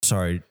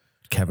sorry,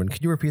 Kevin.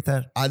 Can you repeat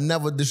that? I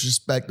never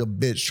disrespect a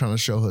bitch trying to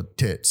show her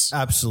tits.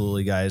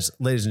 Absolutely, guys.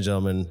 Ladies and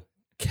gentlemen,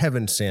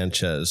 Kevin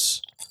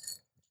Sanchez.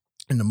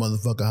 In the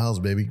motherfucker house,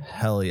 baby.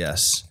 Hell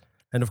yes.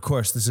 And of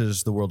course, this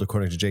is The World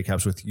According to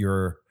J-Caps with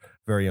your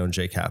very own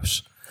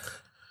J-Caps.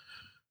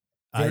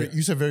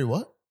 You said very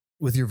what?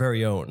 With your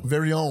very own.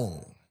 Very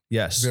own.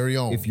 Yes. Very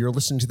own. If you're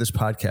listening to this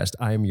podcast,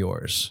 I am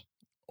yours.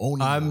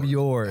 I'm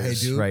yours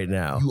hey, dude, right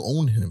now. You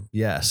own him.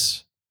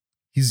 Yes.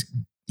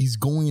 He's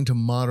going into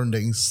modern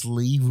day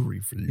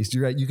slavery for you.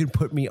 You're right. You can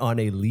put me on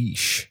a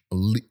leash.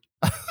 On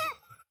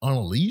a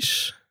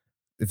leash?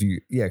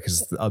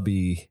 Because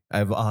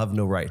I'll have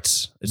no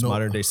rights. It's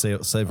modern day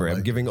slavery.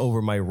 I'm giving over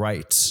my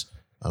rights.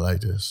 I like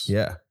this.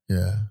 Yeah.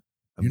 Yeah.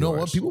 I'm you know yours.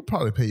 what? People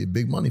probably pay you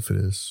big money for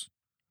this.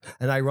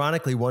 And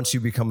ironically, once you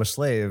become a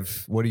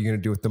slave, what are you going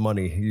to do with the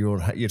money?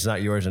 It's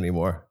not yours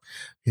anymore.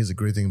 Here's the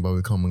great thing about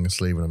becoming a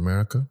slave in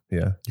America.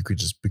 Yeah. You could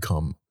just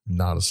become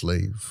not a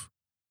slave.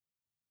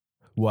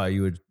 Why?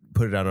 You would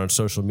put it out on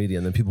social media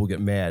and then people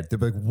get mad. They're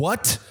like,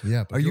 what?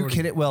 Yeah. Are you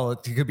kidding? Well,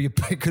 it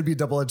could be a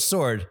double-edged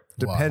sword,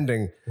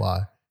 depending.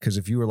 Why? Because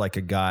if you were like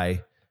a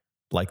guy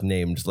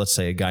let's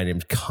say a guy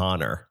named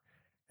Connor,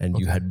 and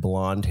you had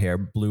blonde hair,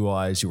 blue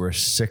eyes, you were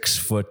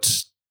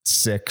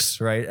 6'6",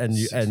 right? And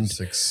you and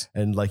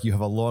like you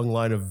have a long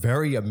line of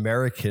very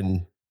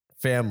American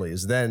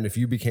families. Then if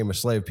you became a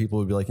slave, people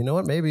would be like, you know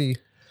what? Maybe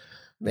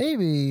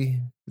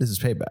this is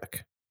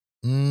payback.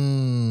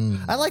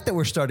 I like that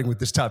we're starting with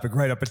this topic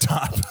right up at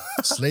top.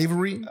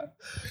 Slavery?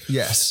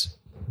 Yes.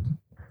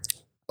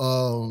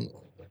 I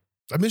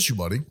miss you,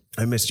 buddy.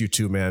 I missed you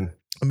too, man.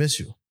 I miss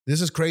you.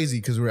 This is crazy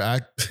because we're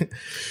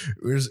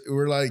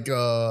like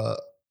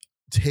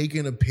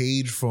taking a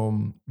page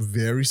from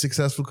very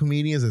successful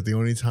comedians that the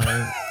only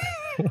time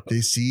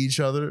they see each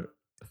other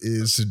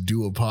is to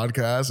do a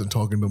podcast and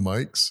talking to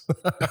mics.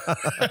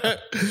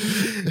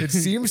 It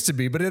seems to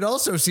be, but it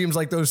also seems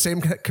like those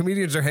same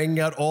comedians are hanging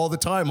out all the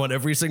time on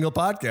every single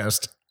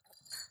podcast.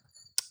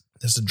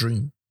 That's the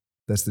dream.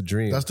 That's the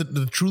dream. That's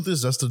the truth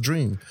is that's the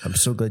dream. I'm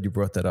so glad you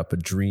brought that up. A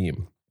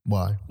dream.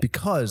 Why?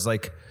 Because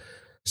like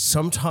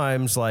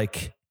sometimes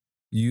like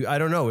I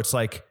don't know. It's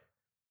like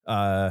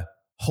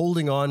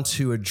holding on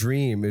to a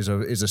dream is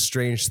a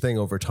strange thing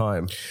over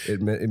time.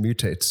 It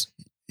mutates.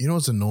 You know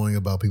what's annoying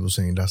about people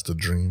saying that's the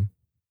dream?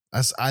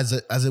 As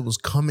it was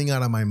coming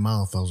out of my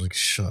mouth, I was like,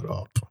 shut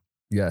up.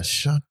 Yes.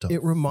 Shut up.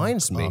 It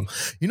reminds me.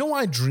 You know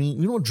why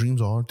you know what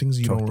dreams are? Things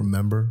you don't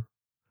remember.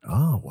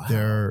 Oh,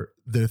 wow.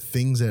 They're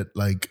things that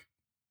like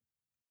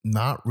they're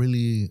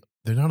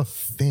not a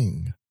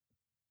thing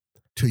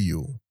to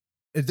you.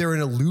 They're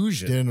an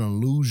illusion. They're an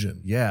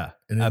illusion. Yeah,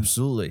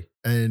 absolutely.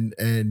 And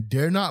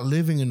they're not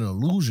living an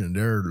illusion.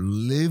 They're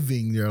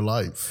living their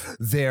life.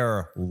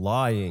 They're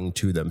lying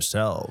to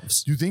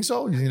themselves. Do you think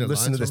so? You think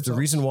listen to this. The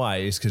reason why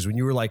is because when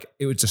you were like,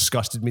 it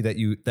disgusted me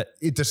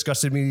it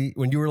disgusted me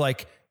when you were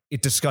like,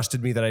 it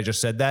disgusted me that I just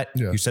said that.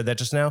 Yeah. You said that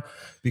just now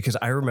because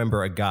I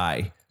remember a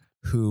guy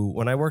who,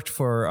 when I worked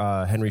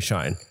for Henry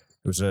Schein,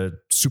 it was a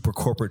super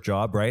corporate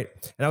job, right?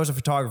 And I was a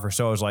photographer,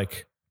 so I was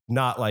like,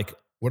 not like.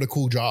 What a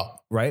cool job.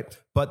 Right?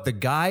 But the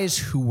guys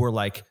who were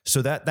like,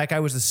 so that guy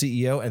was the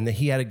CEO and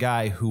he had a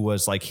guy who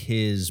was like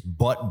his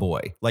butt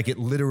boy. Like it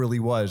literally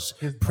was.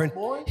 His butt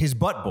boy? His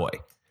butt boy.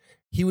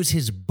 He was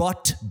his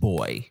butt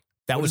boy.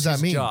 That was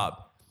his job.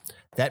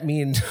 That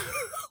means...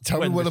 Tell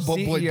me what a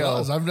butt boy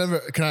does.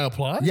 Can I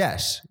apply?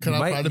 Yes. Can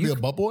I apply to be a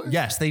butt boy?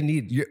 Yes,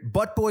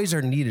 butt boys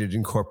are needed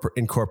in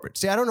corporate.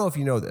 See, I don't know if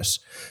you know this.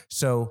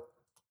 So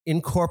in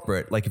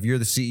corporate, like if you're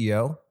the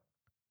CEO,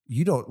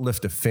 you don't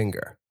lift a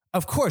finger.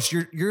 Of course,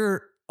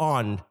 you're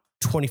on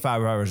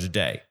 25 hours a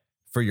day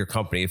for your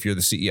company if you're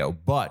the CEO,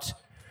 but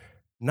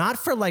not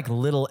for like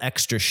little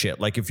extra shit.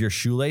 Like if your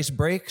shoelace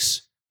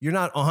breaks, you're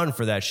not on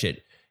for that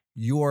shit.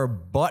 Your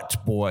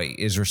butt boy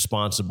is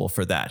responsible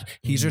for that.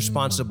 He's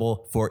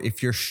responsible for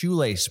if your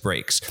shoelace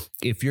breaks,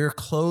 if your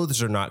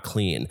clothes are not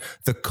clean,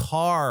 the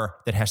car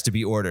that has to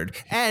be ordered.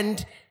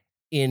 And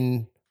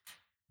in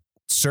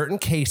certain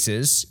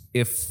cases,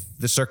 if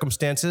the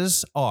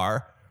circumstances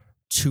are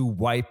to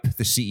wipe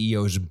the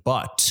CEO's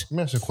butt. Let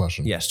me ask you a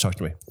question. Yes, talk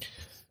to me.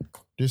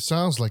 This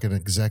sounds like an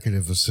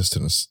executive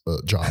assistant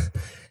job,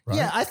 right?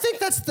 Yeah, I think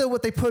that's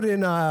what they put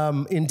in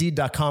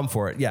Indeed.com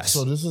for it. Yes.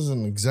 So this is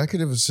an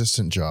executive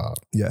assistant job.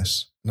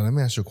 Yes. Now let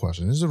me ask you a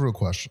question. This is a real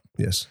question.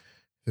 Yes.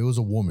 If it was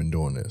a woman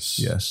doing this,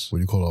 yes,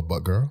 would you call her a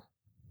butt girl?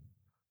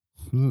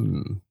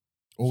 Or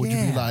would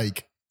you be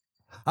like...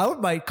 I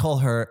might call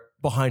her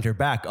behind her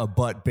back a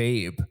butt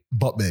babe.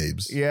 Butt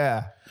babes.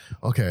 Yeah.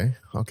 Okay.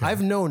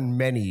 I've known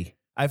many.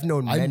 I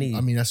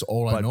mean, that's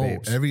all I know.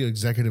 Babes. Every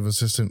executive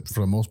assistant, for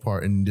the most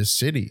part, in this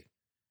city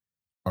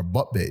are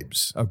butt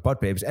babes.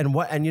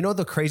 And you know,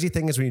 the crazy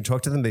thing is when you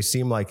talk to them, they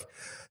seem like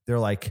they're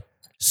like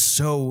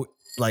so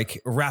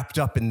like wrapped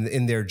up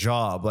in their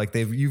job. Like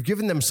you've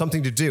given them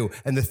something to do,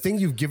 and the thing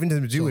you've given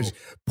them to do is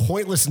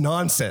pointless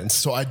nonsense.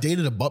 So I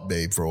dated a butt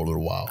babe for a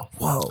little while.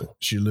 Whoa.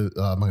 She lived,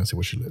 I'm not gonna say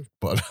where she lived,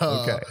 but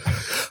okay.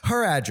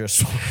 Her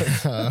address.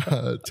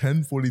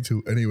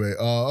 1042. Anyway,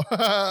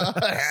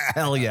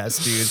 hell yes,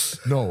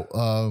 dude. No,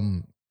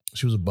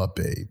 she was a butt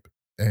babe.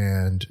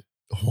 And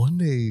one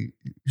day,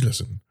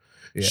 listen,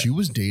 she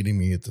was dating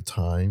me at the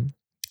time.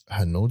 I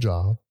had no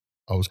job.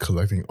 I was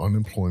collecting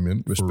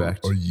unemployment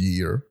for a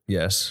year.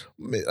 Yes.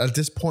 At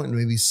this point,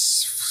 maybe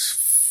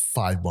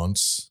 5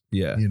 months.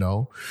 Yeah. You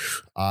know,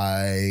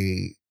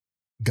 it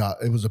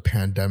was a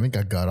pandemic.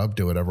 I got up,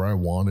 did whatever I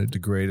wanted. The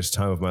greatest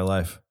time of my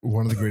life.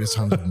 One of the greatest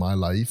times of my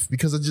life,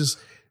 because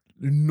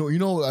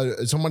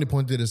somebody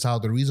pointed this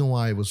out. The reason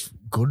why it was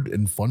good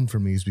and fun for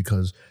me is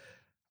because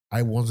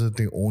I wasn't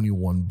the only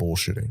one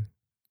bullshitting.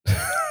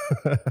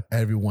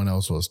 Everyone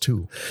else was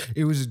too.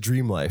 It was a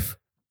dream life.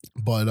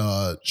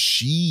 But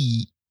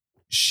she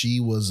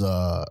was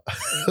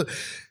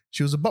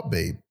she was a butt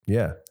babe.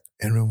 Yeah.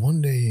 And then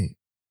one day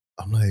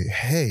I'm like,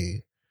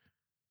 hey,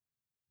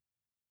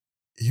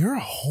 you're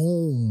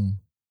home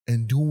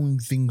and doing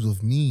things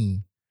with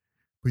me,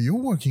 but you're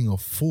working a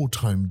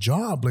full-time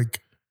job.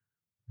 Like,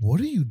 what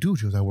do you do?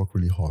 She goes, I work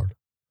really hard.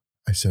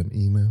 I send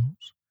emails.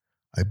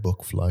 I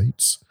book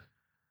flights.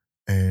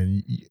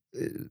 And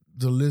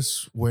the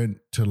list went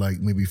to like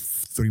maybe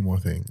 3 more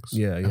things.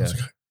 Yeah, and yeah.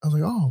 I was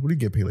like, oh, what do you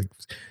get paid? Like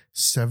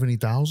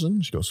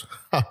 70,000? She goes,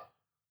 ha.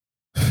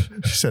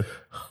 She said,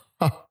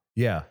 ha.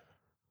 Yeah.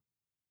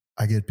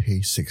 I get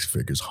paid 6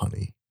 figures,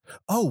 honey.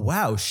 Oh,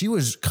 wow. She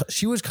was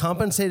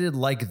compensated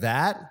like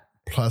that?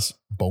 Plus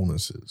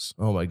bonuses.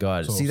 Oh my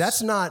God. So, see,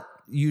 that's not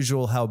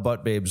usual how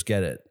butt babes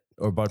get it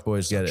or butt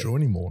boys get it. Not true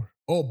anymore.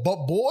 Oh,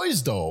 butt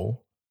boys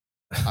though.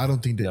 I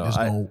don't think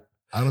that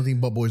I don't think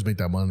butt boys make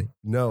that money.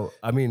 No,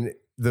 I mean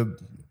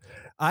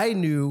I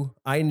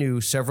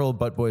knew several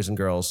butt boys and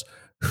girls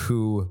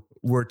who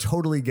were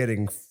totally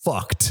getting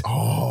fucked.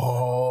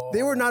 Oh,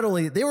 they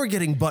were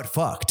getting butt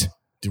fucked.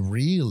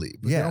 Really?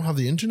 But yeah. They don't have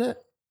the internet?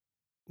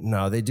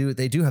 No, they do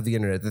have the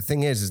internet. The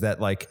thing is that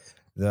like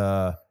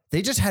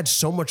they just had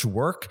so much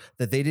work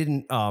that they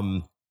didn't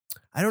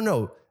I don't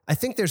know. I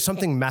think there's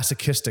something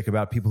masochistic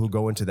about people who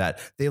go into that.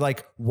 They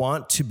like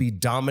want to be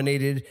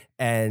dominated,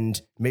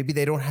 and maybe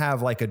they don't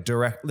have like they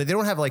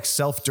don't have like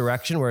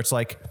self-direction where it's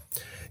like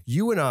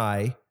you and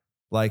I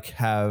like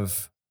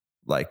have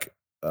like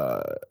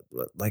a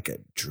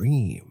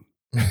dream.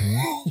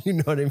 Mm-hmm. You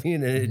know what I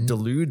mean? And it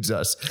deludes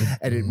us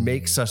and it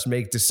makes us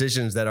make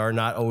decisions that are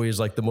not always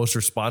like the most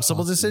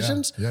responsible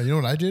decisions. Yeah. You know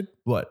what I did?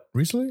 What?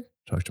 Recently?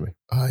 Talk to me.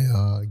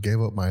 I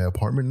gave up my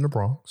apartment in the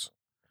Bronx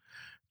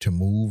to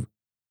move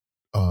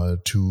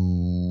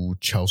to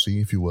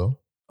Chelsea, if you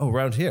will. Oh,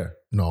 around here?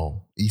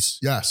 No, east.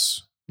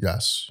 Yes.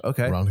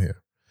 Okay. Around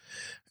here.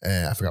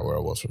 And I forgot where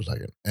I was for a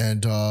second.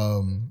 And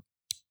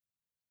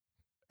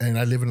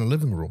I live in a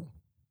living room.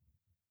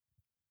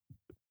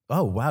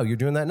 Oh, wow. You're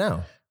doing that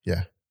now?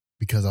 Yeah.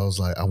 Because I was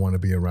like, I want to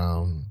be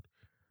around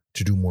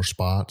to do more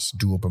spots,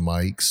 do open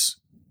mics,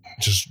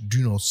 just,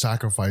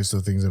 sacrifice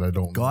the things that I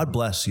don't. God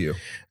bless you.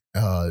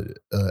 And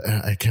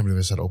I can't believe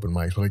I said open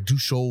mics, but like do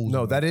shows.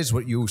 No, that is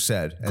what you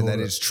said. And that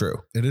is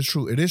true. It is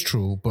true. It is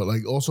true. But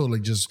like also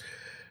like just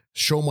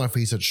show my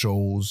face at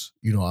shows.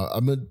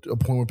 I'm at a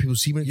point where people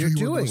see me. You're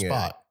doing a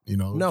spot.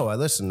 No, I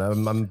listen.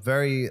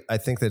 I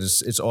think that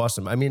it's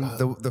awesome. I mean,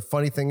 the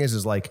funny thing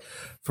is like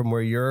from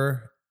where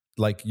you're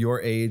like your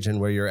age and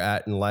where you're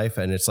at in life,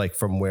 and it's like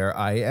from where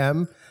I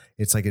am,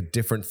 it's like a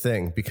different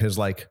thing because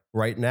like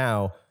right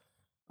now,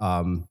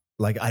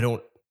 like I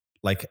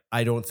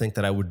don't think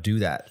that I would do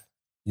that.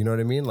 You know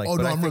what I mean? Like, oh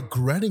no, I'm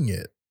regretting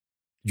it.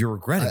 You're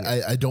regretting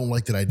it. I don't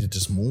like that I did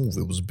this move.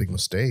 It was a big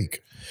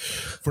mistake.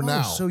 For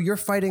now. So you're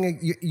fighting.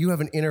 You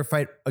have an inner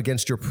fight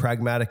against your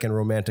pragmatic and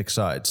romantic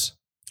sides.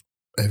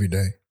 Every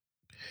day.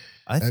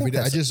 I think every day.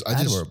 That's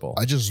admirable.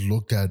 I just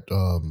looked at.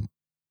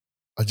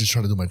 I just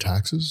tried to do my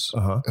taxes,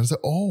 and I said,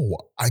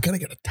 "Oh, I gotta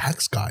get a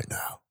tax guy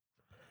now."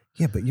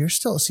 Yeah, but you're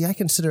still. See, I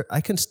consider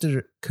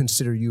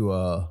you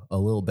a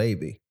little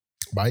baby.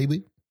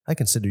 Baby. I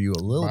consider you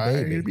a little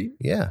baby.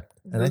 Yeah.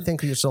 And I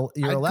think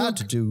you're allowed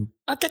to do.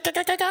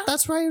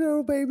 That's right,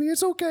 little baby.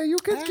 It's okay. You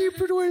can keep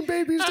doing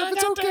baby stuff.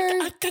 It's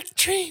okay.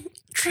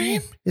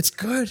 Dream. It's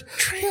good.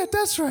 Yeah,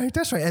 that's right.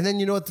 And then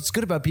you know what's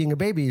good about being a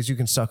baby is you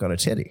can suck on a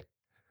titty.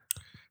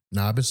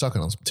 Nah, I've been sucking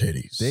on some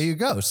titties. There you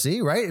go. See,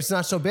 right? It's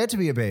not so bad to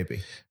be a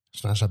baby.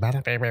 It's not so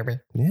bad, baby.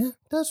 Yeah,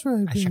 that's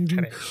right,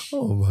 baby.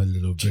 Oh, my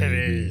little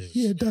baby.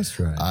 Yeah, that's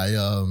right.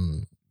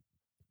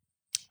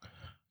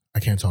 I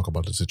can't talk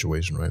about the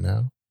situation right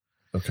now.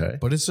 Okay.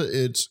 But it's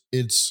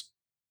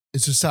a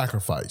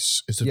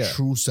sacrifice. It's a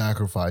true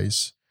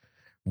sacrifice.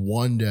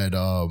 One that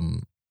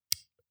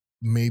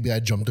maybe I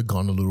jumped the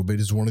gun a little bit.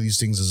 It's one of these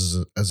things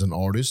as an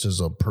artist, as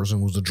a person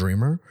who's a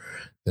dreamer,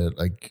 that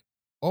like,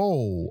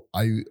 oh,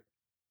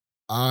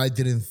 I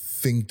didn't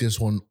think this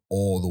one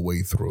all the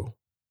way through.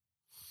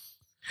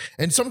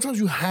 And sometimes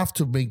you have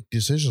to make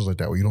decisions like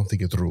that where you don't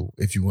think it through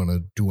if you want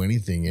to do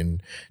anything in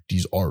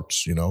these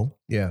arts,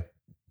 Yeah.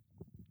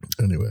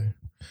 Anyway,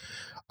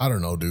 I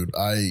don't know, dude.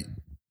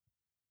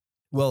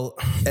 Well,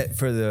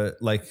 for the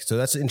so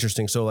that's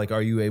interesting. So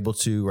are you able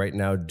to right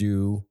now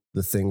do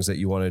the things that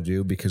you want to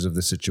do because of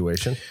the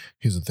situation?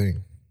 Here's the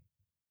thing.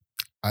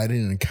 I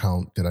didn't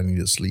account that I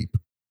needed sleep.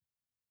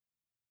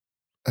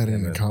 I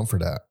didn't account for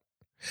that.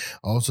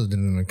 I also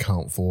didn't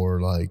account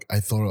for I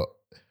thought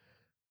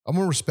I'm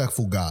a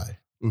respectful guy.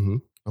 Mm-hmm.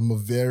 I'm a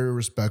very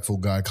respectful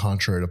guy,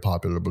 contrary to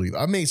popular belief.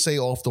 I may say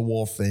off the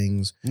wall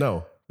things.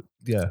 No.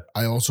 Yeah.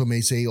 I also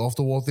may say off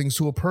the wall things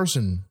to a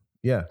person.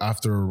 Yeah.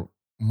 After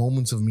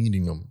moments of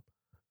meeting them.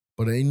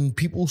 But in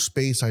people's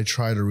space, I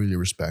try to really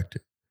respect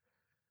it.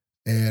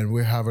 And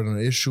we're having an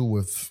issue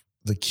with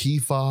the key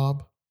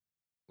fob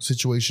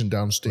situation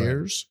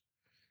downstairs.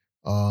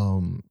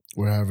 Right.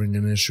 We're having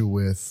an issue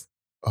with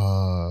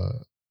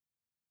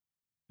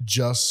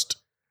just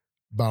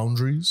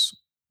boundaries.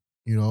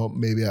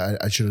 Maybe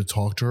I should have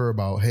talked to her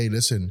about, hey,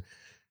 listen,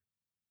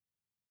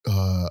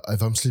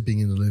 if I'm sleeping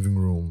in the living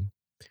room,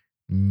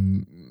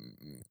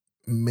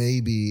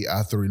 maybe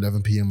after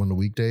 11 p.m. on the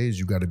weekdays,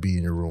 you got to be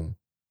in your room.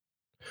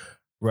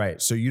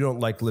 Right. So you don't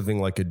like living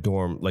like a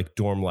dorm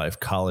life,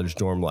 college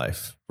dorm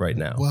life right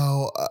now.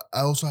 Well,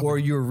 I also have... Or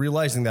you're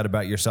realizing that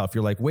about yourself.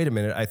 You're like, wait a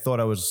minute, I thought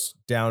I was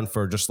down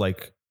for just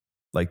like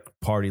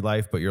party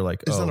life, but you're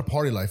like, it's not a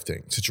party life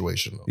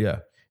situation though. Yeah.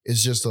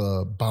 It's just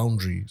a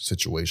boundary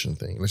situation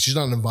thing. Like she's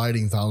not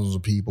inviting thousands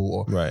of people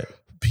or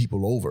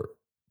people over.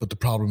 But the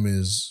problem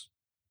is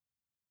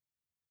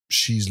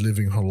she's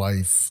living her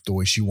life the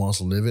way she wants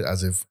to live it,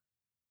 as if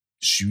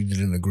she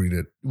didn't agree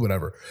to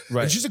whatever.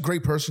 Right. And she's a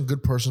great person,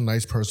 good person,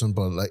 nice person,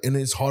 but and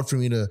it's hard for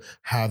me to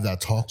have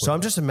that talk with her.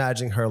 I'm just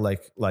imagining her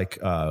like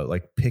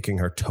picking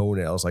her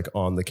toenails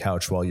on the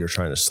couch while you're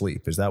trying to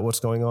sleep. Is that what's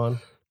going on?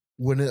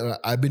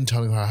 I've been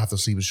telling her I have to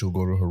sleep and she'll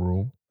go to her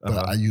room,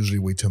 but I usually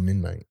wait till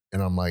midnight.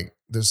 And I'm like,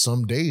 there's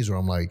some days where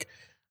I'm like,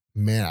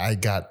 man, I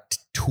got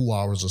 2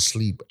 hours of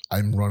sleep.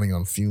 I'm running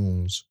on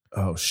fumes.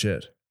 Oh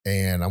shit.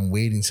 And I'm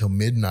waiting till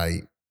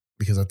midnight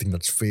because I think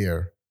that's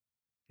fair.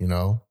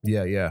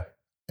 Yeah, yeah.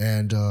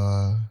 And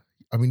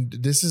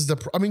this is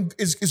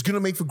it's gonna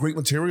make for great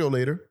material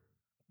later.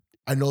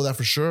 I know that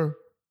for sure.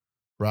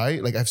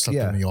 Right? I've slept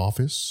in the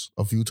office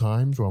a few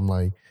times where I'm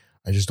like,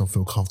 I just don't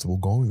feel comfortable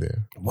going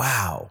there.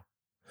 Wow.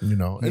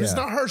 And it's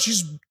not her.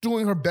 She's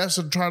doing her best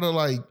to try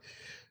to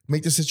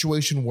make the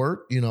situation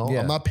work.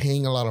 I'm not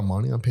paying a lot of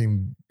money. I'm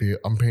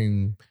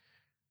paying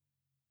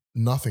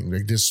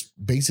nothing.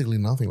 Basically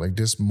nothing.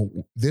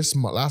 This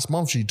last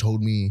month, she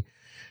told me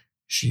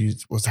she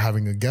was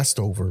having a guest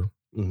over.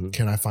 Mm-hmm.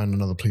 Can I find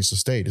another place to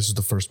stay? This is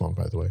the first month,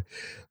 by the way,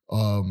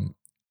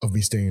 of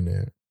me staying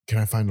there. Can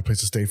I find a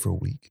place to stay for a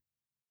week?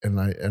 And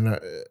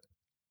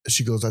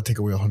she goes, I take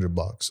away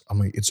 $100. I'm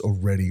like, it's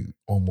already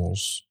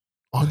almost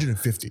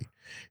 150.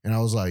 And I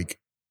was like,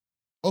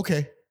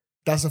 okay,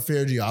 that's a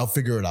fair deal. I'll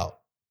figure it out.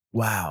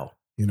 Wow.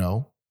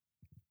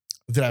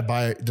 Did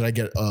I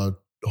get a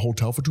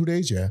hotel for 2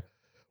 days? Yeah.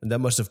 And that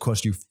must have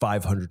cost you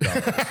 $500.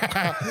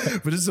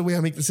 But this is the way I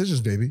make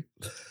decisions, baby.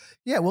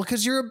 Yeah, well,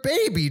 because you're a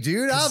baby,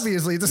 dude.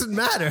 Obviously, it doesn't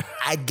matter.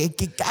 I got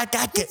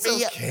get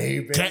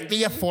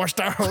me a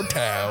 4-star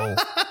hotel.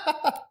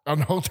 On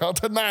the hotel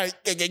tonight.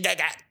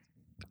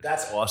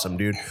 That's awesome,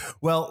 dude.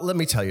 Well, let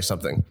me tell you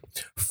something.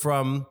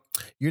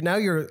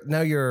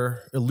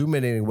 You're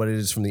illuminating what it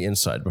is from the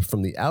inside, but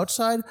from the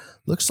outside,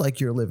 looks like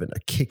you're living a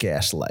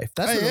kick-ass life.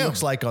 That's what it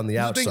looks like on the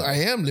outside. I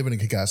am living a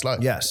kick-ass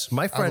life. Yes,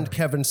 my friend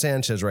Kevin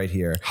Sanchez right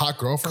here, hot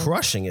girlfriend,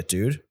 crushing it,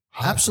 dude.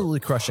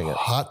 Absolutely crushing it.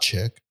 Hot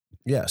chick.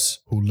 Yes,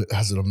 who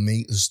has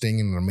staying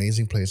in an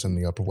amazing place on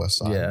the Upper West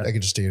Side. Yeah, I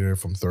could just stay there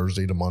from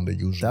Thursday to Monday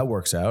usually. That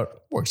works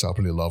out. Works out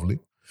pretty lovely.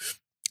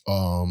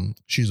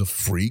 She's a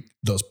freak,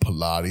 does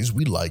Pilates.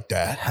 We like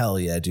that. Hell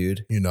yeah,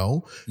 dude.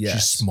 Yes.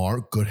 She's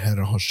smart, good head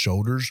on her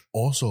shoulders,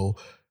 also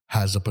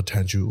has the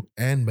potential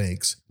and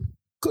makes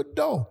good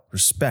dough.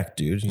 Respect,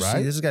 dude. You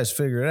see, this guy's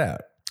figured it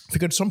out.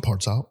 Figured some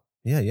parts out.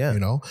 Yeah, yeah.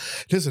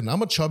 Listen,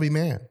 I'm a chubby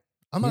man.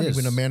 I'm not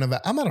a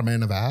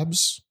man of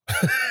abs.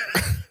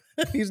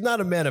 He's not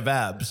a man of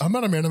abs. I'm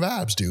not a man of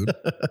abs, dude.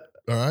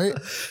 All right?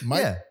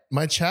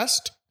 My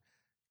chest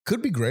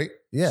could be great.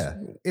 Yeah.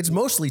 It's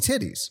mostly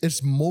titties.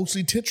 It's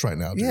mostly tits right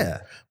now, dude. Yeah.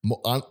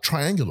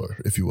 Triangular,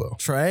 if you will.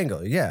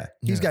 Triangular, yeah.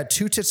 He's got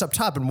 2 tits up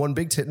top and 1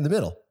 big tit in the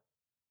middle.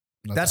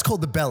 That's called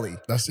the belly.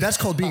 That's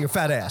called being a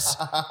fat ass.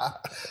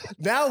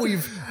 Now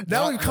we've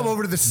come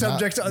over to the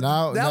subject.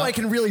 Now I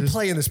can really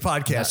play in this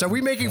podcast. Are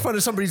we making fun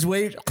of somebody's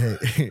weight?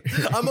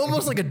 I'm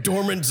almost like a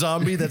dormant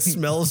zombie that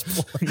smells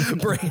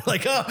brain.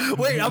 Like, oh,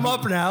 wait, I'm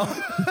up now.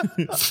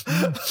 What's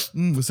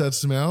that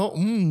smell?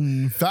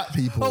 Fat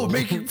people. Oh,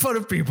 making fun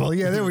of people.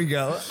 Yeah, there we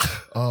go.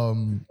 I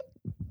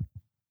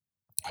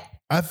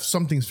have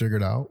some things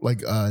figured out.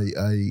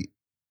 I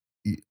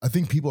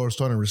think people are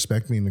starting to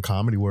respect me in the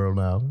comedy world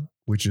now.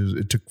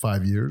 It took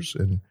 5 years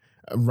and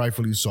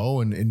rightfully so.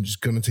 And it's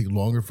going to take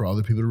longer for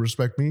other people to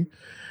respect me.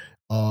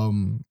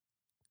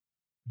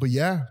 But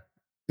yeah,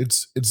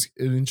 it's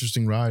an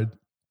interesting ride.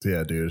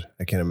 Yeah, dude.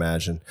 I can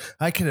imagine.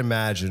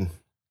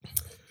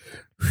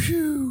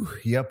 Whew.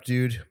 Yep,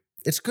 dude.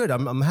 It's good.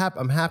 I'm happy.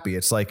 I'm happy.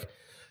 It's like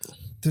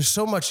there's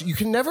so much you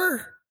can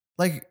never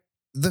like.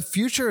 The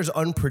future is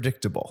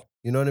unpredictable.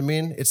 You know what I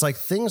mean? It's like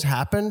things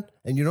happen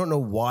and you don't know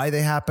why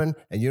they happen,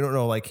 and you don't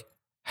know like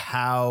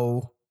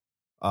how,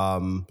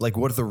 like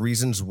what are the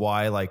reasons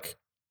why like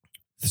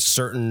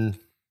certain.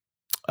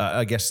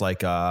 I guess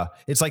like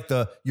it's like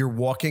you're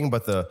walking,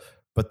 but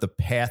the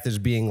path is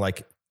being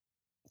like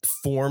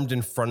formed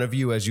in front of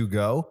you as you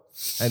go,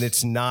 and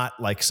it's not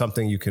like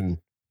something you can.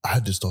 I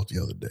had this thought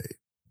the other day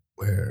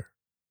where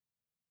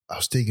I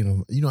was thinking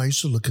of, I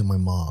used to look at my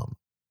mom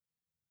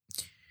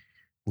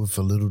with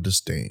a little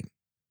disdain,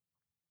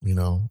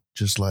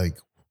 just like,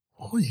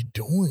 what are you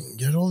doing?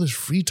 You had all this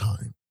free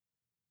time.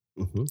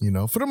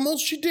 Mm-hmm. For the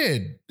most she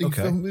did.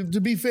 Okay.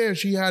 To be fair,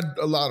 she had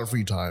a lot of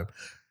free time.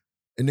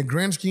 In the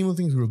grand scheme of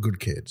things, we were good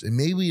kids. And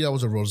maybe that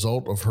was a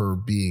result of her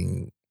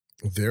being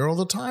there all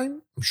the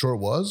time. I'm sure it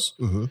was.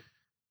 Mm-hmm.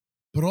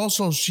 But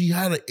also, she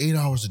had 8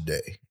 hours a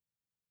day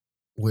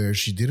where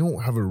she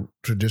didn't have a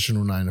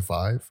traditional 9 to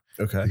 5.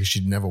 Okay. Because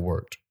she'd never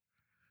worked.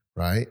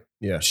 Right?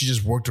 Yeah. She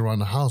just worked around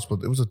the house,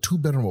 but it was a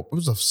 2-bedroom, it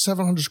was a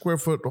 700 square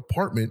foot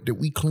apartment that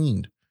we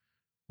cleaned.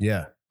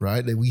 Yeah.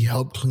 Right? That we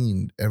helped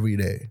clean every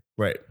day.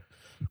 Right.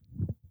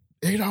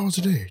 8 hours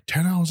a day,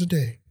 10 hours a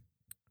day.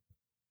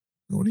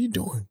 What are you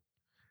doing?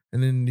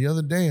 And then the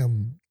other day,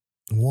 I'm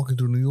walking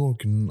through New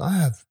York and I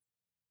have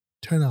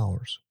 10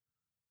 hours.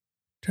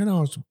 10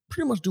 hours to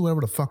pretty much do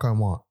whatever the fuck I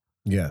want.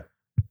 Yeah.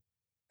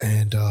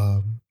 And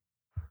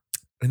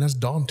that's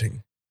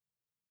daunting.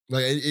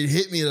 Like, it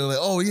hit me. Like,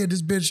 oh, yeah,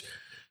 this bitch,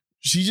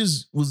 she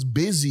just was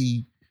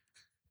busy.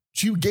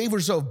 She gave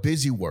herself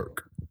busy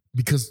work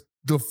because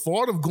the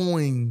thought of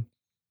going,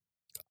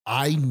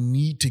 I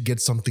need to get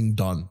something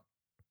done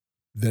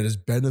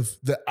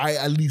that I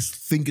at least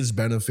think is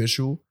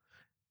beneficial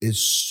is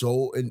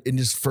so, in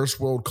this first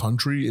world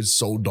country, is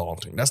so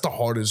daunting. That's the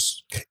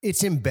hardest.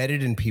 It's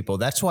embedded in people.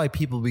 That's why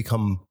people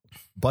become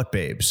butt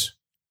babes.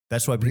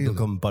 That's why people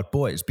become butt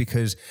boys,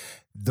 because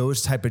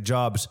those type of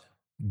jobs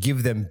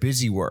give them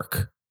busy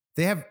work.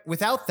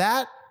 Without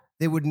that,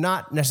 they would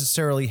not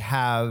necessarily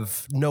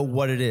know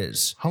what it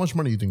is. How much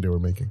money do you think they were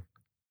making?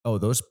 Oh,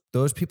 those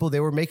people, they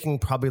were making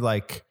probably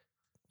like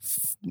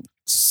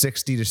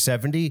 60 to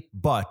 70,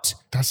 but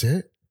that's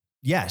it?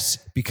 Yes,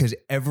 because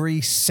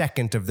every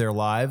second of their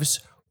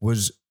lives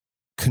was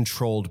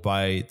controlled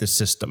by the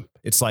system.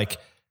 It's like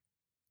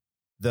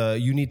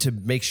you need to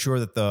make sure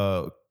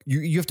that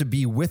you have to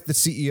be with the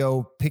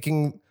CEO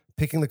picking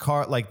the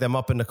car, like them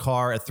up in the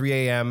car at 3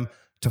 a.m.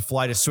 to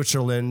fly to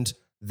Switzerland.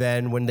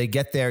 Then when they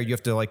get there, you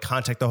have to like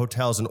contact the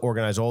hotels and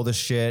organize all this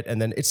shit.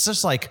 And then it's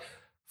just like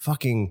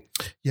fucking,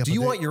 do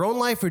you want your own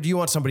life or do you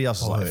want somebody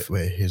else's life?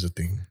 Wait, here's the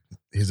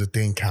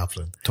thing,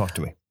 Kaplan. Talk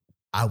to me.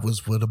 I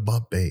was with a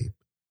butt babe.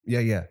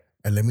 Yeah.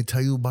 And let me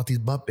tell you about these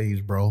butt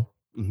babes, bro.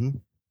 Mm-hmm.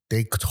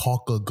 They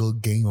talk a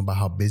good game about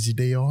how busy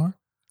they are,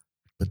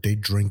 but they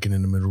drinking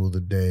in the middle of the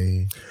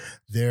day.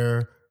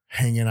 They're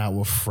hanging out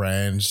with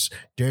friends.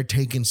 They're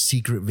taking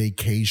secret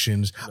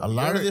vacations. A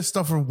lot of this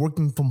stuff are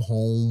working from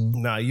home.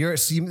 No,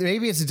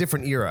 maybe it's a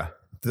different era.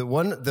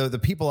 The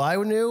people I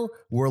knew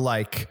were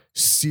like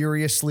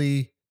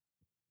seriously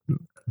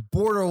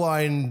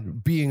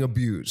borderline being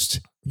abused.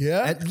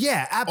 Yeah?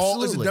 Yeah,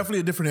 absolutely. It's definitely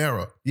a different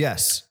era.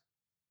 Yes.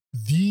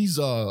 These,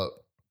 her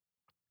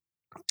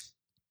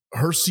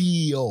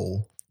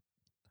CEO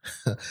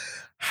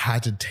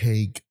had to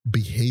take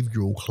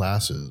behavioral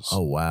classes.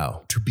 Oh,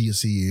 wow. To be a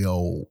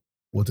CEO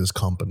with this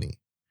company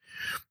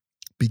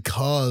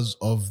because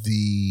of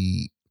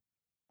the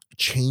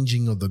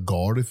changing of the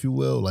guard, if you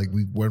will. Like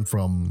we went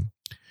from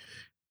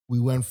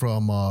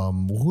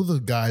who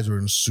the guys were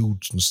in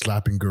suits and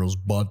slapping girls'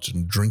 butts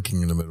and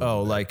drinking in the middle.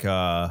 Oh, like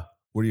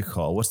what do you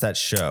call? What's that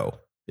show?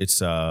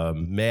 It's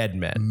Mad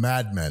Men.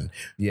 Mad Men.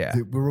 Yeah.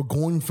 We were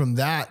going from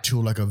that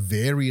to like a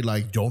very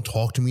like don't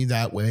talk to me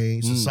that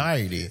way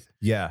society.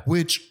 Yeah.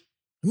 Which,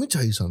 let me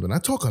tell you something. I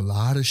talk a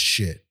lot of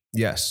shit.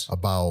 Yes.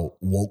 About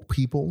woke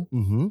people.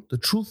 Mm-hmm. The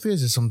truth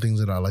is, there's some things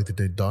that I like that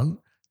they've done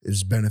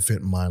is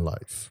benefit my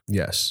life.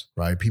 Yes.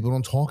 Right? People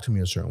don't talk to me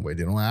a certain way.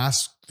 They don't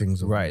ask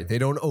things. Right. They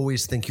don't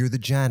always think you're the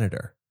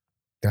janitor.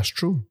 That's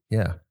true.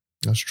 Yeah.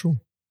 That's true.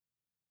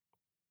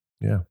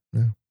 Yeah.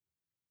 Yeah.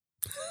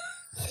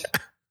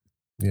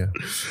 Yeah.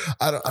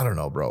 I don't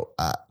know, bro.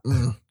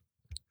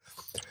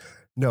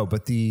 No,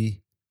 but the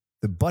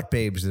butt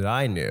babes that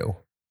I knew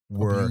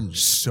were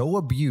so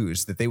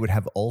abused that they would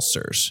have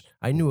ulcers.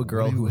 I knew a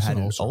girl who had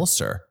an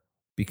ulcer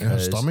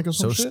because stomach or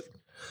some shit.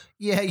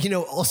 Yeah,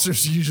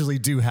 ulcers usually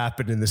do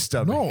happen in the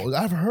stomach. No,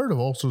 I've heard of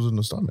ulcers in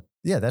the stomach.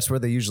 Yeah, that's where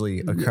they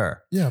usually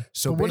occur. Yeah.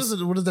 So what does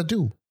that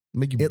do?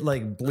 Make you? It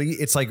like bleed.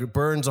 It's like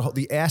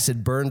the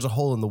acid burns a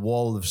hole in the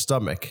wall of the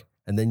stomach,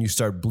 and then you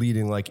start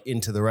bleeding like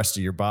into the rest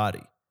of your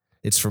body.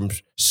 It's from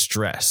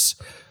stress.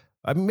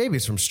 I mean, maybe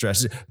it's from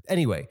stress.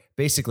 Anyway,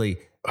 basically,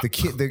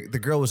 the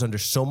girl was under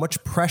so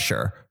much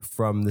pressure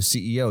from the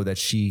CEO that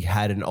she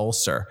had an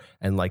ulcer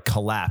and like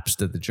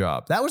collapsed at the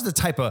job. That was the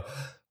type of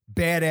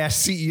badass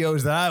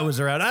CEOs that I was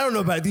around. I don't know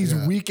about these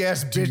weak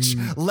ass bitch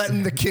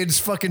letting the kids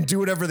fucking do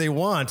whatever they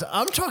want.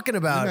 I'm talking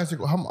about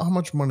how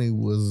much money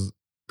was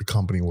the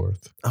company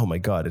worth? Oh my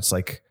God, it's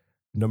like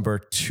number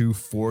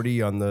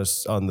 240 on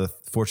the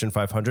Fortune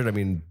 500. I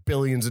mean,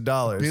 billions of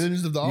dollars.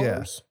 Billions of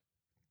dollars.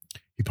 Yeah.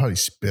 He probably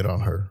spit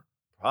on her.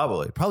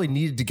 Probably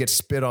needed to get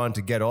spit on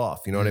to get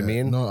off. You know what I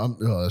mean? No,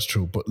 that's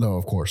true. But no,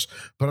 of course.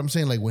 But I'm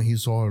saying like when he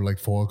saw her like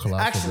fall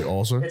collapse of the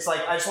ulcer. It's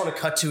like I just want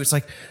to cut to. It's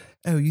like,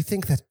 oh, you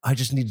think that I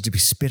just needed to be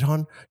spit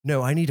on?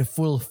 No, I need a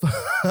full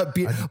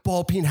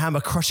ball peen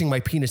hammer crushing my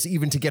penis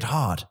even to get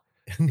hard.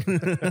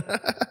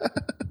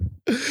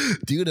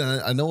 Dude,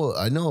 I know.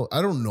 I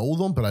don't know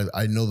them, but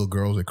I know the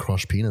girls that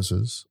crush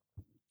penises.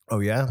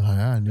 Oh yeah,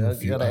 I know.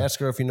 You gotta ask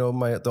her if you know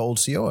the old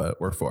CEO I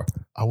work for.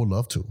 I would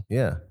love to.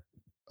 Yeah.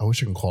 I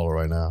wish I can call her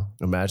right now.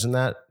 Imagine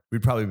that.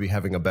 We'd probably be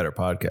having a better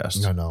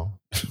podcast. I know.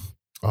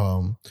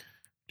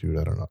 Dude,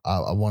 I don't know.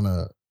 I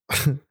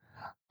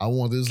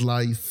want this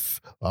life.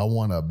 I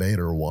want a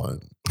better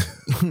one.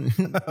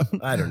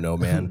 I don't know,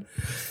 man.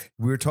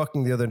 We were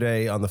talking the other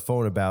day on the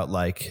phone about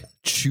like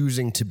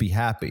choosing to be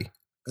happy.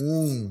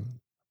 And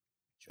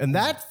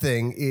that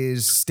thing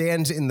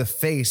stands in the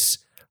face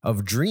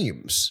of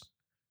dreams.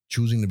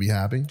 Choosing to be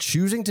happy?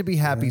 Choosing to be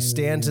happy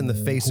stands in the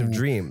face of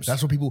dreams.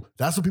 That's what people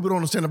don't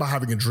understand about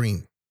having a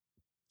dream.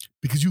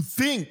 Because you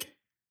think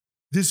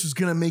this is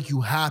going to make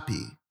you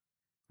happy,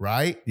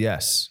 right?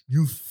 Yes.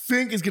 You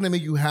think it's going to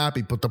make you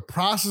happy, but the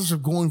process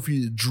of going for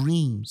your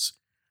dreams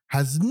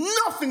has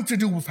nothing to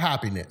do with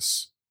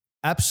happiness.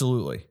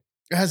 Absolutely.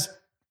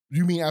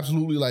 You mean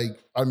absolutely like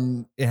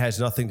it has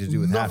nothing to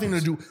do with nothing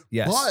happiness. to do.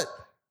 Yes. But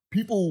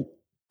people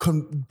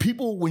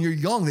when you're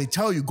young, they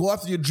tell you go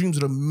after your dreams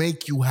that'll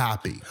make you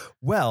happy.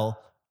 Well,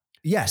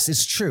 yes,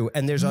 it's true.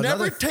 And there's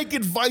never take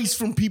advice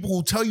from people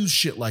who tell you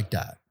shit like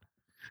that.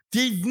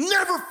 They've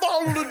never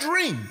followed a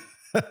dream.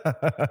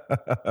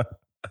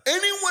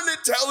 Anyone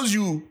that tells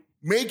you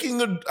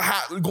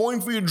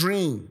going for your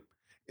dream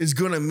is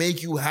gonna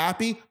make you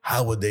happy,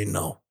 how would they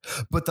know?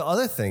 But the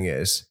other thing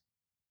is,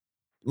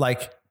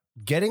 like,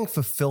 getting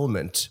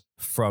fulfillment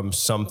from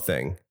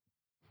something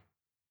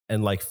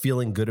and like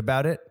feeling good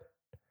about it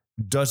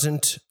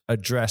doesn't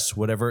address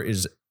whatever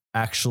is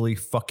actually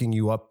fucking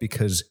you up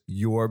because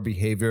your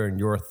behavior and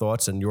your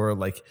thoughts and your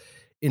like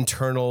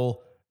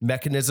internal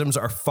mechanisms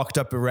are fucked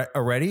up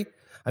already.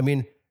 I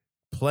mean,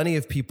 plenty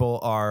of people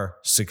are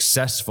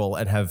successful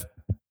and have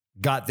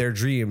got their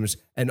dreams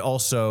and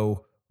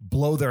also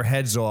blow their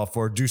heads off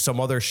or do some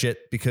other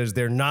shit because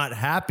they're not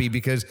happy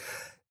because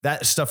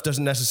that stuff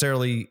doesn't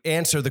necessarily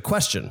answer the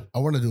question. I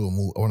want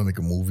to make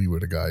a movie where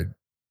the guy,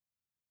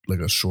 like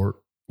a short,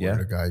 where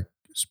the guy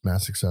is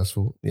mass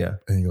successful. Yeah.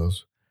 And he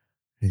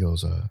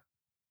goes, I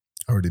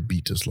already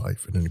beat this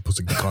life. And then he puts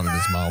a gun in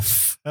his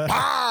mouth.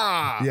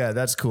 Ah! Yeah,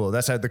 that's cool.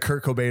 That's the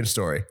Kurt Cobain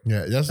story.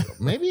 Yeah, that's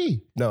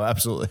maybe. No,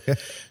 absolutely.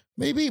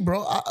 Maybe,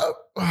 bro.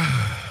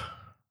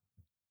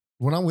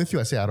 When I'm with you,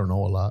 I say I don't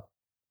know a lot.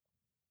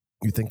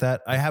 You think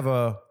that? I have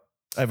a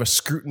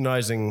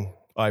scrutinizing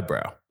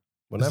eyebrow.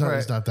 Whenever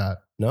it's not that.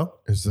 No?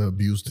 It's the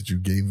abuse that you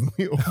gave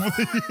me over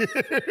the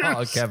years.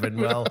 Oh, Kevin,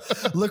 well,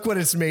 look what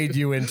it's made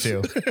you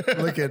into.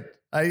 Look at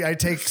I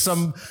take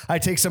some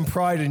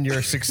pride in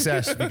your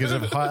success because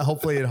of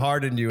hopefully it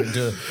hardened you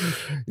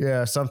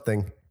into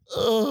something.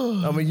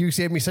 I mean, you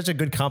gave me such a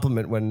good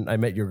compliment when I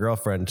met your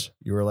girlfriend.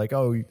 You were like,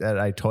 "Oh, that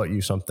I taught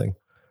you something."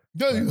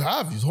 Yeah, you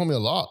have. You told me a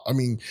lot. I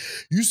mean,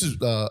 you used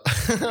to.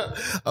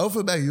 I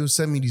feel bad. You would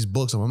send me these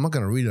books. I'm not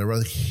going to read it. I'd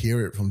rather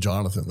hear it from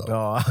Jonathan,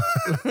 though.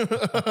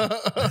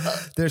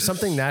 Oh. There's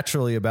something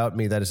naturally about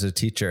me that is a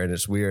teacher, and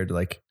it's weird.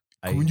 Like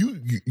when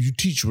you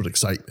teach with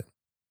excitement.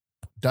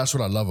 That's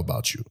what I love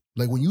about you.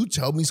 Like when you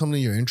tell me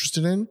something you're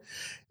interested in,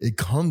 it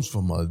comes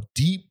from a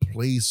deep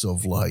place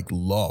of like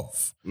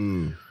love.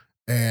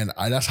 And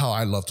that's how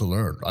I love to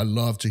learn. I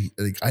love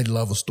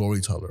a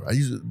storyteller.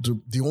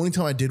 The only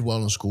time I did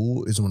well in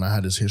school is when I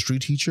had this history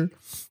teacher.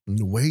 And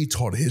the way he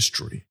taught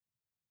history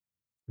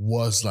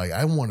was like,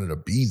 I wanted to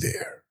be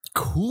there.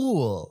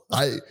 Cool.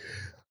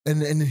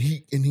 And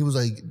he was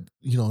like,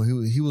 you know,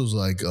 he was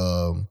like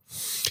a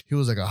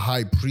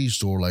high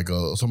priest or like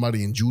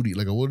somebody in Judy,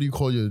 like what do you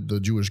call the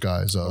Jewish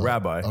guys? A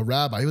rabbi. A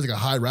rabbi. He was like a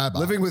high rabbi.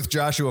 Living with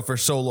Joshua for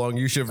so long,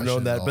 you should have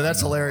known that. But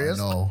that's hilarious.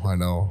 I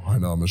know.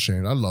 I'm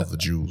ashamed. I love the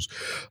Jews,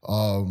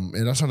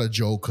 and that's not a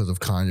joke because of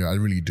Kanye. I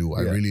really do.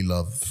 I really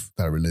love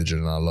that religion,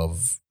 and I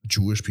love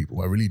Jewish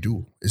people. I really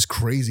do. It's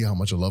crazy how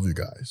much I love you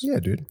guys. Yeah,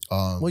 dude.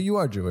 Well, you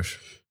are Jewish.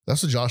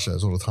 That's what Josh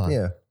says all the time.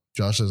 Yeah.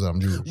 Josh says I'm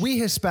Jewish.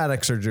 We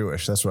Hispanics are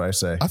Jewish. That's what I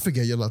say. I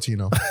forget you're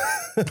Latino.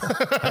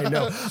 I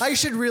know. I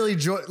should really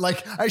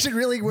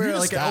wear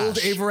like an old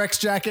Averex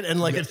jacket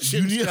and like a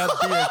chin strap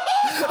beard.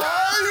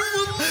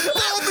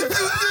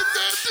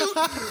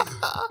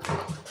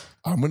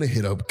 I'm gonna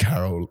hit up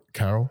Carol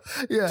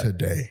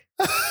today.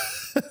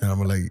 And I'm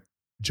gonna like,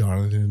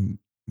 Jonathan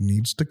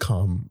needs to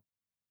come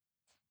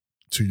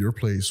to your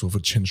place with a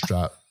chin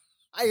strap.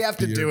 I have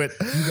to do it.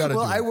 You gotta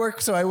do it. I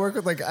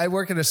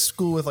work in a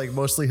school with like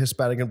mostly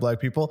Hispanic and Black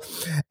people.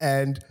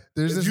 And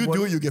there's if you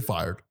do it, you get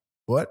fired.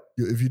 What?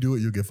 If you do it,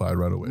 you'll get fired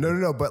right away.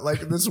 No. But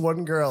like this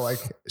one girl, like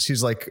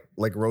she's like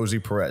Rosie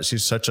Perez.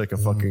 She's such like a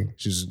fucking.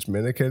 She's a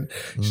Dominican.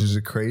 She's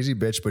a crazy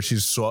bitch, but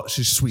she's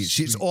sweet.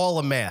 She's all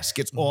a mask.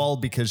 It's all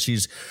because she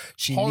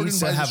Hardened needs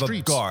by to the have a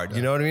streets. guard.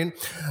 You know what I mean?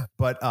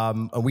 But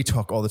and we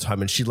talk all the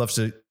time, and she loves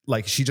to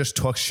like. She just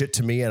talks shit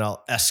to me, and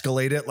I'll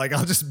escalate it. Like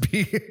I'll just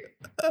be.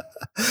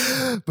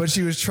 But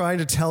she was trying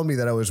to tell me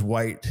that I was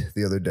white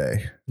the other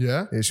day.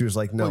 Yeah. And she was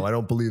like, "No, Well, I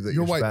don't believe that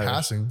You're white Spanish."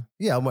 passing.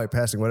 Yeah, I'm white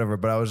passing, whatever.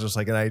 But I was just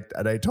like,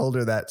 and I told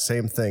her that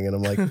same thing, and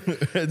I'm like,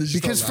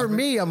 because for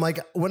me, I'm like,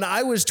 when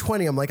I was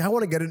 20, I'm like, I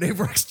want to get an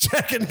Averex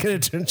check and get a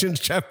attention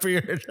strap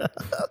beard.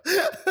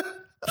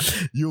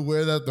 You'll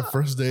wear that the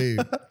first day.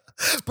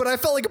 But I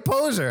felt like a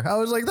poser. I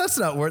was like, that's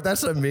not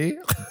me.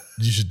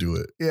 You should do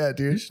it. Yeah,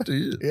 dude.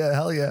 Yeah,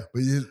 hell yeah.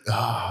 But you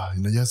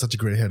have such a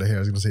great head of hair. I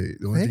was gonna say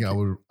the only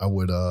thing I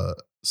would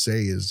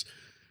say is,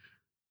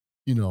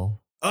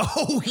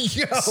 Oh,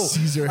 yo.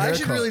 Caesar I haircut.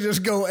 should really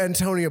just go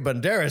Antonio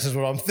Banderas is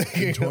what I'm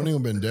thinking. Antonio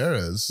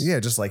Banderas. Yeah,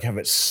 just like have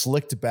it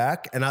slicked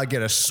back and I'll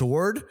get a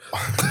sword.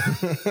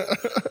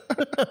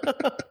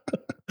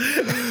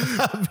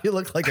 You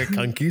look like a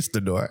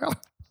conquistador.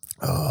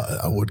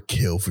 I would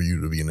kill for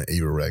you to be in an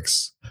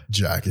Averex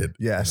jacket.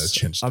 Yes, and a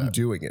chin strap. I'm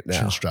doing it now.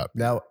 Chin strap.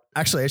 Now,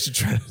 actually, I should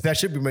try. That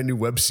should be my new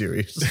web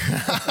series.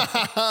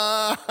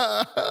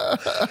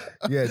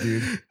 Yeah,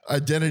 dude.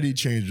 Identity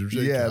changer.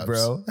 Yeah, Caps.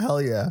 bro.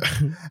 Hell yeah.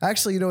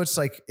 Actually,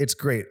 it's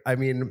great. I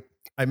mean,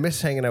 I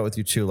miss hanging out with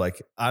you too.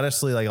 Like,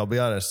 honestly, like I'll be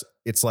honest,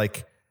 it's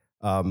like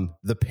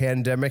the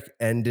pandemic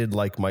ended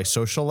like my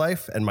social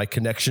life and my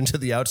connection to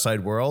the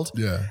outside world.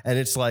 Yeah. And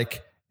it's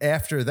like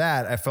after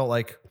that, I felt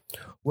like,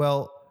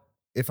 well,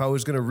 if I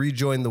was going to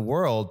rejoin the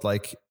world,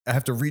 like I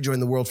have to rejoin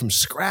the world from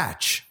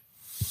scratch.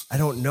 I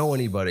don't know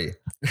anybody.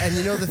 And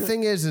the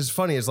thing is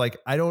funny is like,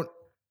 I don't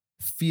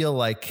feel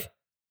like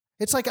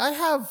it's like I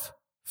have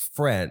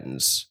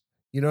friends,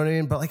 you know what I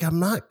mean? But like,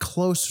 I'm not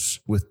close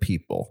with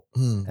people.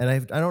 And I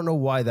don't know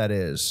why that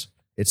is.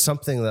 It's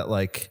something that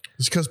like,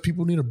 It's because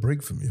people need a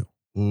break from you.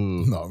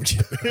 No, I'm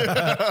kidding.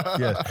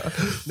 yeah.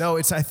 No,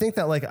 I think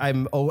that like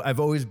I've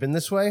always been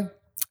this way.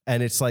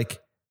 And it's like,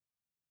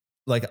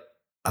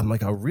 I'm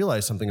like, I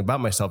realized something about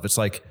myself. It's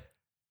like,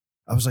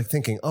 I was like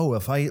thinking, oh,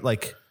 if I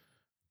like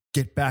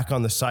get back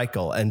on the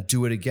cycle and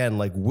do it again,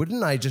 like,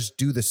 wouldn't I just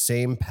do the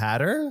same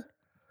pattern?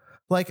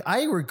 Like,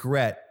 I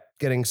regret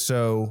getting it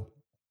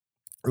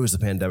was the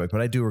pandemic,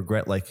 but I do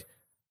regret like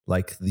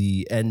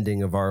the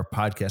ending of our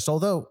podcast,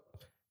 although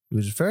it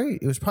was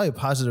probably a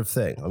positive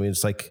thing. I mean,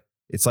 it's like,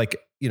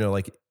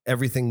 like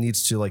everything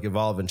needs to like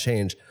evolve and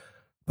change,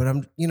 but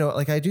I'm,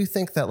 like, I do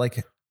think that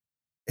like,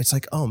 it's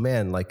like, oh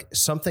man, like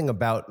something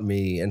about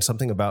me and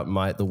something about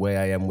the way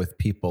I am with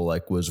people,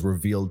 like was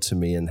revealed to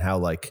me and how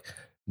like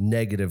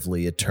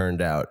negatively it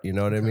turned out. You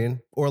know what I mean?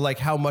 Or like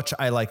how much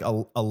I like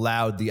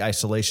allowed the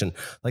isolation.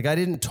 Like I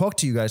didn't talk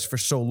to you guys for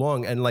so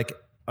long. And like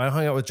I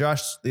hung out with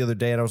Josh the other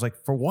day and I was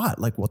like, for what?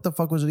 Like, what the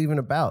fuck was it even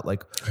about?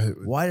 Like,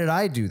 why did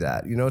I do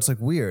that? It's like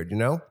weird,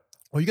 Well,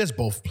 you guys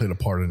both played a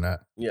part in that.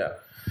 Yeah.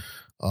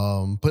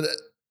 But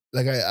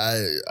like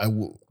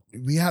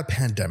we had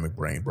pandemic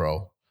brain,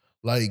 bro.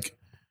 Like,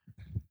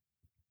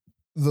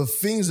 the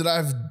things that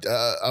I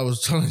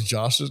was telling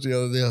Josh this the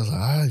other day, I was like,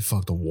 I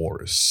fucked the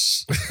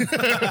Walrus during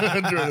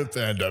the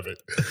pandemic.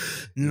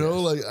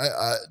 Like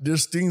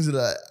there's things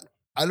that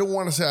I don't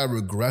want to say I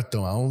regret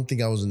them. I don't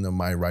think I was in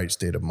my right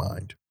state of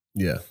mind.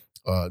 Yeah.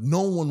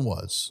 No one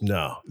was.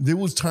 No. There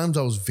was times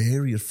I was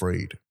very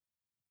afraid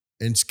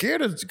and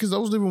scared because I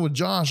was living with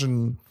Josh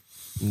and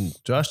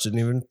Josh didn't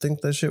even think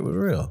that shit was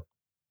real.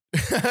 No,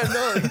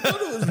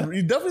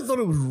 he definitely thought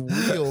it was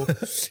real.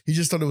 He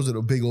just thought it was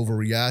a big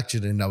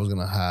overreaction and I was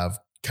gonna have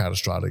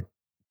catastrophic.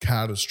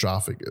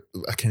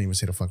 I can't even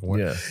say the fucking word.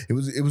 Yeah.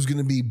 It was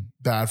gonna be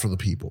bad for the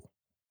people.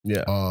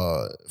 Yeah.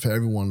 For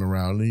everyone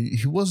around.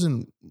 He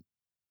wasn't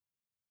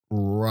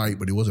right,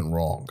 but he wasn't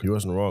wrong. He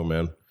wasn't wrong,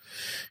 man.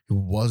 He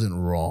wasn't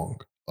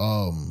wrong.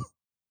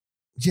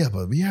 Yeah,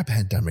 but we have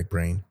pandemic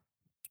brain.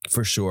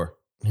 For sure.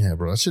 Yeah,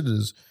 bro. That shit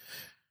is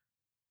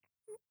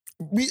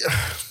we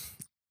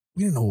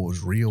didn't know what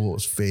was real, what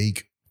was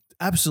fake.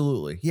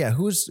 Absolutely. Yeah.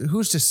 Who's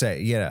to say?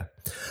 Yeah.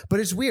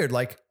 But it's weird.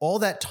 Like all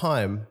that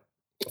time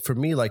for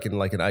me, like in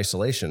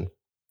isolation.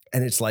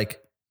 And it's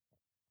like,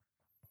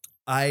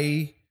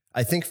 I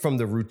think from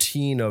the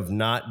routine of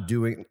not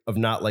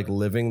like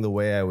living the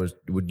way I would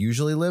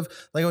usually live.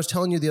 Like I was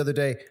telling you the other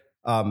day,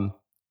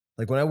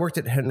 like when I worked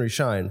at Henry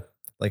Schein,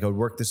 like I would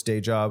work this day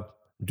job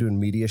doing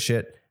media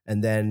shit.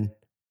 And then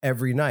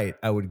every night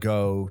I would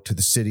go to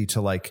the city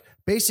to like,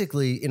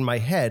 basically in my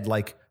head,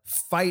 like,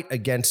 fight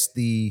against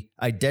the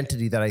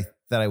identity that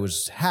I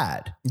was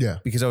had. Yeah.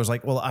 Because I was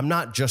like, well, I'm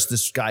not just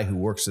this guy who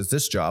works at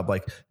this job,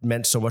 like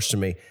meant so much to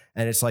me.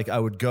 And it's like, I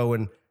would go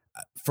and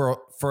for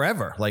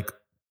forever, like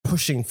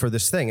pushing for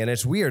this thing. And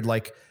it's weird.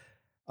 Like,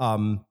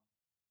 when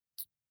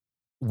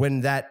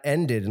that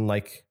ended and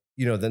like,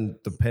 then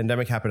the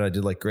pandemic happened, I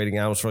did like grading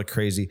animals for like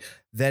crazy.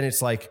 Then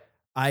it's like,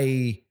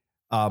 I,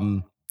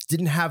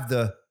 didn't have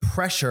the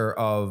pressure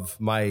of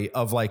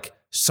like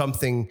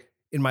something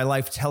in my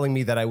life telling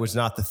me that I was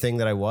not the thing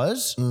that I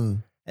was.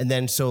 And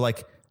then so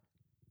like,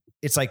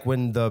 it's like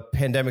when the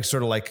pandemic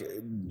sort of like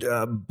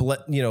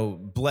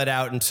bled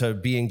out into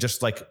being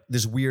just like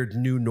this weird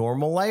new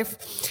normal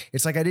life.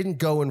 It's like I didn't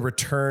go and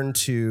return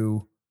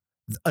to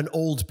an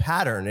old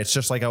pattern. It's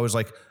just like I was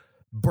like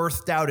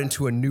birthed out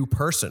into a new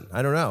person.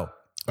 I don't know.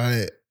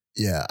 I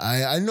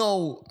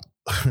know.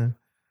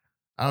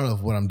 I don't know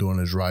if what I'm doing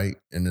is right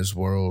in this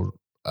world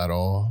at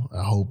all.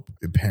 I hope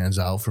it pans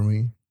out for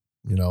me,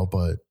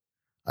 but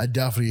I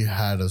definitely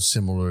had a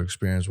similar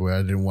experience where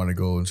I didn't want to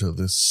go into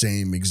the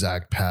same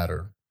exact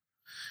pattern,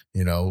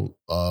 and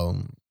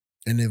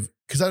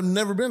because I've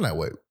never been that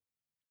way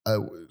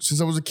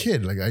since I was a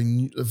kid. Like I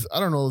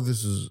don't know if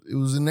it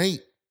was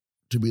innate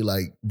to be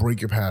like,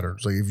 break your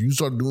patterns. Like if you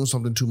start doing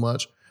something too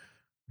much,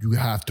 you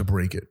have to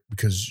break it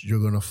because you're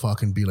going to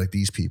fucking be like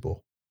these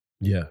people.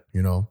 Yeah.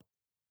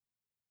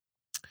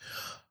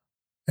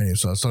 Anyway,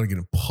 so I started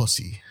getting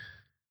pussy.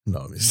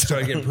 No,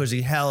 started getting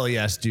pussy. Hell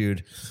yes,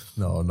 dude.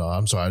 No,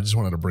 I'm sorry. I just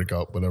wanted to break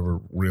up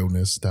whatever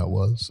realness that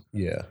was.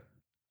 Yeah.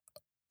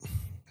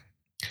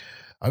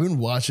 I've been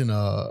watching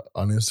on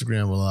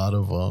Instagram a lot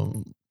of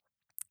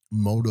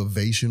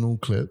motivational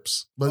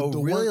clips, but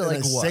really?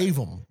 Like what?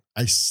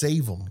 I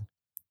save them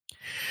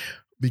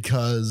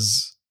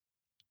because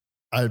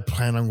I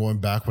plan on going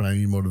back when I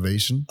need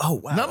motivation.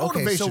 Oh wow! Not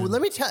motivation. So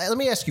let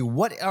me ask you,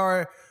 what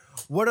are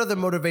the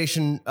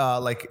motivation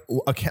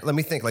let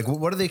me think. Like,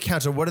 what are the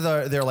accounts or what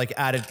are they're like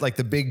added like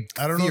the big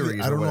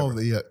theories? I don't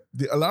know.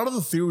 A lot of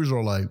the theories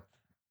are like,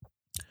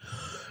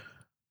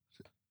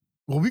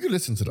 well, we could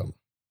listen to them,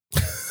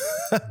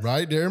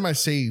 right? They're in my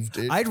saved.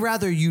 I'd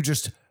rather you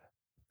just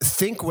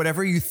think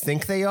whatever you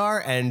think they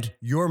are, and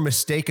your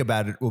mistake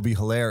about it will be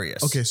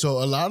hilarious. Okay,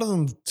 so a lot of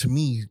them to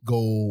me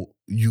go,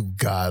 you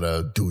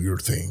gotta do your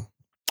thing.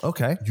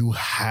 Okay, you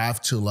have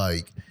to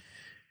and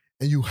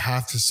you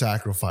have to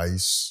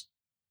sacrifice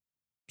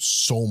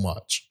so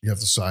much. You have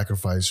to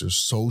sacrifice your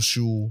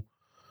social,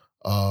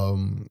 the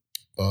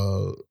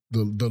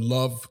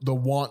love, the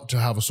want to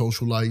have a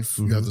social life.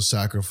 Mm-hmm. You have to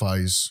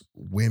sacrifice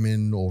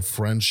women or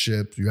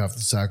friendship. You have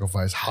to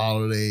sacrifice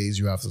holidays.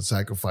 You have to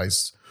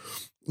sacrifice.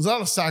 There's a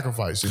lot of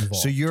sacrifice involved.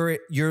 So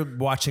you're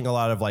watching a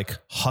lot of like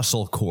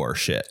hustle core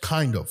shit.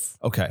 Kind of.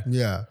 Okay.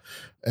 Yeah.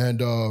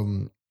 And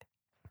a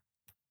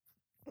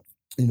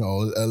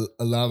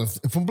lot of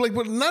from like,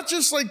 but not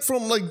just like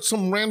from like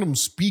some random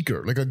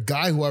speaker, like a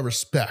guy who I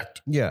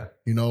respect. Yeah.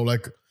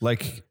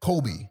 Like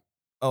Kobe.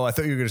 Oh, I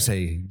thought you were going to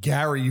say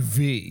Gary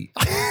V.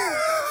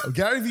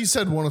 Gary V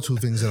said one or two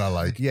things that I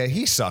like. Yeah,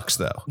 he sucks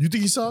though. You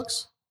think he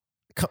sucks?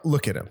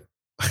 Look at him.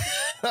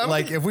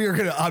 Like if we were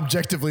going to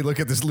objectively look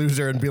at this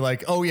loser and be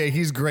like, oh yeah,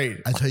 he's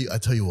great. I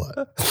tell you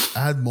what, I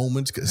had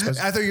moments.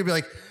 I thought you'd be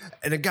like,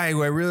 and a guy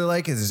who I really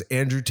like is this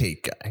Andrew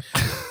Tate guy.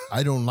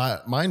 I don't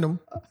mind him.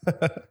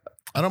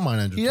 I don't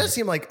mind Andrew Tate.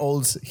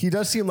 He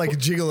does seem like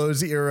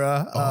Gigolo's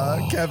era,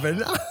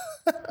 Kevin.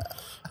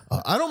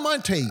 I don't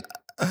mind Tate.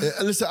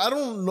 Listen, I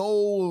don't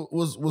know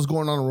what's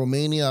going on in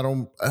Romania. I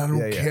don't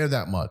care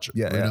that much.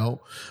 You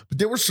know? But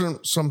there were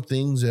some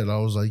things that I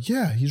was like,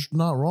 yeah, he's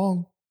not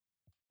wrong.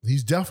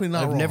 He's definitely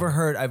not wrong.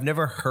 I've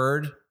never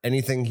heard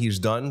anything he's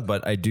done,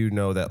 but I do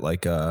know that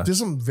like there's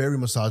some very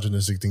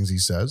misogynistic things he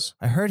says.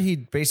 I heard he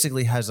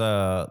basically has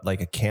a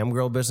cam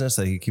girl business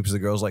that he keeps the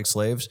girls like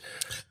slaves.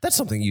 That's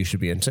something you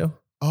should be into.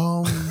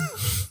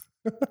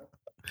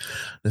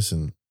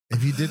 Listen,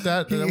 if he did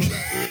that,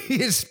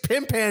 his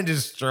pimp hand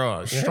is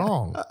strong.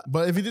 Strong.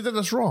 But if he did that,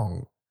 that's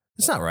wrong.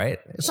 It's not right.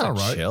 It's not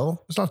right.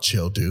 Chill. It's not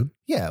chill, dude.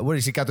 Yeah. What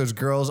is he got those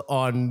girls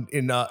on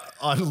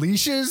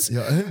leashes?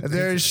 Yeah.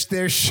 They're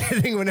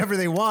shitting whenever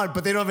they want,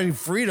 but they don't have any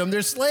freedom.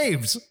 They're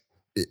slaves.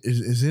 It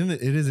is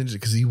interesting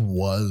because he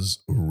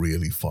was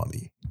really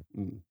funny.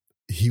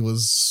 He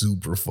was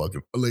super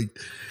fucking like.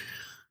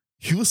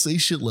 He would say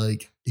shit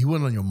like he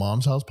went on Your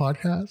Mom's House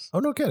podcast. Oh,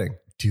 no kidding,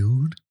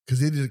 dude. Because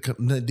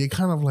they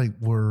kind of like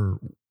were.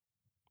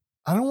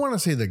 I don't want to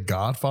say the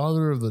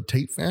godfather of the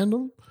Tate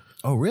fandom.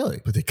 Oh, really?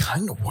 But they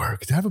kind of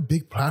work. They have a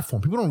big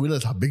platform. People don't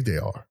realize how big they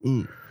are.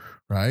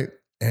 Right?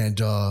 And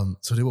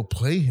so they will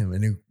play him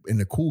in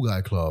the cool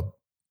guy club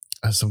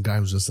as some guy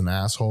who's just an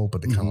asshole,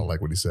 but they kind of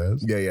like what he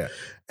says. Yeah, yeah.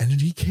 And then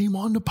he came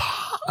on the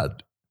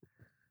pod.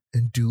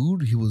 And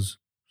dude, he was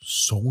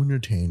so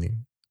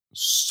entertaining,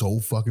 so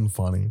fucking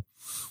funny.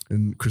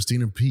 And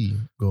Christina P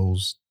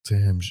goes to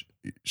him.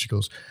 She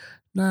goes,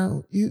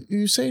 now,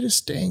 you say this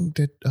thing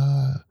that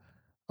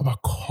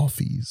about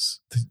coffees,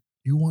 that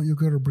you want your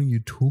girl to bring you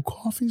 2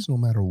 coffees no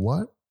matter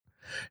what?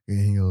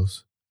 And he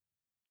goes,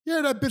 yeah,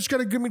 that bitch got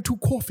to give me 2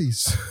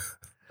 coffees.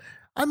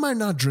 I might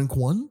not drink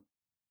one,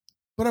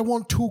 but I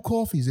want 2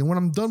 coffees. And when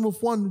I'm done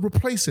with one,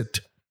 replace it.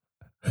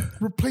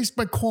 Replace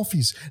my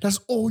coffees. That's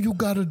all you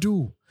got to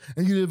do.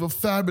 And you live a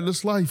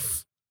fabulous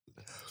life.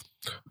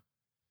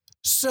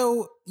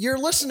 So you're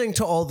listening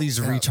to all these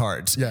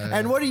retards. Yeah.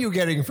 And what are you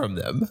getting from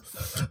them?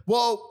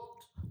 Well,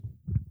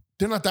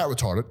 they're not that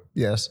retarded.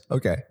 Yes.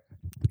 Okay.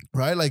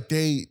 Right? Like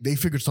they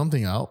figured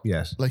something out.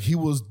 Yes. Like he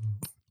was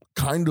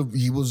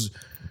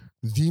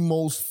the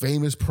most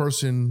famous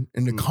person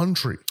in the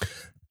country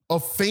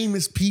of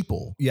famous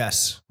people.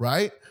 Yes.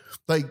 Right?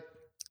 Like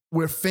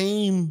where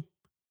fame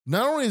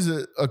not only is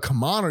it a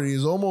commodity,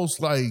 it's almost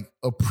like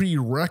a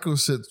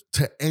prerequisite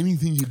to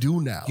anything you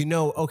do now. You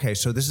know, okay,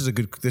 so this is a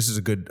good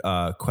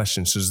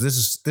question. So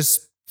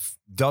this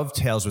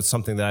dovetails with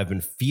something that I've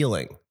been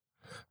feeling.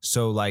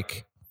 So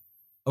like,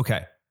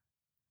 okay,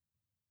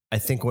 I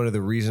think one of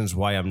the reasons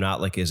why I'm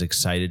not like as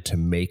excited to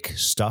make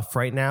stuff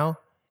right now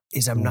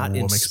is I'm not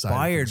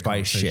inspired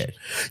by shit.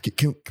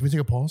 Can we take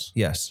a pause?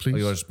 Yes, please. Oh,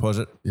 you want to just pause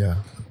it? Yeah,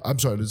 I'm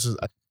sorry. This is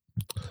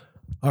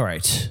all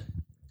right.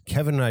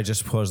 Kevin and I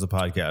just paused the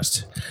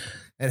podcast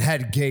and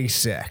had gay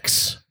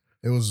sex.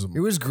 It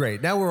was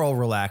great. Now we're all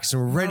relaxed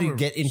and we're ready to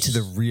get into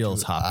the real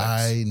topics.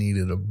 I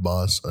needed to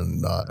bust a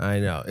nut. I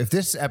know. If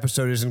this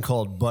episode isn't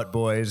called Butt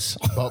Boys.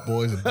 Butt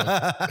Boys and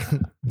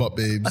Butt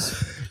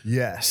Babes.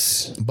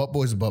 Yes. Butt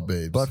Boys and Butt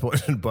Babes. Butt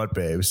Boys and Butt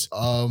Babes.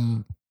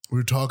 We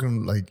were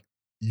talking like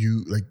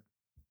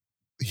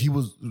he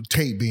was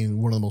Tate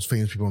being one of the most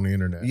famous people on the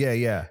internet. Yeah,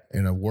 yeah.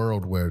 In a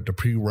world where the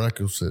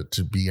prerequisite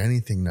to be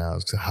anything now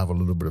is to have a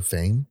little bit of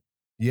fame.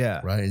 Yeah.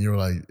 Right. And you're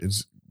like,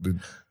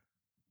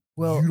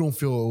 you don't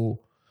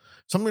feel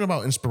something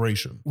about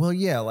inspiration. Well,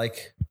 yeah,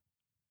 like,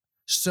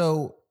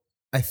 so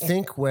I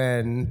think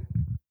when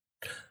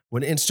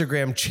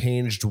Instagram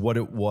changed what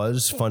it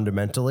was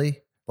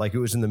fundamentally, like it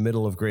was in the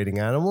middle of grading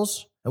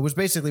animals, it was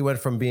basically went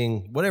from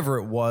being whatever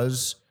it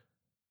was,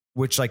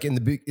 which like in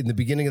the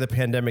beginning of the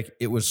pandemic,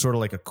 it was sort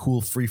of like a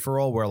cool free for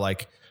all where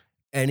like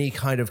any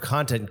kind of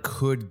content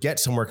could get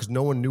somewhere because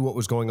no one knew what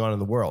was going on in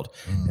the world.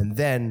 And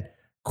then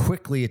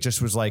quickly it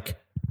just was like,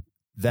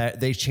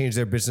 that they changed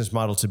their business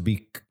model to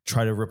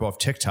try to rip off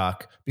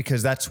TikTok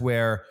because that's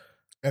where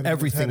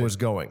everything was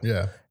going.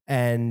 Yeah.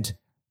 And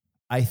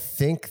I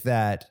think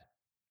that,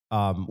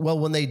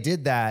 when they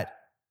did that,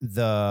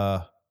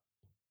 no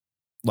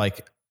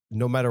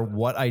matter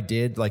what I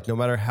did, like no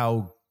matter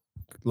how,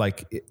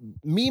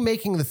 me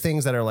making the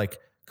things that are like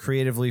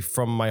creatively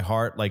from my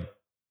heart,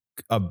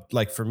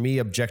 like for me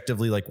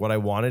objectively, like what I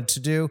wanted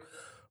to do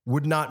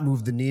would not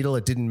move the needle.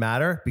 It didn't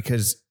matter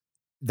because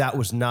that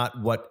was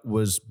not what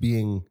was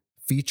being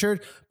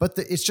featured, but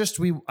it's just,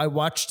 I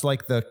watched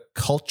like the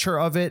culture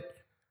of it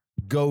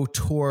go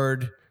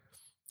toward,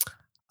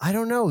 I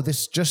don't know,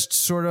 this just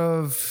sort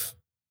of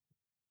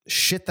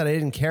shit that I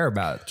didn't care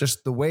about.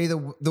 Just the way,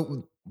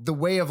 the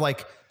way of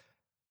like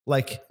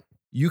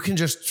you can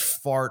just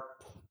fart,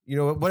 you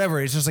know, whatever.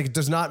 It's just like, it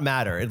does not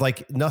matter. It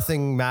like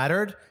nothing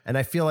mattered. And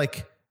I feel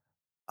like,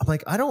 I'm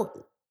like, I don't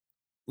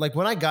like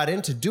when I got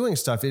into doing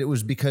stuff, it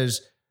was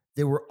because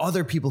there were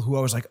other people who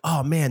I was like,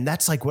 oh man,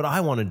 that's like what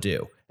I want to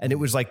do. And it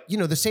was like, you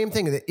know, the same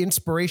thing, the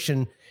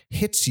inspiration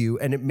hits you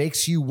and it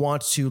makes you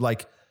want to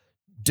like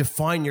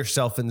define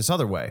yourself in this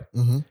other way.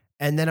 Mm-hmm.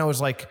 And then I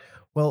was like,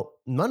 well,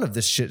 none of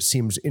this shit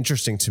seems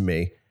interesting to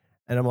me.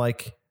 And I'm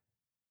like,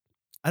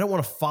 I don't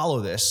want to follow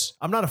this.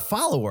 I'm not a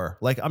follower.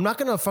 Like, I'm not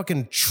going to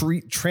fucking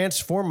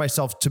transform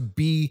myself to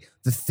be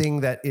the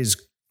thing that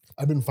is.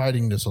 I've been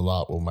fighting this a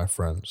lot with my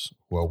friends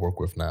who I work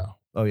with now.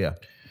 Oh yeah.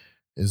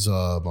 Is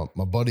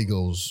my buddy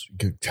goes,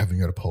 Kevin,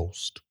 you got to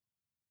post.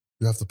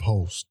 You have to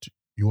post.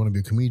 You want to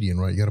be a comedian,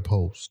 right? You got to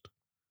post.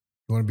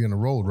 You want to be on the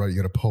road, right? You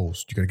got to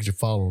post. You got to get your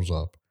followers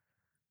up.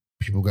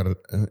 People got to,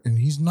 and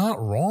he's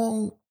not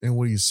wrong in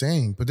what he's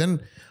saying. But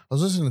then I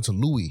was listening to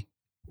Louis.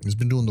 He's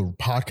been doing the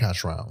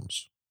podcast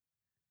rounds.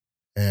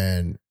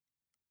 And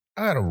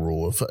I got a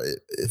rule.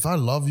 If I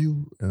love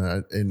you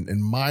and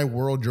in my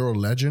world, you're a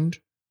legend,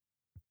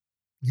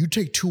 you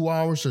take 2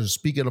 hours to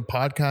speak at a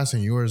podcast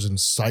and you're as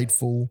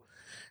insightful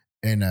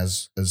and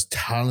as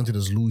talented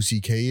as Louis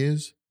C.K.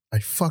 is, I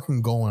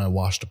fucking go and I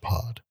watch the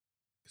pod.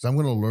 Because I'm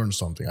going to learn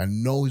something. I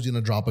know he's going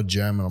to drop a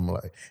gem and I'm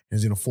like,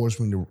 he's going to force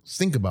me to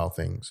think about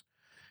things.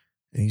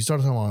 And he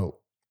started talking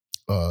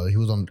about, he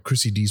was on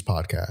Chrissy D's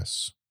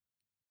podcast.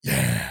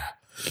 Yeah.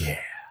 Yeah.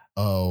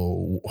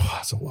 Oh,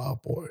 that's a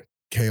wild boy.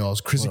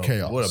 Chaos. Chrissy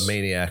Chaos. What a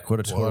maniac. What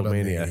a total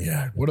maniac.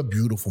 Yeah. What a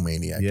beautiful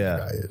maniac that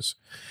guy is.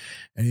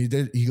 And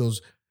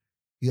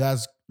he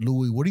asked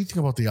Louis, what do you think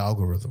about the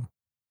algorithm?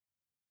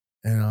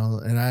 And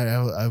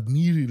I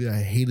immediately,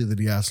 I hated that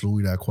he asked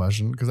Louis that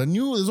question because I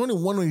knew there's only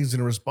one way he's going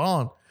to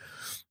respond.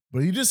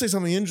 But he did say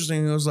something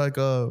interesting. It was like,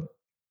 well,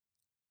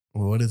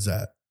 what is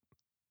that?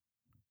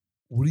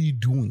 What are you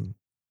doing?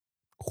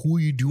 Who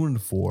are you doing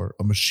it for?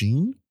 A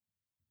machine?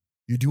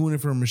 You're doing it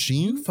for a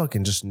machine? You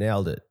fucking just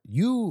nailed it.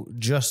 You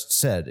just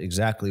said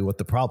exactly what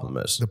the problem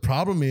is. The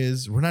problem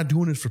is we're not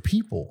doing it for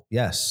people.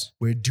 Yes.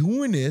 We're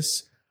doing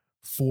this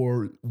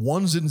for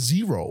ones and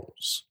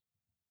zeros.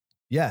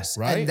 Yes.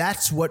 Right? And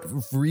that's what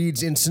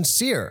reads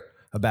insincere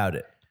about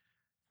it.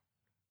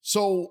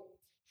 So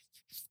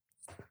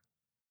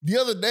the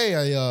other day,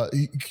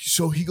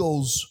 he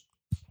goes,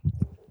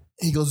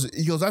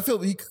 I feel,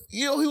 he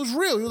was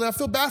real. He was like, I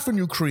feel bad for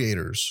new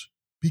creators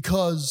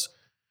because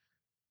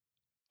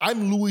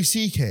I'm Louis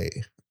C.K.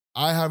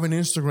 I have an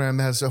Instagram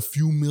that has a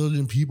few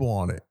million people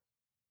on it.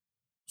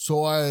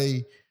 So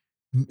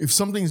if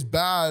something's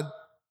bad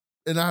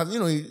and I have,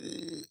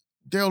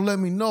 they'll let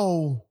me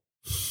know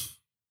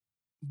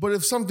But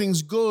if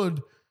something's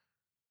good,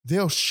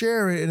 they'll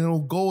share it and it'll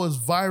go as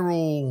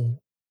viral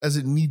as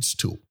it needs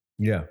to.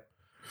 Yeah.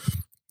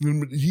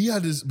 He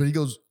had this, but he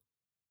goes,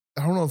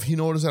 I don't know if he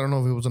noticed. I don't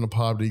know if it was in a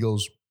pod, but he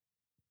goes,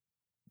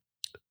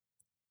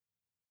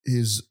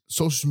 his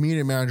social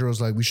media manager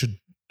was like, we should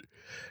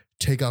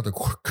take out the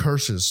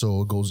curses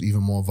so it goes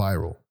even more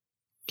viral.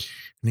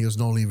 And he goes,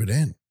 no, leave it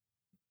in.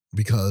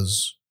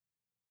 Because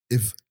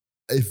if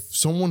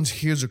someone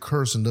hears a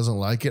curse and doesn't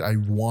like it, I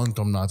want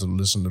them not to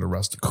listen to the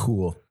rest of it.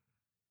 Cool.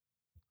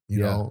 You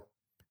know?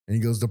 And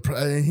he goes,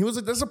 and he was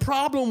like, there's a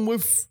problem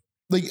with,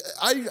 like,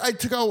 I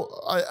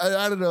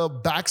added a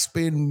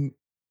backspin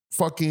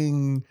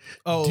fucking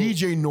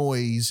DJ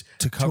noise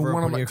to cover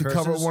one of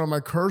my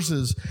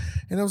curses.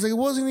 And I was like, it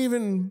wasn't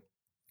even,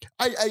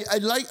 I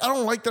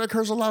don't like that I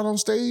curse a lot on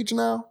stage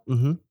now.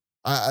 Mm-hmm.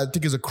 I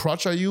think it's a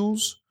crutch I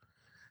use.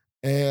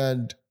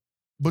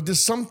 But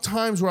there's some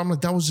times where I'm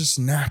like, that was just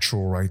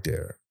natural right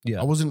there. Yeah.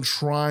 I wasn't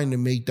trying to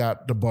make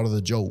that the butt of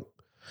the joke.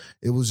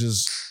 It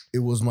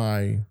was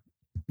my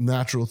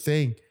natural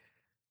thing.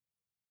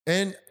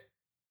 And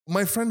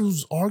my friend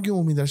who's arguing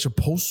with me that I should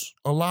post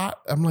a lot,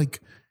 I'm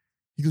like,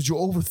 he goes, you're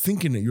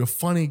overthinking it. You're a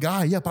funny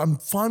guy. Yeah, but I'm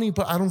funny,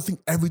 but I don't think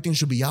everything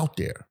should be out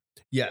there.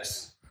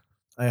 Yes.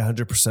 I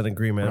 100%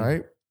 agree, man.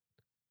 Right?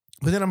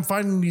 But then I'm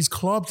finding these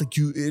clubs, like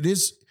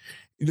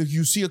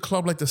you see a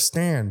club like The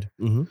Stand,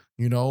 mm-hmm.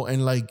 you know,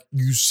 and like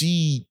you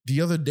see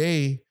the other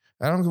day,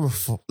 I don't give a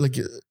fuck, like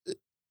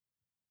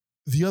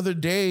the other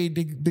day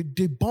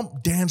they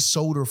bumped Dan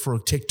Soder for a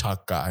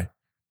TikTok guy.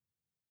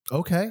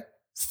 Okay.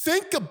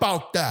 Think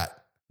about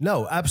that.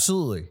 No,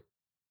 absolutely.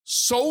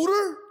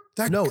 Soder?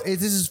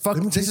 This is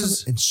fucking. And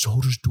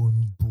Soder's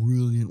doing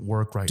brilliant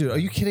work right now. Dude, are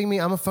you kidding me?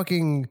 I'm a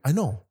fucking. I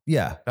know.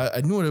 Yeah.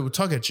 I knew it would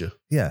tug at you.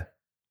 Yeah.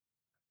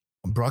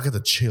 Bro, I got the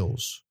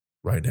chills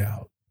right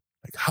now.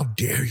 Like, how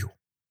dare you?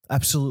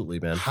 Absolutely,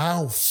 man.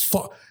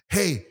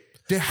 Hey,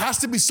 there has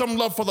to be some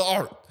love for the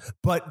art.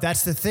 But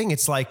that's the thing.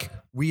 It's like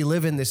we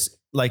live in this,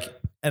 like,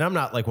 and I'm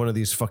not like one of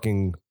these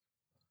fucking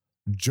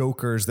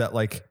jokers that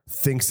like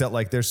thinks that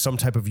like there's some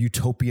type of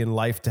utopian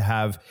life to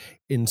have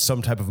in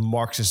some type of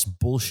Marxist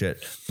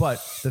bullshit. But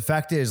the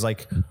fact is,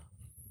 like,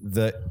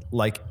 the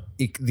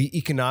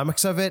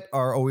economics of it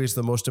are always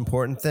the most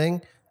important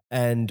thing.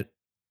 And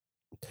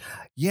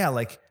yeah,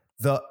 like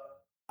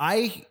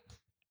I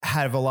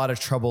have a lot of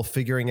trouble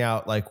figuring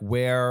out like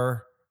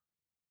where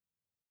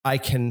I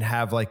can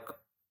have like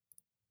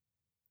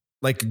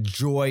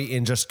joy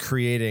in just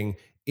creating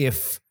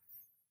if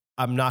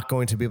I'm not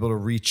going to be able to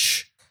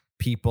reach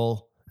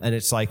people. And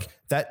it's like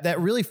that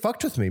really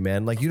fucked with me,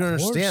 man. Like, you don't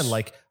understand.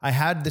 Like, I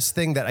had this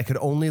thing that I could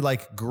only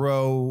like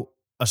grow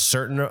a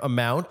certain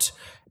amount.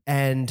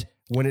 And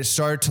when it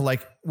started to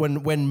like,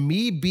 when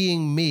me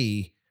being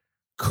me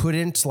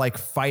couldn't like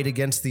fight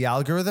against the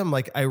algorithm,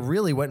 like I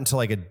really went into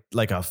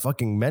like a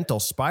fucking mental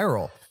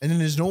spiral. And then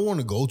there's no one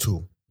to go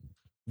to.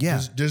 Yeah.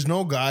 There's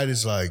no guy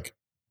that's like,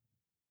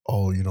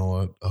 oh, you know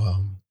what?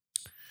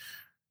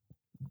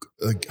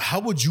 Like,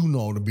 how would you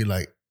know to be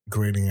like,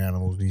 grading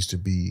animals needs to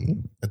be,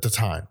 at the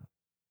time,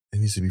 it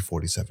needs to be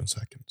 47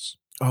 seconds.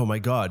 Oh my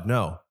God,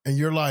 no. And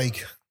you're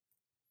like,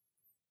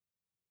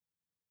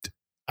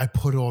 I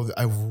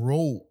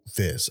wrote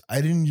this.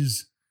 I didn't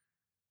just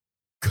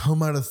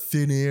come out of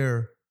thin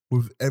air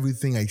with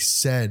everything I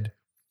said.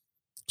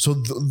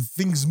 So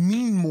things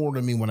mean more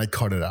to me when I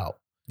cut it out.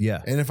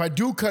 Yeah. And if I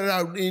do cut it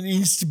out, it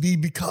needs to be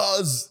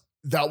because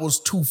that was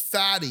too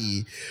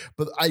fatty.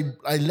 But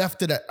I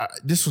left it at,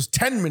 this was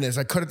 10 minutes.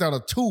 I cut it down to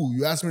 2.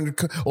 You asked me to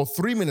cut, or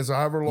 3 minutes, or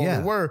however long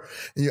they were.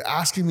 And you're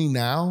asking me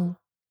now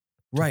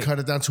to cut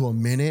it down to a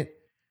minute.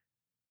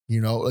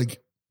 You know,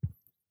 like.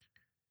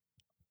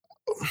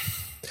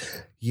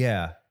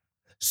 Yeah.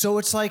 So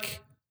it's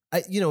like,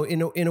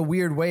 in a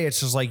weird way, it's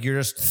just like you're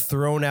just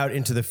thrown out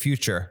into the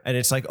future, and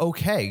it's like,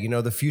 okay,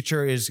 the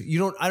future is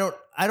I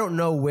don't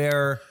know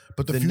where,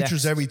 but the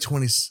future's every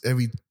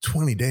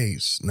 20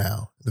 days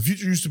now. The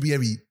future used to be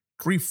every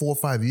 3, 4,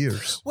 5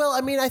 years. Well,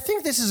 I mean, I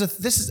think this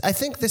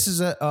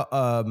is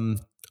a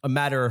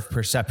matter of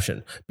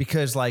perception,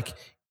 because like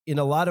in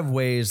a lot of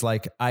ways,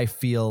 like I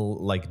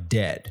feel like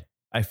dead.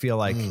 I feel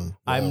like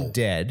I'm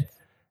dead,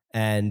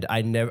 and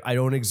I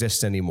don't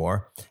exist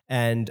anymore,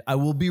 and I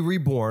will be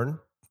reborn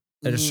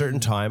at a certain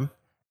time,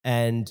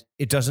 and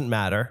it doesn't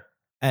matter.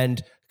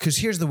 And because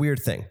here's the weird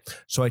thing.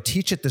 So I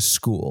teach at this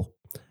school,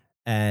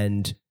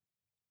 and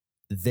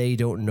they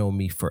don't know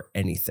me for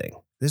anything.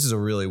 This is a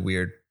really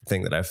weird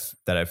thing that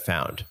I've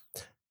found.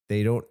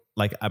 They don't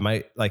like,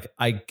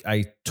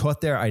 I taught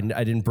there. I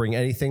didn't bring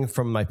anything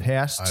from my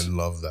past. I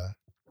love that.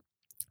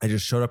 I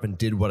just showed up and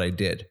did what I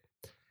did.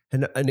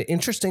 And an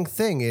interesting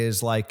thing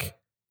is, like,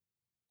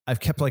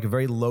 I've kept like a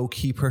very low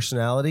key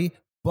personality,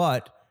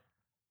 but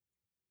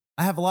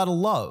I have a lot of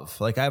love.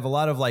 Like, I have a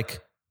lot of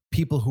like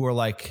people who are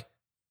like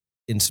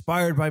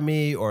inspired by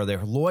me, or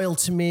they're loyal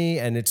to me.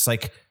 And it's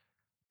like,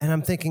 and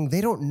I'm thinking,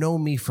 they don't know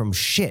me from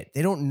shit.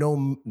 They don't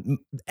know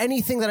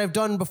anything that I've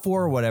done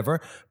before or whatever,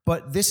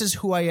 but this is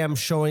who I am,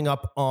 showing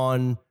up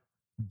on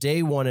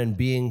day one and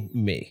being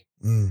me.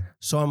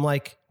 So I'm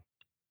like,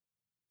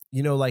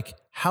 like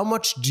how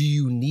much do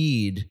you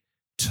need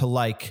to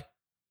like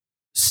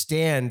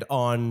stand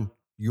on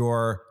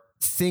your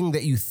thing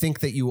that you think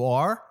that you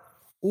are,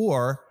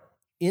 or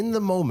in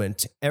the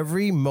moment,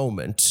 every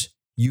moment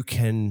you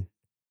can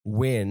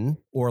win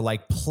or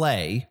like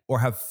play or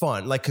have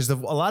fun. Like, cause a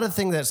lot of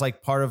things that's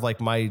like part of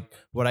like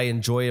what I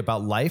enjoy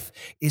about life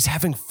is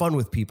having fun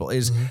with people,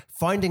 is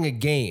finding a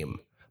game,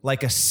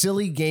 like a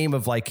silly game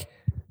of like,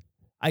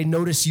 I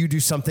notice you do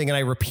something and I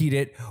repeat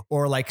it,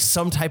 or like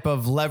some type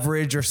of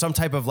leverage or some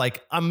type of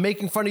like, I'm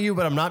making fun of you,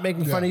 but I'm not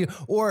making fun of you.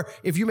 Or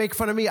if you make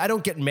fun of me, I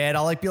don't get mad.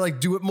 I'll like be like,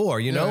 do it more,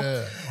 you know?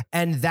 Yeah.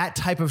 And that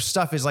type of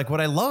stuff is like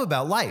what I love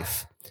about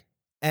life.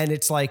 And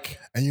it's like,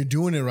 and you're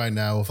doing it right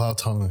now without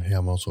telling them, hey,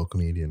 I'm also a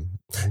comedian.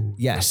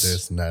 Yes.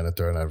 This and that and the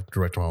third, and I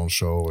direct my own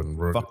show and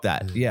fuck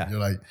that. Yeah. You're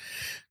like,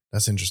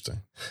 that's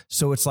interesting.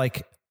 So it's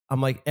like, I'm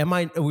like,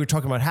 we were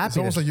talking about happiness. It's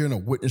almost like you're in a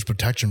witness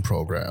protection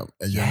program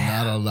and you're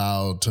not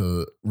allowed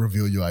to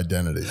reveal your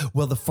identity.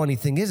 Well, the funny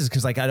thing is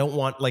because like, I don't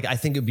want, like, I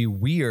think it'd be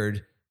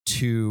weird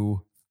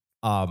to,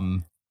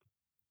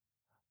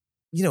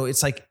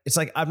 it's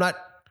like, I'm not,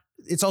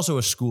 it's also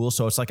a school.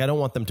 So it's like, I don't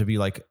want them to be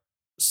like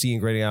seeing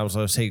grading out.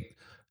 So I say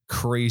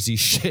crazy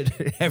shit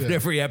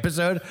every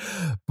episode.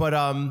 But,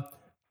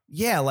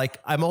 like,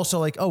 I'm also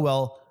like, oh,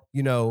 well,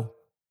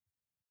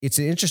 it's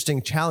an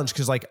interesting challenge.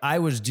 Cause like I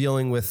was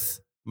dealing with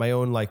my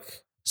own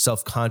like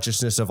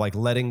self-consciousness of like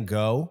letting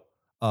go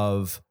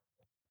of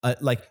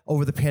like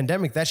over the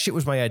pandemic, that shit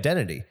was my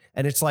identity.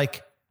 And it's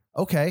like,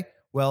 okay,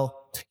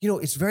 well,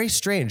 it's very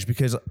strange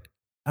because I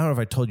don't know if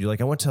I told you,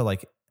 like I went to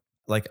like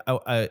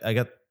I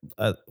got,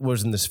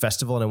 was in this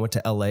festival and I went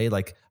to LA.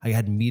 Like I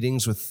had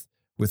meetings with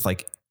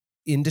like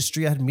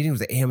industry. I had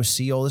meetings with the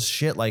AMC, all this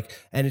shit. Like,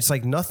 and it's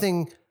like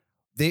nothing,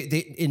 they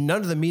in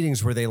none of the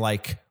meetings were they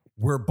like,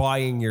 we're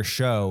buying your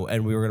show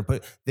and we were going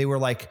to they were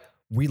like,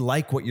 we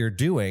like what you're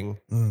doing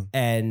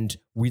and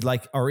we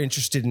like are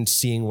interested in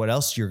seeing what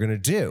else you're going to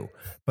do.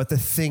 But the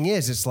thing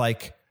is, it's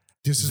like,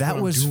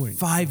 that was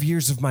 5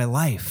 years of my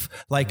life.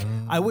 Like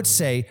I would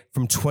say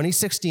from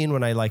 2016,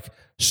 when I like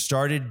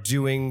started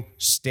doing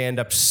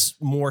stand-ups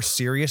more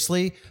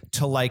seriously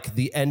to like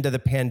the end of the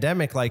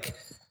pandemic, like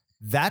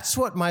that's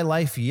what my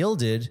life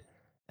yielded.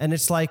 And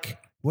it's like,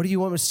 what do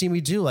you want to see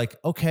me do? Like,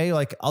 okay,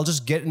 like I'll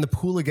just get in the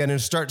pool again and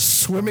start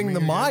swimming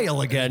the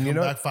mile again,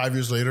 back 5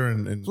 years later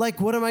and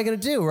like, what am I going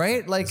to do?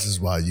 Right? Like, this is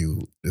why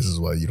you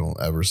don't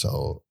ever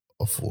sell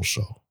a full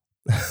show.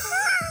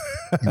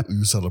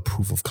 you sell a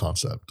proof of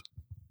concept,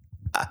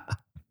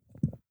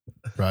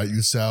 right?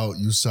 You sell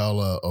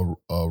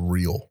a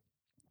reel.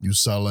 You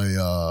sell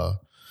a,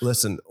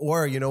 listen,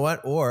 or you know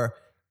what? Or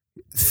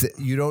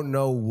you don't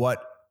know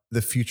what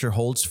the future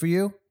holds for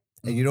you.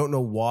 And you don't know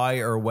why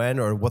or when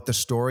or what the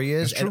story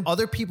is. And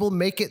other people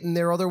make it in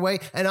their other way.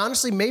 And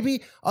honestly,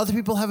 maybe other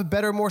people have a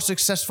better, more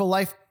successful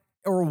life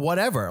or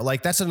whatever.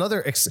 Like that's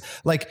another,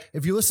 like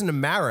if you listen to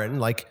Maron,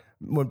 like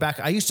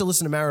I used to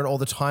listen to Maron all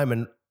the time.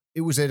 And it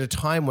was at a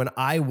time when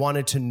I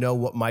wanted to know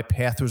what my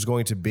path was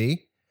going to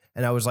be.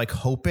 And I was like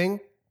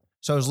hoping.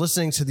 So I was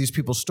listening to these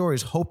people's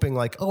stories, hoping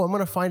like, oh, I'm going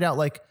to find out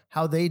like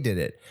how they did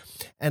it.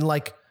 And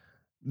like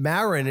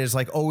Maron is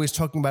like always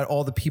talking about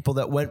all the people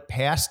that went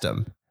past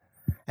him.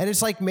 And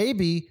it's like,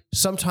 maybe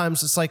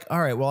sometimes it's like, all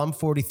right, well, I'm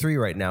 43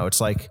 right now.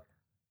 It's like,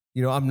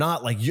 I'm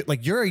not like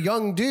you're a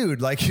young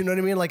dude. Like, you know what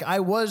I mean? Like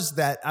I was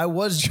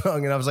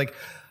young and I was like,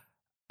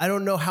 I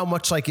don't know how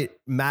much like it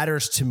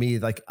matters to me.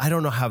 Like, I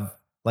don't know how,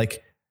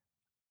 like,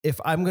 if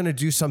I'm going to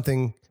do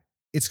something,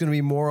 it's going to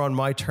be more on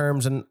my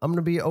terms and I'm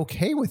going to be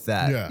okay with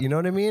that. Yeah. You know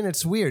what I mean?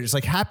 It's weird. It's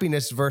like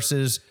happiness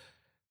versus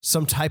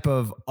some type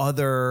of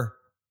other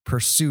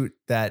pursuit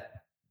that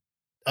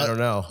I don't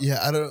know. Yeah.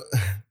 I don't.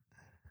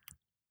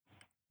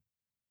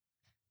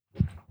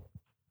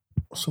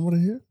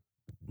 Somebody here?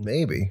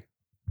 Maybe.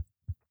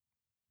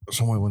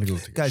 Somebody want to go.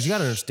 Guys, you got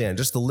to understand,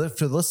 just to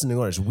the listening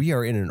audience, we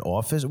are in an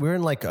office. We're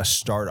in like a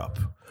startup.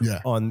 Yeah.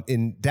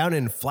 Down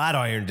in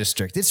Flatiron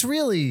District.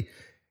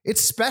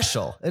 It's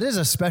special. It is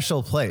a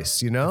special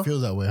place, It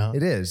feels that way, huh?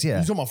 It is,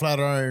 yeah. You talking about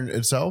Flatiron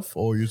itself,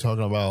 or are you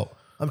talking about?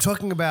 I'm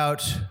talking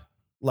about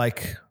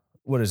like,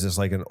 what is this?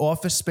 Like an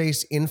office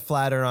space in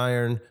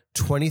Flatiron,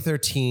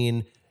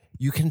 2013.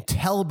 You can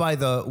tell by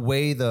the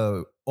way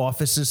the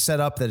office is set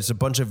up that it's a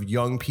bunch of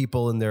young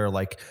people in their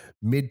like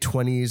mid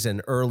 20s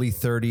and early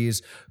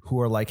 30s who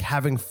are like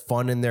having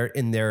fun in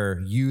their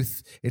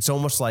youth. It's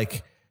almost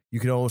like you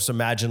can almost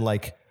imagine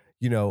like,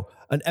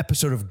 an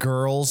episode of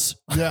Girls.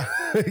 Yeah.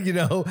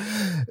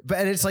 But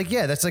and it's like,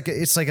 yeah,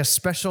 it's like a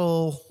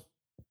special,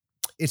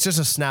 it's just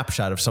a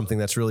snapshot of something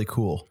that's really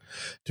cool.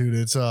 Dude,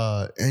 it's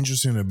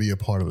interesting to be a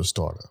part of a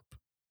startup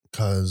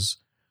because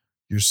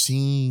you're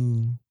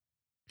seeing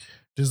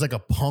there's like a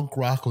punk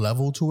rock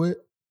level to it.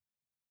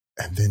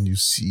 And then you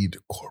see the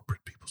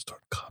corporate people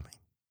start coming.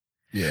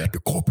 Yeah. The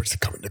corporates are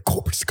coming. The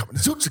corporates are coming. The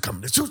suits are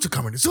coming. The suits are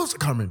coming. The suits are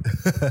coming.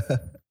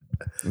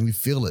 And you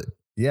feel it.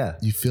 Yeah.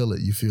 You feel it.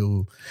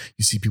 You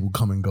see people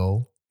come and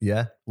go.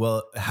 Yeah.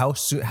 Well, how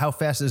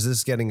fast is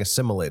this getting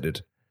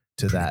assimilated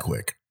to Pretty that?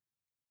 Quick.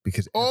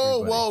 Because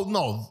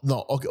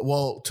no. Okay,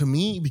 well, to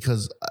me,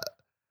 because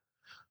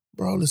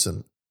bro,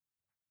 listen.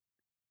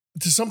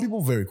 To some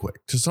people, very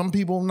quick. To some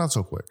people, not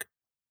so quick.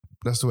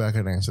 That's the way I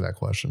can answer that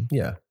question.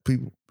 Yeah.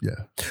 People,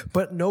 yeah.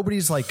 But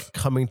nobody's like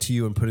coming to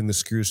you and putting the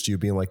screws to you,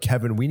 being like,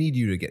 Kevin, we need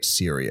you to get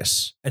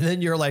serious. And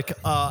then you're like,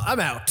 I'm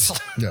out.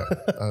 Yeah.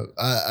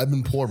 I've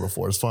been poor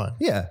before. It's fine.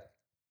 Yeah.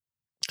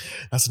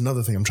 That's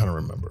another thing I'm trying to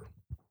remember.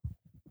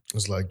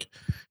 It's like,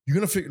 you're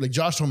going to figure, like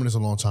Josh told me this a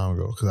long time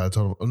ago, because I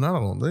told him, not a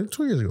long, like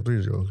 3 years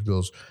ago. He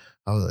goes,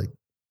 I was like,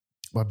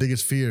 my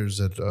biggest fear is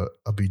that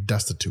I'll be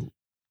destitute.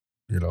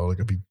 You know, like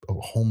I'll be a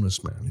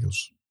homeless man. He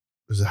goes,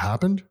 has it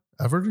happened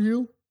ever to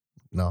you?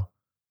 No.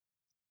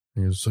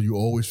 He goes, so you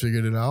always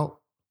figured it out?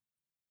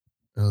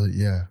 I was like,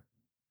 yeah.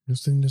 He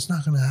goes, then it's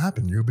not going to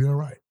happen. You'll be all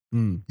right.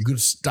 You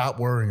could stop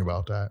worrying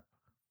about that.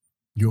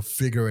 You'll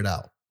figure it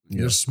out.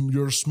 Yeah.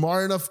 You're a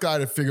smart enough guy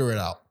to figure it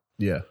out.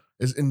 Yeah.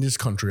 It's in this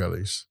country, at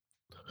least.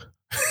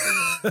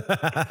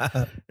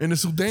 In the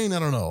Sudan, I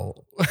don't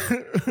know.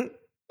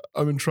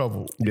 I'm in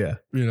trouble. Yeah.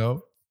 You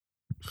know?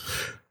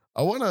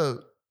 I want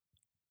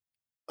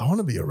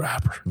to be a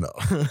rapper. No.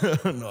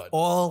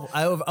 No.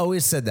 I've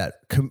always said that.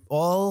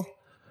 All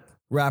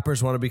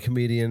rappers want to be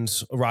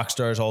comedians. Rock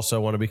stars also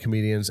want to be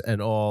comedians.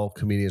 And all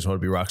comedians want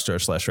to be rock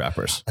stars /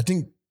 rappers. I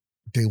think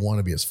they want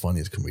to be as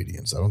funny as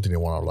comedians. I don't think they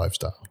want our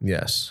lifestyle.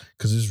 Yes.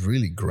 Because it's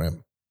really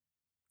grim.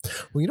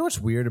 Well, you know what's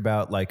weird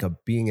about like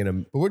being in a...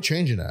 But we're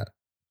changing that.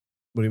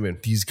 What do you mean?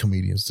 These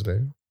comedians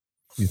today.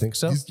 You think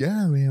so?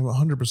 Yeah, man,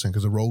 100%.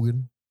 Because of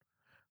Rogan.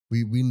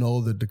 We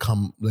know that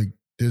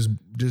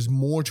there's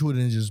more to it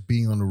than just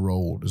being on the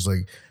road. It's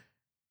like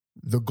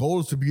the goal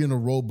is to be on the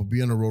road, but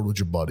be on the road with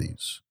your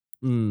buddies.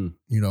 You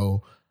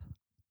know,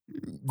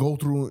 go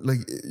through like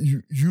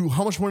you.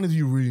 How much money do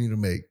you really need to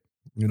make?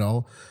 You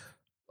know,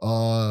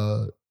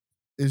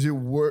 is it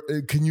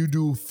worth? Can you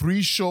do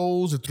 3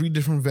 shows at 3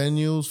 different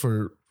venues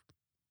for,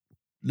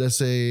 let's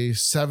say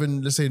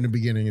 7? Let's say in the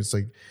beginning it's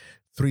like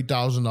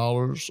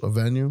 $3,000 a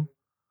venue,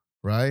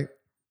 right?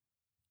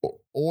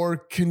 Or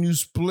can you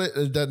split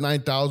that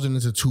 9,000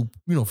 into 2,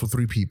 for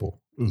 3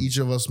 people? Each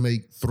of us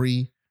make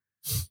 3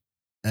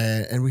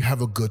 and we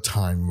have a good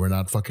time. We're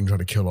not fucking trying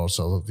to kill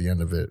ourselves at the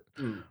end of it.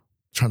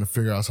 Trying to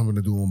figure out something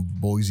to do in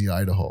Boise,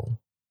 Idaho.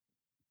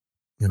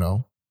 You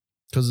know?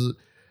 Because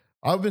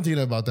I've been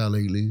thinking about that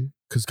lately.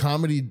 Because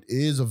comedy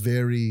is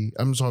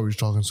I'm sorry we're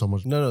talking so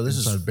much. No, this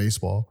is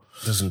baseball.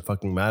 Doesn't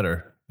fucking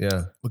matter.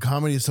 Yeah. But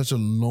comedy is such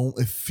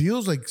it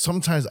feels like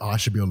sometimes I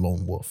should be a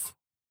lone wolf.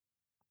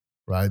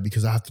 Right?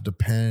 Because I have to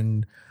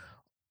depend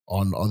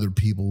on other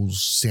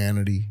people's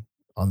sanity,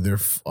 are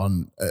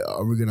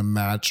we going to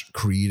match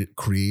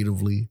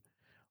creatively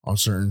on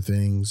certain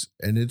things?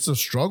 And it's a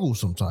struggle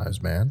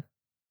sometimes, man.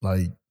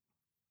 Like,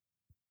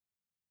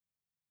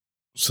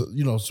 so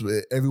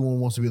everyone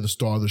wants to be the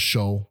star of the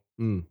show.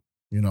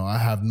 I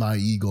have my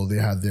ego, they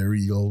have their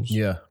egos.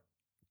 Yeah.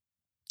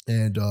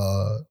 And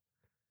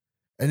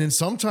then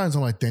sometimes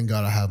I'm like, thank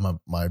God I have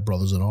my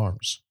brothers in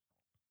arms.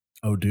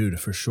 Oh, dude,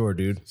 for sure,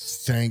 dude.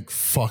 Thank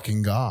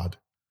fucking God.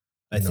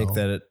 I think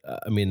that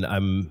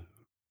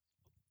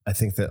I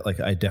think that like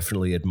I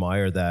definitely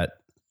admire that.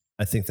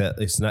 I think that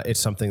it's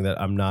something that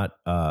I'm not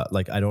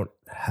like I don't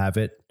have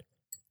it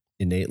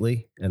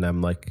innately, and I'm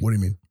like, what do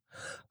you mean?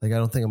 Like I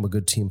don't think I'm a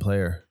good team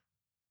player.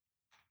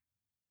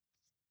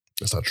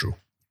 That's not true.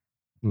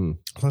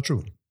 That's not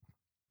true.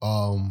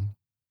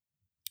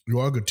 You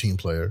are a good team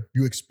player.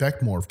 You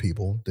expect more of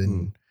people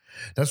than.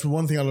 That's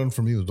one thing I learned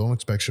from you. Don't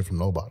expect shit from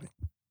nobody.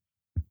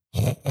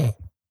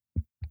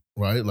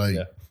 Right? Like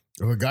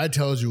if a guy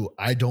tells you,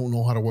 I don't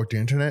know how to work the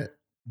internet,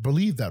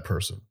 believe that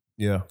person.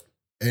 Yeah.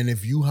 And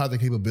if you have the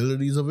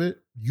capabilities of it,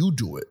 you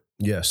do it.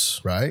 Yes.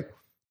 Right?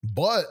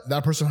 But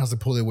that person has to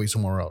pull their weight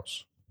somewhere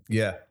else.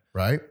 Yeah.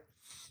 Right?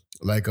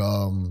 Like,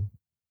 I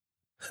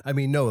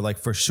mean, no, like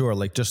for sure.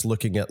 Like just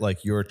looking at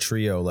like your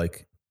trio,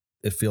 like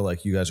I feel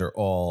like you guys are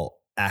all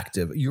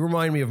active. You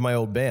remind me of my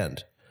old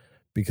band.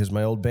 Because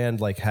my old band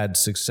like had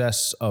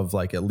success of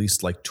like at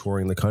least like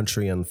touring the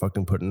country and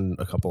fucking putting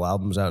a couple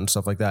albums out and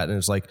stuff like that. And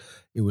it's like,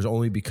 it was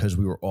only because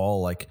we were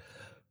all like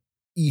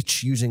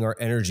each using our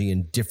energy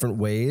in different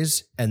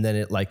ways. And then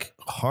it like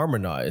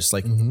harmonized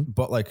like,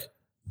 but like,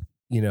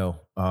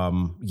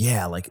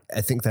 like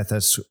I think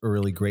that's a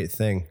really great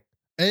thing.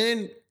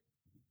 And,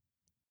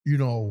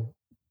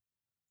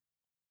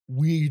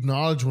 we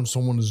acknowledge when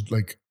someone is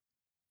like,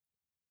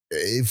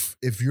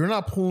 if you're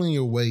not pulling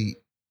your weight,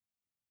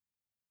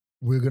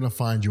 we're going to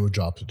find you a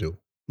job to do.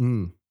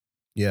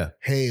 Yeah.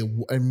 Hey,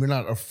 and we're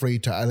not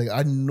afraid to,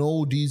 I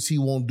know DC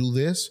won't do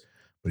this,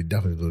 but he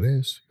definitely do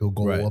this. He'll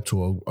go up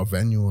to a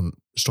venue and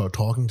start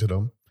talking to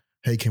them.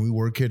 Hey, can we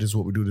work here? This is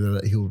what we do.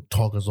 He'll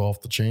talk us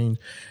off the chain.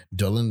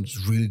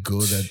 Dylan's really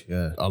good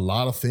at a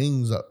lot of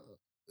things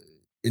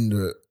in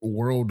the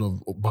world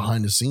of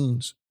behind the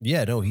scenes.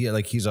 Yeah, no,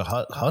 he's a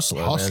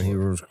hustler. Man. He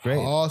was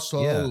great.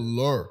 Hustler. Yeah.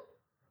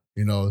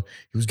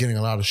 He was getting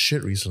a lot of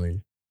shit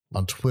recently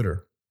on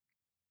Twitter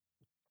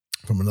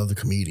from another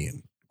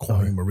comedian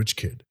calling him a rich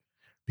kid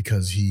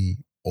because he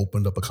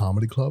opened up a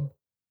comedy club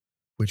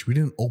which we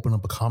didn't open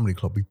up a comedy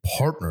club. We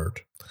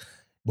partnered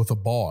with a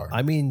bar.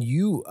 I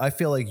mean, I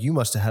feel like you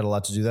must have had a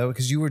lot to do that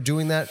because you were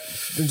doing that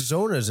in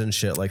zonas and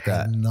shit like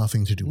that. Had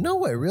nothing to do with No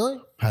way, really?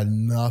 Had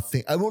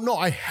nothing. I don't know.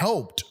 I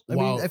helped. I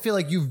mean, I feel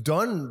like you've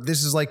done,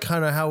 this is like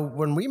kind of how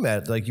when we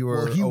met, like you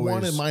were he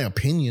wanted my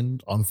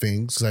opinion on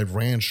things because I've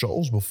ran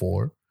shows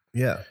before.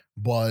 Yeah.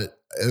 But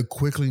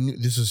quickly knew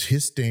this is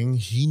his thing.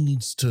 He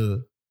needs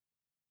to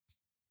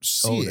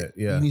see it.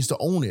 Yeah. He needs to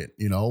own it,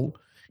 you know?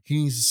 He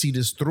needs to see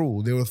this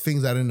through. There were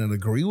things I didn't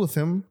agree with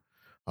him.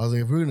 I was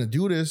like, if we're going to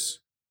do this,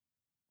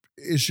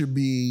 it should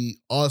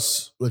be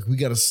us. Like, we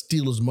got to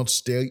steal as much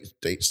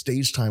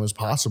stage time as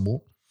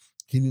possible.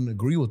 He didn't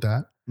agree with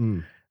that.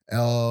 And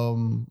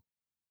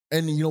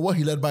you know what?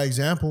 He led by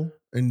example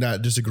in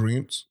that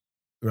disagreement,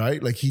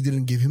 right? Like, he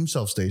didn't give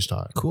himself stage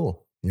time.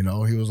 Cool. You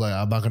know, he was like,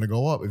 I'm not going to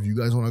go up. If you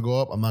guys want to go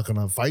up, I'm not going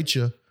to fight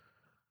you.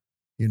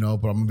 You know,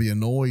 but I'm going to be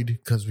annoyed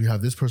because we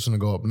have this person to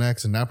go up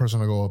next and that person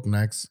to go up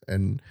next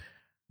and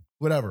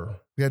whatever.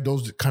 We had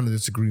those kind of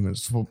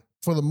disagreements.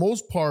 For the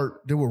most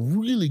part, there were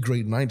really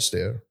great nights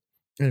there.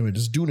 Anyway,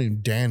 this dude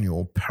named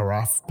Daniel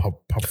Paraf.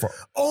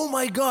 Oh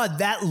my God,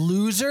 that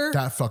loser?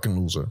 That fucking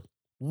loser.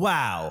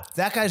 Wow.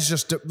 That guy's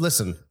just,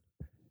 listen,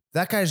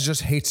 that guy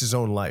just hates his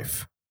own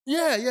life.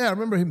 Yeah. I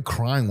remember him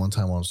crying one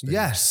time on stage.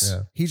 Yes.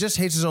 Yeah. He just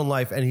hates his own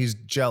life and he's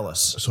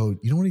jealous. So,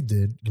 you know what he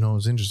did? You know,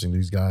 it's interesting.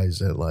 These guys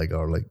that like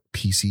are like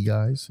PC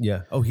guys.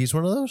 Yeah. Oh, he's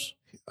one of those?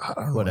 I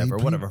don't know.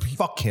 Whatever.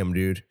 Fuck him,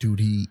 dude. Dude,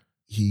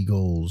 he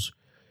goes...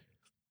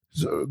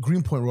 So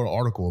Greenpoint wrote an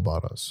article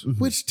about us,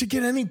 which to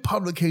get any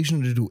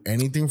publication to do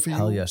anything for you.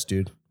 Hell yes,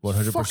 dude.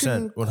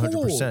 100%.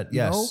 100%.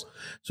 Yes. Know?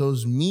 So it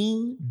was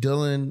me,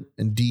 Dylan,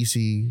 and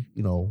DC,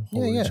 you know,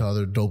 holding each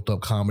other, doped up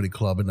comedy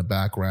club in the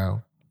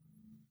background.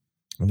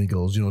 And he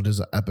goes, you know, there's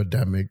an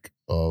epidemic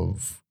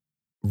of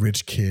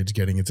rich kids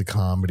getting into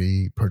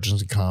comedy,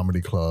 purchasing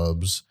comedy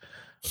clubs.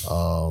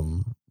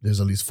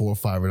 There's at least 4 or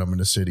 5 of them in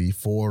the city.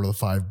 4 of the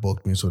 5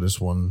 booked me. So this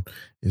one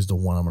is the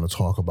one I'm going to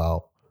talk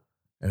about.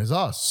 And it's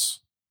us.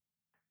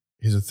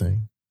 Here's the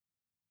thing.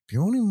 The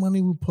only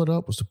money we put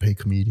up was to pay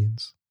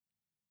comedians,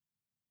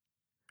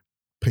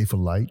 pay for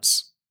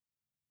lights,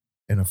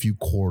 and a few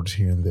cords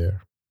here and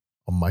there,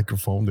 a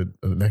microphone,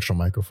 an extra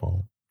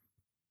microphone.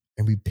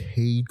 And we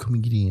paid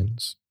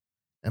comedians.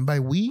 And by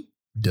we,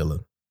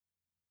 Dylan,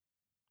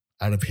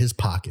 out of his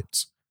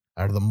pockets,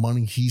 out of the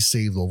money he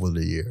saved over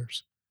the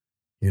years,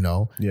 you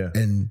know? Yeah.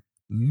 And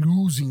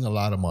losing a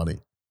lot of money.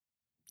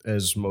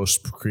 As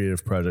most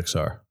creative projects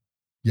are.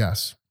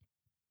 Yes.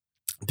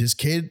 This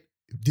kid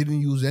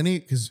didn't use any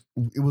because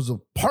it was a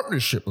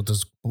partnership with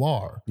this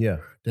bar. Yeah.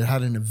 That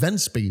had an event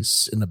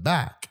space in the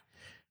back.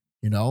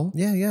 You know?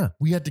 Yeah.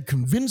 We had to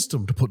convince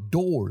them to put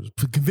doors,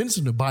 convince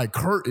them to buy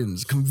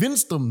curtains,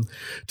 convince them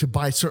to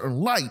buy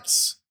certain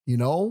lights, you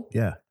know?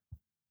 Yeah.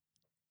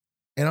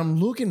 And I'm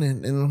looking at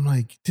and I'm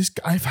like, this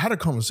guy, I've had a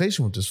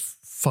conversation with this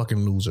fucking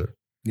loser.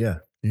 Yeah.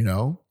 You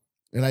know?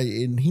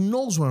 And he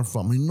knows where I'm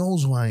from. He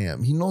knows who I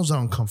am. He knows I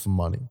don't come from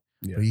money.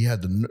 Yeah. But he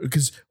had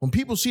because when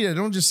people see that, they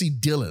don't just see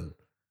Dylan.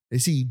 They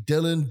see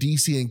Dylan,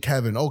 DC, and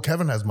Kevin. Oh,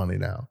 Kevin has money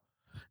now.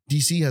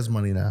 DC has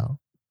money now.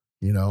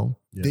 You know?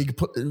 Yeah. They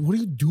put, what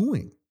are you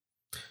doing?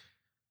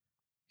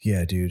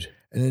 Yeah, dude.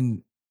 And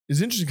then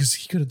it's interesting because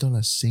he could have done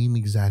the same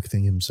exact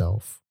thing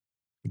himself.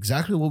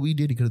 Exactly what we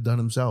did, he could have done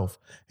himself.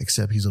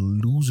 Except he's a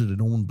loser that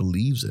no one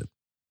believes in.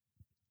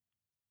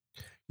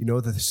 You know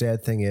what the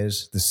sad thing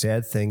is? The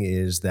sad thing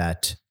is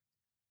that,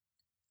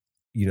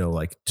 you know,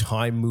 like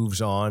time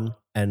moves on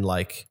and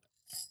like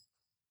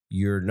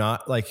you're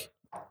not like,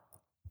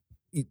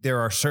 there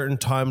are certain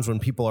times when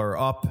people are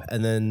up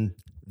and then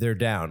they're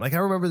down. Like I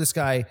remember this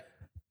guy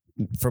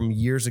from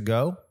years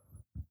ago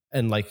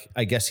and like,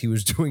 I guess he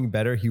was doing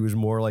better. He was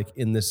more like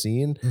in the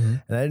scene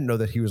and I didn't know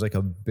that he was like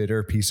a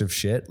bitter piece of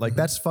shit. Like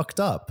that's fucked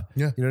up.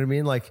 Yeah. You know what I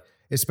mean? Like,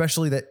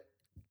 especially that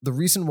the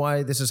reason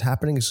why this is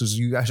happening is because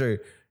you guys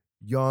are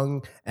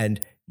young and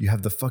you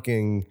have the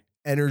fucking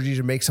energy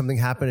to make something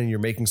happen and you're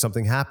making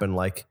something happen.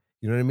 Like,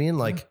 you know what I mean?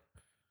 Like,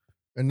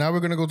 and now we're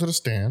going to go to the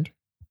stand.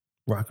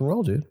 Rock and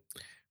roll, dude.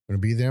 We're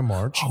going to be there in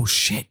March. Oh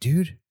shit,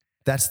 dude.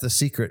 That's the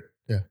secret.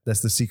 Yeah.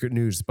 That's the secret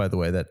news, by the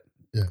way, that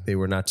they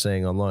were not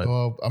saying online.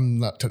 Well, I'm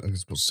not technically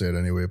supposed to say it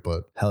anyway,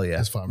 but hell yeah.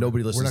 That's fine.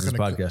 Nobody listens to this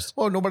podcast.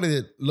 Well,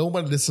 nobody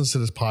listens to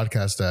this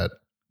podcast that,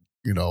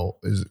 you know,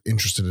 is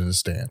interested in a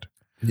stand.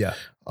 Yeah.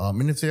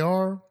 And if they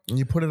are, and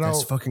you put it out.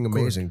 That's fucking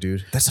amazing,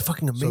 dude. That's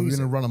fucking amazing. So we're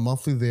going to run a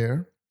monthly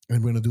there and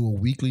we're going to do a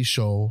weekly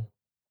show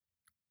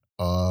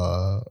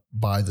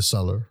by the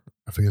Cellar.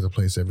 I forget the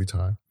place every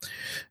time.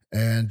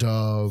 And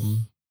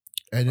then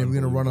we're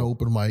going to run an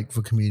open mic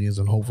for comedians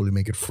and hopefully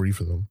make it free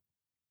for them.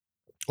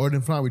 Or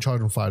if not, we charge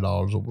them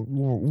 $5.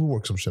 We'll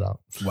work some shit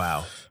out.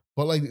 Wow.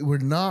 But like, we're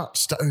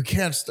not, we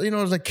can't, you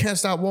know, it's like can't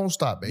stop, won't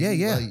stop, baby.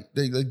 Yeah.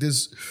 Like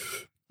this.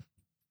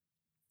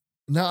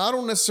 Now, I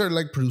don't necessarily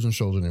like producing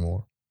shows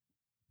anymore.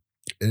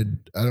 I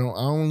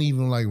don't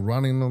even like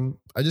running them.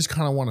 I just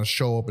kind of want to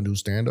show up and do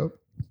stand-up.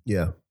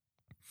 Yeah.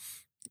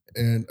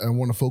 And I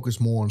want to focus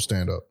more on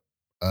stand-up.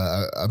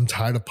 I'm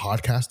tired of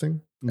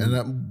podcasting. And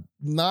I'm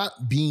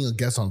not being a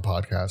guest on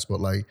podcasts, but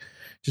like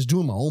just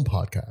doing my own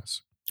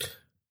podcast.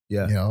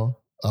 Yeah. You know,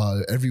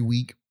 every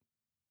week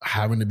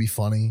having to be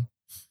funny,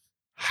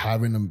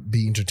 having to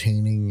be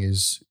entertaining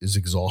is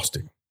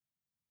exhausting.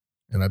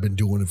 And I've been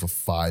doing it for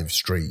 5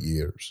 straight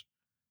years,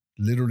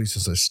 literally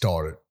since I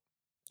started.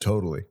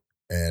 Totally.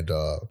 And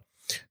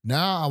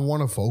now I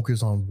want to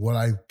focus on what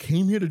I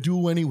came here to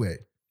do anyway.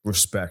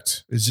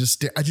 Respect. It's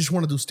just, I just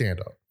want to do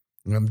stand-up.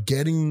 And I'm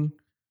getting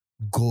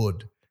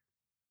good.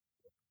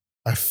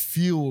 I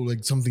feel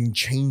like something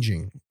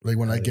changing, like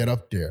when I get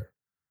up there.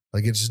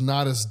 Like it's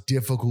not as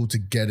difficult to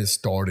get it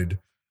started.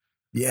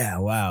 Yeah,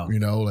 wow. You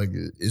know, like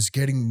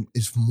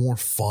it's more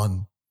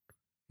fun,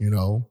 you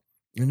know?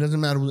 It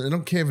doesn't matter. I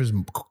don't care if it's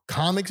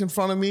comics in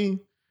front of me.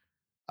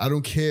 I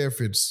don't care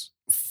if it's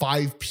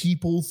 5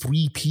 people,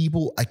 3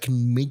 people. I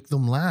can make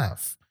them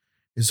laugh.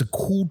 It's a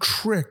cool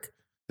trick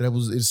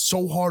it's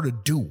so hard to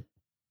do.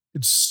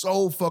 It's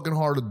so fucking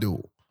hard to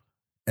do.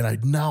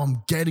 And now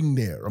I'm getting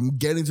there. I'm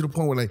getting to the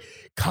point where like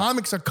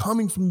comics are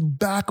coming from the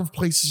back of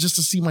places just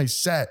to see my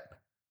set.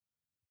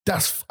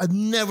 I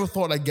never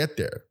thought I'd get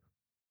there.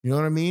 You know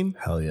what I mean?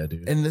 Hell yeah,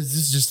 dude. And this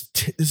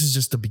is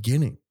just the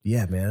beginning.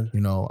 Yeah, man.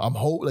 You know,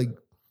 like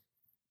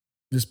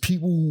there's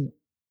people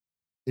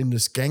in the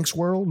skanks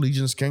world,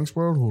 Legion of Skanks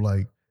world, who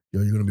like,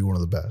 yo, you're gonna be one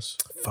of the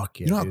best. Fuck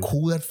yeah. You know dude. how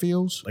cool that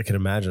feels? I can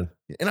imagine.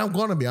 And I'm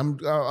gonna be.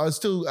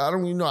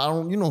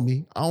 You know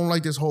me. I don't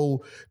like this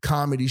whole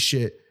comedy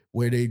shit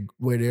where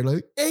they're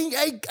like,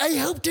 I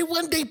hope to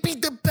one day be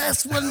the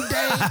best one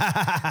day,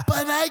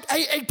 but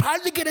I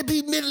probably gonna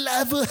be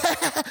mid-level.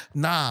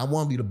 Nah, I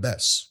want to be the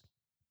best.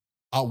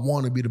 I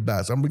want to be the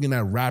best. I'm bringing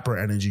that rapper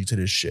energy to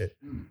this shit.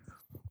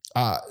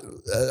 I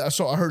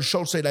heard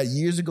Schultz say that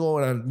years ago,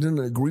 and I didn't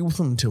agree with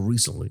him until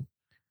recently.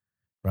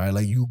 Right?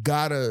 Like you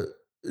gotta,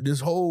 this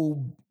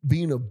whole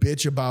being a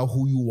bitch about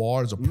who you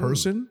are as a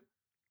person,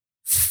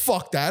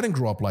 fuck that. I didn't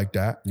grow up like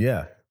that.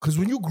 Yeah. Because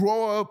when you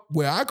grow up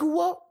where I grew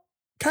up,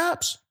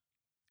 Caps,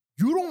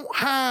 you don't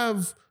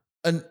have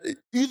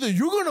either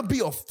you're gonna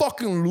be a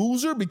fucking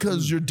loser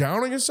because you're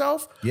down on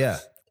yourself. Yeah.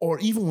 Or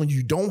even when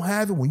you don't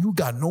have it, when you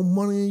got no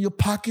money in your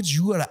pockets,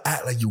 you gotta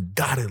act like you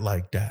got it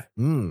like that.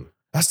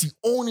 That's the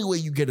only way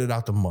you get it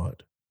out the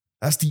mud.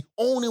 That's the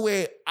only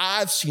way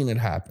I've seen it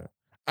happen.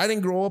 I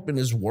didn't grow up in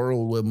this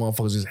world where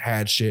motherfuckers just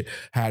had shit,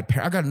 I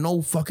got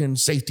no fucking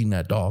safety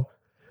net, dog.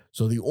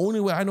 So the only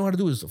way I know how to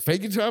do is to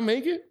fake it till I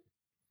make it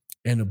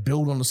and to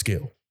build on the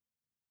skill.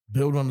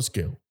 Build on the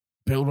skill.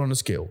 Build on the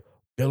skill.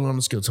 Build on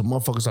the skill. So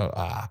motherfuckers are,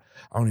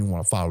 I don't even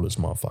want to follow this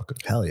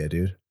motherfucker. Hell yeah,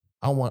 dude.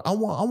 I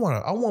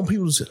want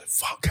people to say, like,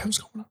 fuck, what's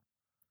going on?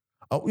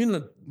 Oh, you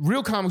know,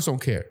 real comics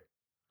don't care.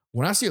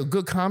 When I see a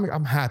good comic,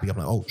 I'm happy. I'm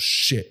like, oh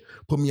shit,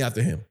 put me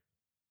after him.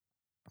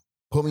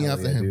 Put me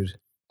after him. Dude.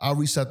 I'll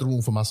reset the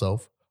room for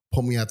myself.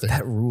 Put me after him.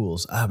 That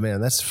rules. Ah,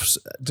 man, that's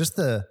just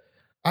I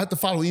have to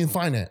follow Ian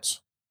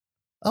Finance.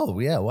 Oh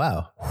yeah,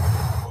 wow.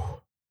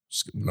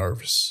 Just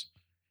nervous,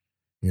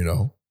 you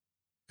know,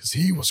 because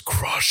he was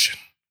crushing.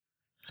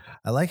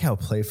 I like how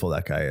playful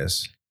that guy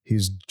is.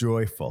 He's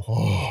joyful.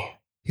 Oh.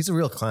 He's a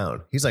real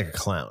clown. He's like a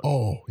clown.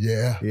 Oh,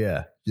 yeah.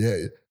 Yeah.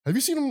 Yeah. Have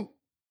you seen him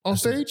on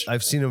stage?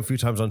 I've seen him a few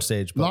times on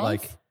stage, but live?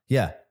 Like,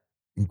 yeah.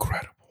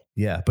 Incredible.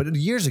 Yeah. But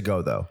years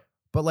ago, though.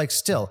 But like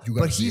still.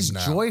 But he's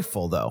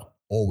joyful, though.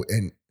 Oh,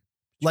 and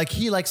like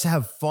he likes to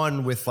have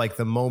fun with like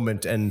the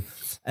moment and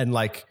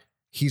like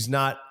he's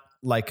not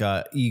like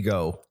a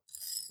ego.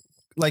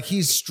 Like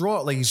he's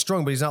strong, but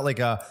he's not like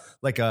a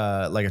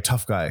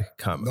tough guy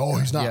comic. No,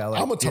 he's not. Yeah,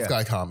 like, I'm a tough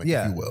guy comic,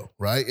 if you will,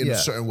 right? In a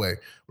certain way,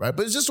 right?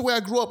 But it's just the way I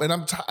grew up, and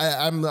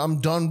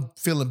I'm done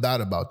feeling bad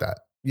about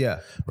that.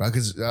 Yeah, right.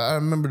 Because I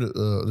remember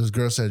this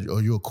girl said, "Oh,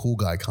 you're a cool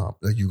guy,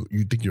 like you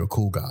think you're a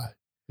cool guy."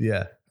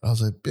 Yeah, I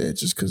was like, "Bitch,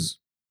 just because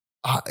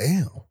I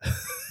am."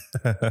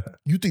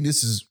 You think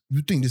this is,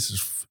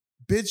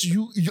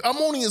 bitch? I'm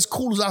only as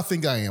cool as I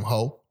think I am,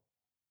 ho.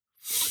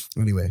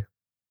 Anyway,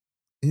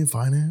 in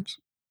finance.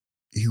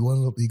 He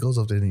goes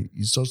up there and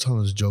he starts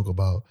telling this joke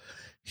about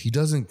he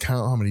doesn't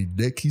count how many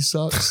dick he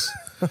sucks.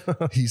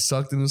 He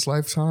sucked in his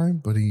lifetime,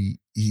 but he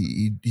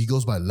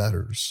goes by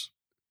letters,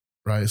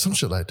 right? Some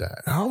shit like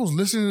that. And I was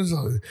listening to this,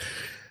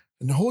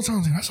 and the whole time I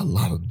was like, that's a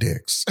lot of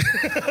dicks.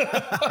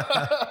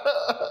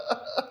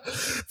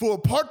 For a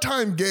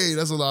part-time gay,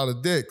 that's a lot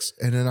of dicks.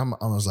 And then I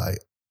was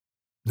like,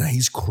 now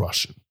he's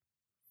crushing.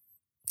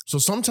 So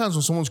sometimes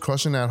when someone's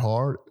crushing that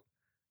hard,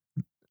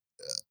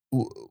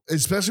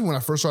 especially when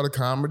I first started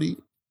comedy,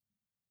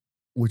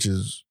 it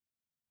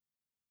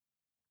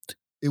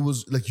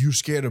was like you're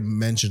scared to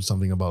mention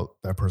something about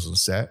that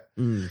person's set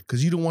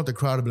because you don't want the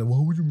crowd to be like, why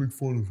would you make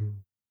fun of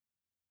him?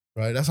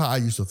 Right? That's how I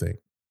used to think,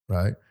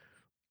 right?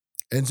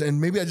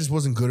 And maybe I just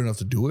wasn't good enough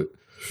to do it.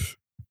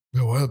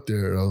 I went up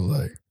there and I was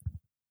like,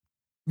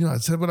 you know, I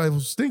said what I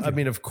was thinking. I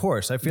mean, of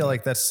course. I feel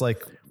like that's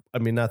like, I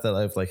mean, not that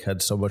I've like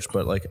had so much,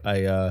 but like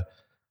I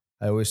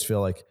always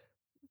feel like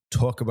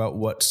talk about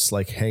what's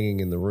like hanging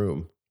in the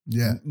room.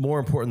 Yeah. More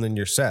important than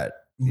your set.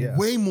 Yeah.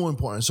 Way more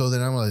important. So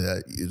then I'm like,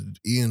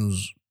 Ian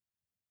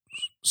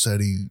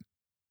said he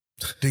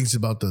thinks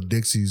about the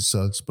Dixie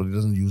sucks, but he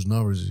doesn't use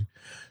numbers.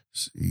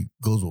 He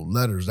goes with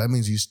letters. That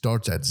means he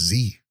starts at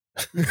Z.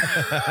 How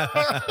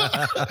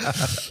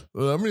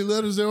many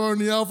letters there are in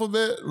the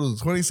alphabet?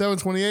 27,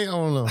 28? I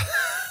don't know.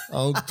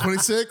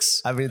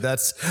 26. I mean,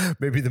 that's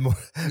maybe the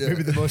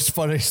most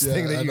funniest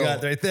thing that you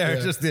got right there.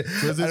 Yeah. Just I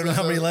don't know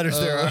how many letters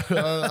there are.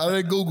 I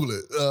didn't Google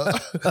it,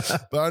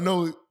 but I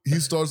know he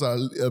starts at.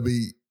 I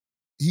mean,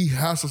 he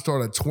has to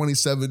start at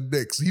 27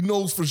 Knicks. He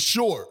knows for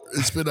sure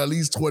it's been at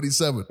least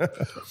 27.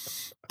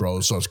 Bro,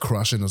 it starts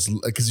crushing us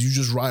because you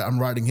just I'm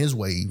riding his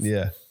wave.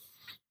 Yeah.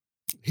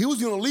 He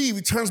was gonna leave.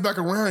 He turns back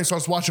around and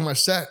starts watching my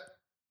set.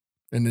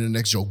 And then the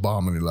next joke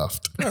bomb and he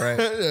left. All right.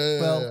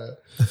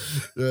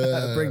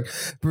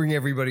 Bring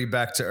everybody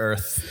back to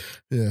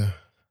earth. Yeah.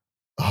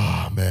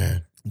 Oh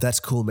man. That's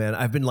cool, man.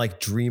 I've been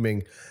like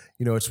dreaming,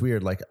 it's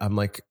weird. Like I'm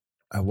like,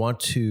 I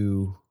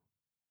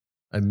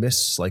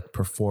miss like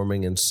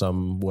performing in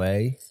some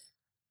way.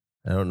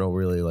 I don't know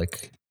really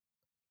like.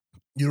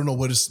 You don't know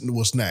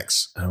what's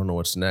next. I don't know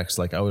what's next.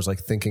 Like I was like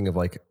thinking of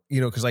like,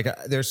 cause like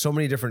there's so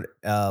many different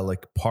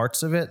like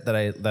parts of it that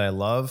I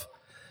love.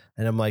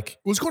 And I'm like,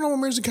 what's going on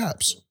with Mirrors and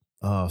Caps?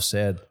 Oh,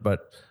 sad.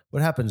 But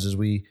what happens is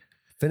we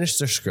finished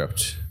their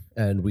script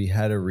and we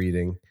had a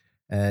reading.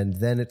 And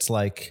then it's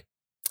like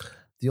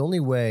the only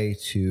way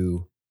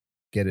to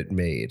get it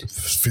made.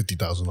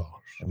 $50,000.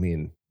 I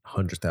mean,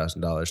 $100,000,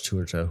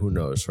 $200,000, who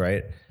knows,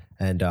 right?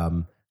 And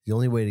the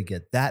only way to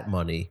get that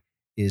money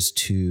is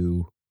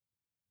to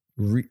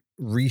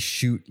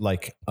reshoot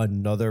like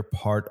another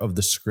part of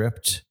the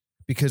script.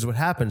 Because what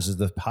happens is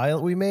the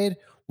pilot we made,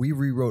 we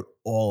rewrote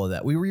all of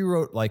that. We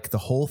rewrote like the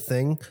whole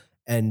thing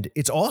and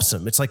it's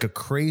awesome. It's like a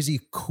crazy,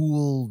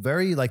 cool,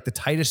 very like the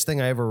tightest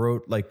thing I ever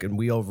wrote, like, and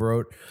we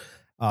overwrote.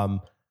 But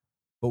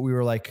we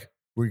were like,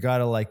 we got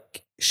to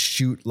like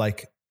shoot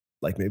like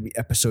maybe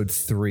episode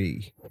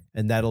 3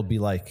 and that'll be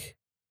like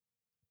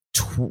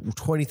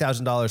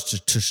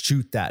 $20,000 to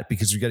shoot that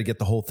because we got to get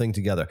the whole thing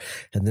together.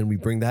 And then we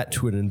bring that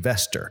to an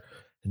investor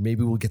and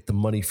maybe we'll get the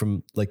money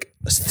from like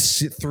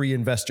 3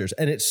 investors.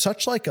 And it's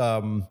such like,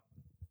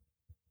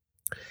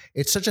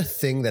 it's such a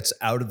thing that's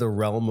out of the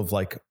realm of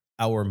like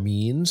our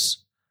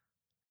means.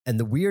 And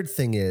the weird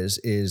thing is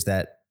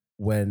that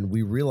when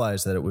we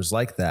realized that it was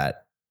like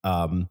that,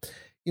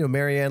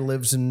 Marianne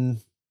lives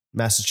in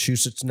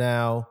Massachusetts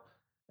now.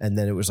 And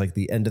then it was like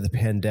the end of the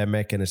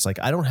pandemic. And it's like,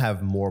 I don't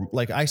have more,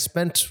 like I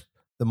spent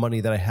the money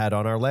that I had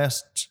on our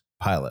last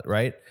pilot.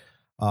 Right.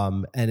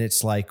 And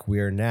it's like,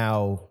 we're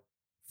now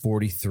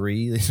 43,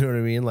 you know what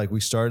I mean? Like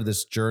we started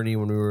this journey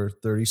when we were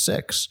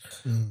 36.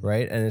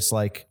 Right. And it's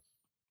like,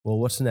 well,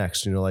 what's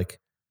next?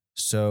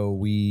 So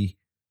we're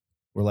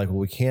like, well,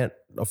 we can't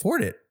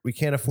afford it. We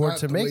can't afford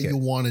to make it. You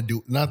want to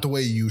do, not the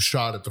way you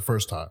shot it the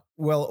first time.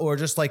 Well, or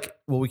just like,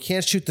 well, we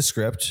can't shoot the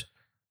script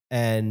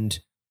and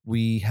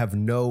we have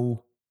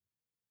no,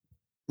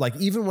 like,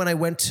 even when I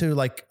went to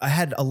like, I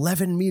had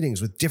 11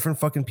 meetings with different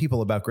fucking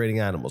people about grading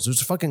animals. It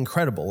was fucking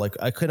incredible. Like,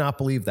 I could not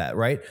believe that.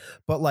 Right.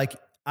 But like,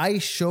 I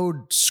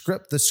showed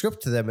the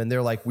script to them and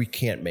they're like, we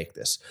can't make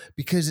this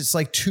because it's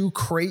like too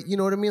crazy. You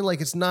know what I mean?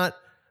 Like, it's not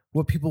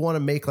what people want to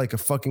make, like a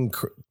fucking,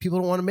 people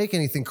don't want to make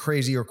anything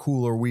crazy or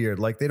cool or weird.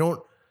 Like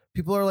people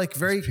are like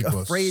very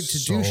afraid to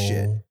do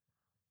shit.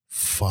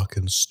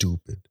 Fucking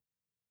stupid.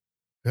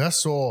 I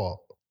saw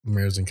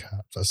Mirrors and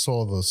Caps. I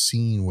saw the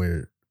scene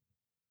where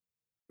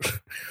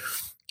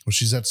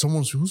she's at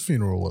whose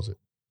funeral was it?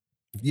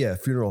 Yeah,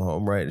 funeral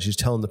home, right? And she's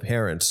telling the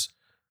parents.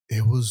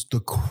 It was the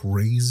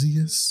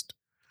craziest.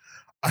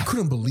 I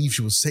couldn't believe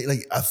she was saying,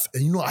 like, I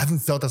haven't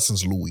felt that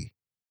since Louis.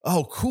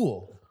 Oh,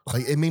 cool.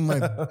 Like, it made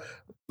my...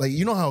 Like,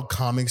 you know how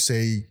comics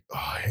say, oh,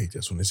 I hate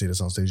this when they say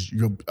this on stage.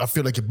 I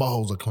feel like your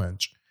butthole's a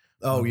clench.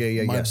 Oh,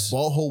 yeah, My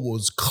butthole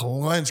was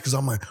clenched because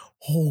I'm like,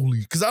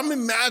 holy, because I'm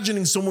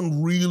imagining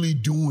someone really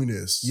doing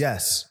this.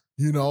 Yes.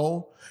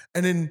 And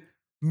then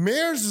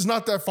Mares is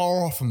not that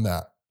far off from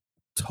that.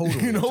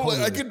 Totally.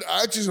 Like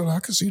I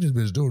could see this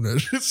bitch doing that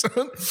shit,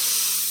 son.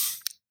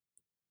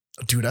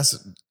 Dude, that's,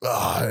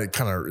 it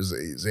kind of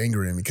is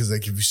angering me because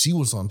like if you see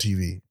what's on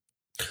TV.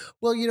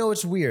 Well,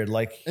 it's weird.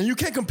 Like, and you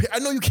can't compare. I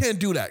know you can't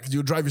do that because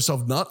you'll drive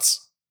yourself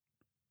nuts.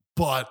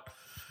 But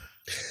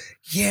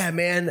yeah,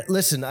 man.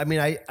 Listen, I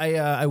mean,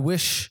 I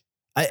wish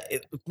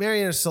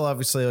Marianne is still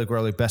obviously like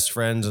we're like best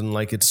friends and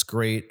like it's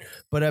great,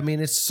 but I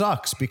mean, it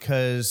sucks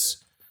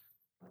because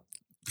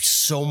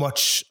so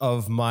much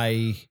of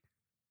my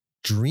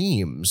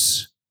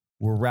dreams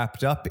were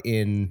wrapped up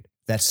in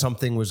that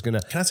something was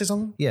gonna. Can I say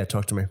something? Yeah,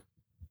 talk to me.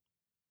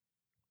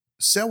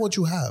 Sell what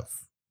you have.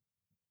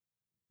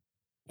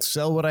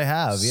 Sell what I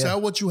have. Yeah.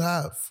 Sell what you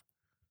have.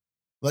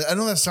 Like, I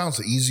know that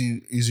sounds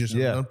easier said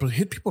than done, but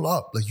hit people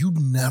up. Like, you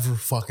never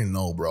fucking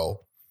know, bro.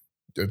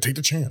 Take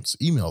the chance.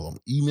 Email them.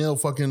 Email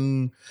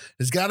fucking.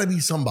 There's got to be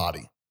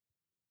somebody.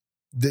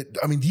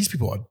 These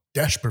people are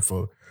desperate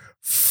for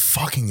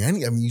fucking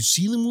any. I mean, you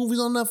see the movies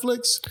on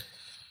Netflix,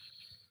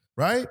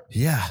 right?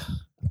 Yeah.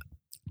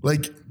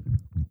 Like,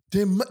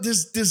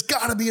 there's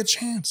got to be a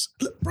chance,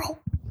 look, bro.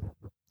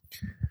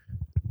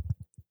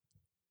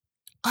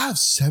 I have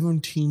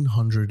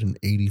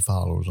 1,780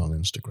 followers on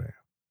Instagram.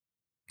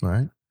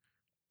 Right?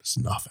 It's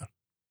nothing.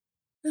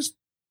 It's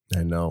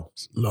I know.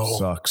 low.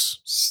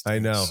 Sucks. I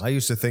know. I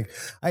used to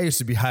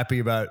be happy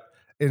about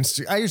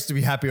I used to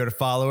be happy about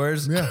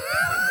followers. Yeah.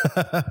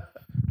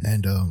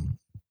 And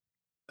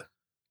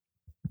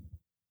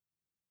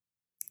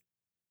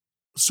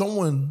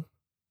someone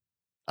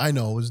I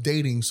know is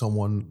dating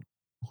someone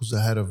who's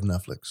the head of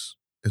Netflix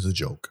is a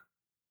joke.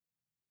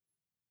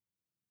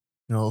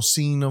 You know,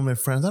 seeing them and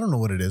friends, I don't know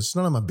what it is. It's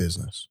none of my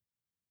business.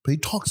 But he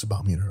talks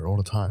about me to her all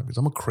the time because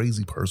I'm a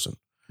crazy person.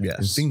 Yes.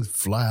 And things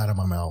fly out of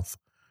my mouth.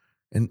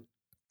 And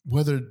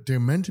whether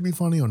they're meant to be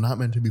funny or not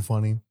meant to be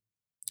funny,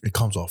 it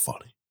comes off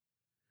funny.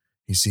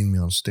 He's seen me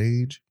on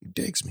stage. He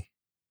digs me.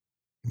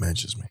 He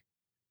mentions me.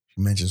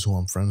 He mentions who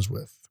I'm friends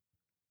with.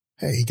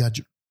 Hey, he got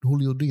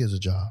Julio Diaz a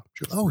job.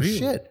 Oh, really?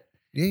 Shit.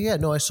 Yeah.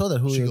 No, I saw that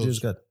Julio Diaz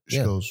got. She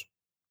goes,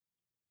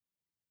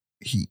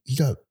 he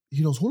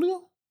knows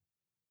Julio?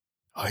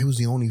 Oh, he was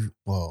the only,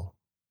 well,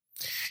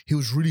 he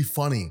was really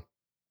funny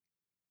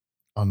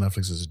on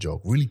Netflix as a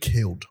joke. Really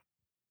killed.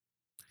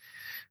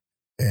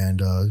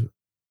 And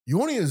you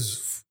only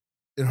as,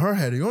 in her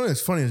head, you're only as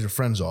funny as your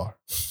friends are.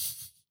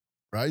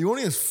 Right? You're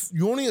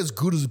only as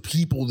good as the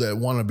people that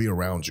want to be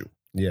around you.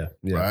 Yeah.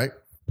 Right?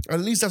 At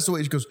least that's the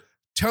way she goes,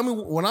 tell me,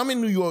 when I'm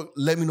in New York,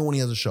 let me know when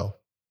he has a show.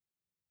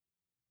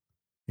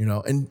 You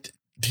know, and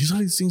these are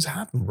these things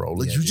happen, bro.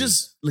 Like, you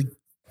just, like,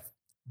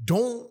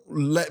 don't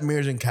let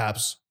Marriage and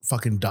Caps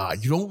fucking die.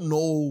 You don't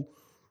know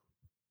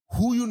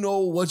who you know,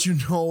 what you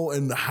know,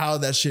 and how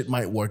that shit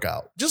might work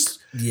out. Just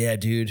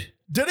dude.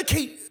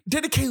 Dedicate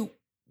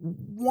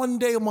 1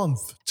 day a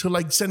month to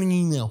like sending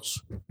emails.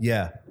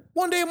 Yeah.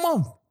 1 day a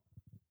month.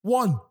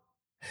 One.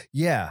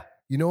 Yeah.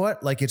 You know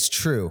what? Like, it's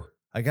true.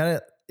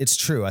 It's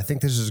true. I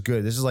think this is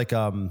good. This is like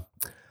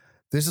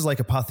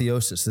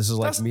apotheosis. This is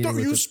like meeting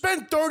with you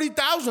spent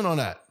 $30,000 on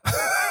that.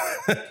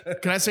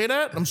 Can I say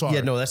that? I'm sorry.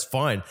 Yeah, no, that's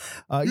fine.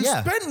 You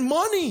spent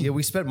money. Yeah,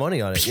 we spent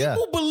money on it.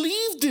 People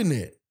believed in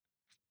it.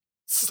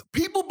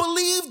 People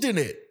believed in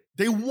it.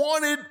 They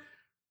wanted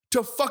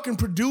to fucking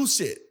produce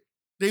it.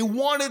 They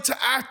wanted to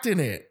act in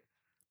it.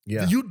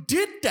 Yeah. You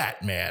did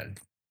that, man.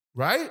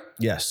 Right?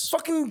 Yes.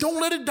 Fucking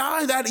don't let it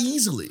die that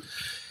easily.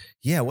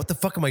 Yeah, what the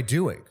fuck am I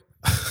doing?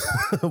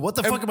 What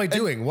the fuck am I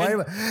doing? Why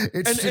am I?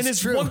 It's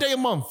true. 1 day a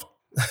month.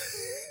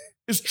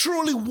 It's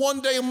truly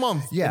 1 day a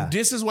month. Yeah. And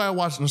this is why I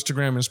watch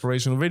Instagram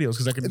inspirational videos,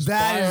 because I can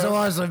inspire that is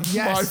awesome.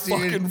 Yes, my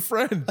dude. fucking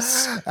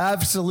friends.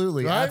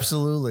 Absolutely. Right?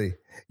 Absolutely.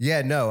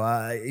 Yeah, no.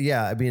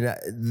 Yeah, I mean,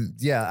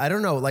 I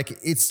don't know. Like,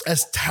 it's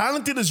as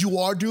talented as you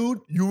are, dude,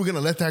 you were going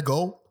to let that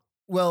go?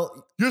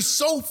 Well, you're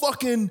so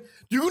fucking,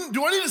 do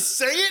I need to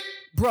say it?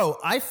 Bro,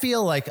 I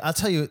feel like, I'll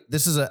tell you,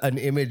 this is an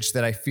image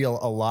that I feel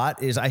a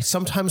lot, is I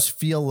sometimes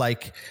feel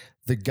like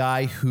the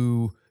guy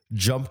who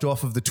jumped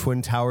off of the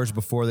Twin Towers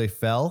before they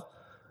fell.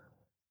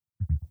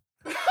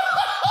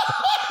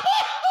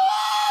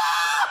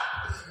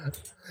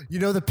 You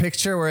know the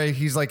picture where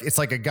he's like, it's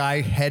like a guy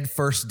head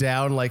first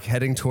down, like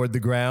heading toward the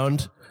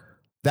ground?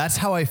 That's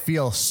how I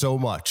feel so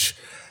much.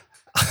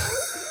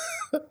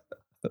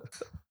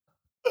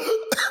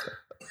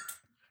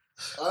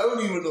 I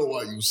don't even know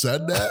why you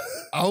said that.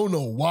 I don't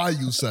know why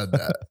you said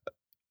that,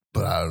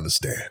 but I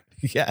understand.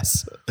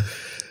 Yes.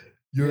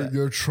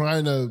 You're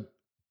trying to,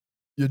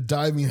 you're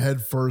diving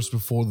head first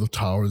before the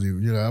towers.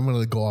 I'm going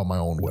to go out my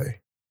own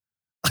way.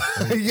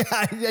 Right? Yeah,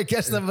 I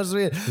guess that must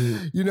be it.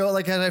 You know,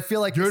 like, and I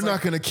feel like you're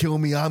not going to kill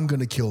me. I'm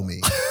going to kill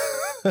me.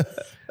 But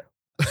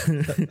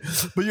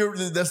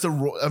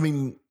I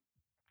mean,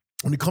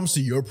 when it comes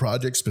to your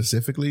project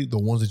specifically, the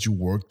ones that you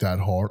worked that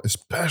hard,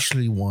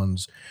 especially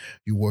ones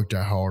you worked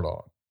that hard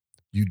on,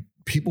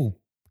 people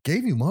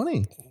gave you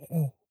money,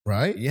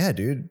 right? Yeah,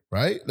 dude.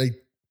 Right?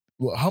 Like,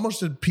 how much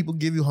did people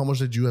give you? How much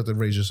did you have to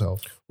raise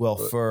yourself? Well,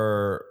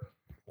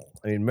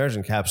 Marriage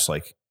and Caps,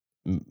 like,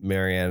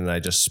 Marianne and I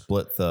just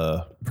split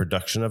the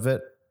production of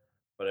it.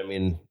 But I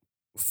mean,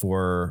 we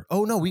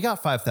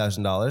got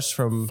 $5,000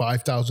 from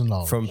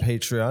 $5,000 from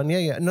Patreon.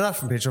 Yeah. No, not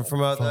from Patreon, from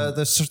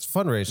the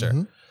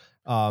fundraiser.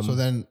 Mm-hmm. So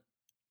then,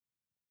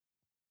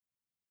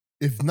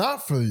 if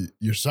not for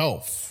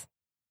yourself,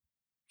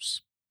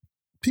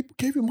 people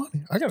gave you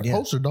money. I got a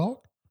poster, dog.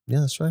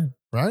 Yeah, that's right.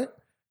 Right?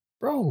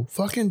 Bro,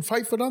 fucking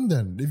fight for them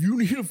then. If you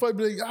need to fight,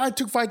 be like, I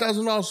took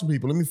 $5,000 from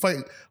people. Let me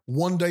fight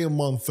 1 day a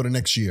month for the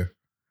next year.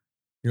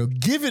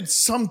 Give it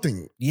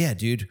something. Yeah,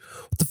 dude.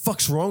 What the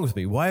fuck's wrong with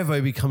me? Why have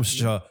I become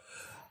such a...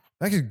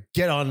 I could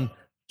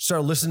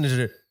start listening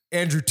to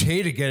Andrew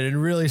Tate again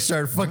and really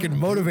start fucking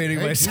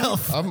motivating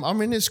myself. Dude,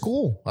 I'm in his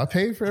school. I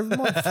pay for every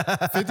month.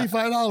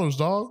 $55,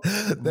 dog.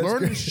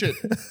 Learning shit.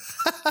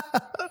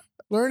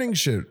 Learning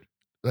shit.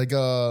 Like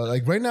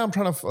right now I'm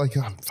trying to,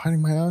 I'm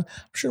finding I'm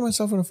shooting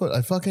myself in the foot.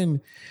 I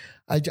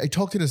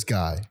talked to this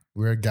guy.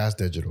 We're at Gas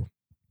Digital.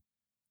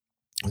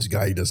 This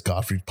guy, he does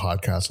Godfrey's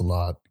podcast a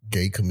lot.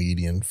 Gay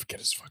comedian. Forget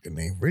his fucking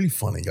name. Really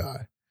funny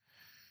guy.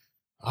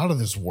 Out of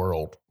this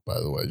world, by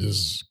the way.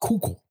 Just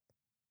cool.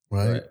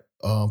 Right?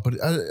 But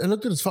I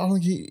looked at his file.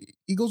 Like he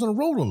goes on the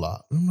road a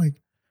lot. And I'm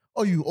like,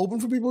 oh, you open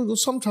for people? He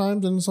goes,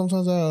 sometimes, and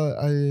sometimes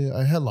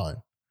I headline.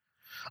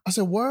 I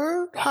said,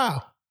 word?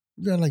 How?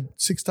 You got like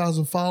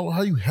 6,000 followers.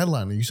 How you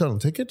headlining? You selling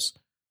tickets?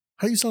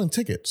 How you selling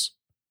tickets?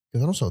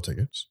 Because I don't sell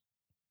tickets.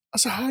 I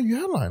said, how are you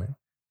headlining?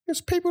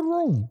 It's papered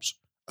rooms.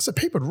 I said,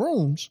 papered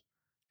rooms?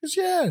 He goes,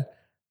 yeah.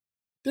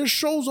 There's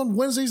shows on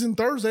Wednesdays and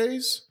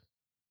Thursdays.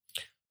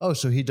 Oh,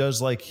 so he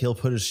does like, he'll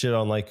put his shit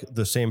on like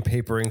the same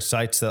papering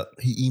sites that.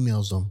 He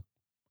emails them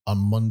on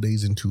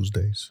Mondays and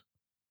Tuesdays.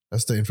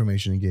 That's the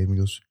information he gave me. He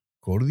goes,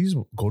 go to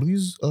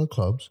these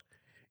clubs,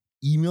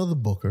 email the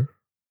booker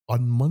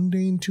on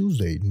Monday and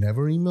Tuesday.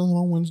 Never email him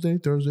on Wednesday,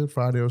 Thursday,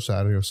 Friday, or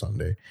Saturday or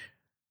Sunday.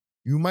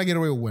 You might get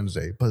away with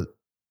Wednesday, but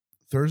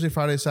Thursday,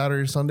 Friday,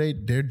 Saturday, Sunday,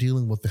 they're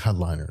dealing with the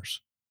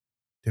headliners.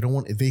 They don't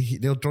want,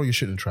 they'll throw your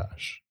shit in the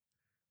trash.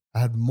 I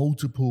had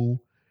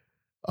multiple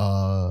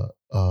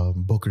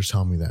bookers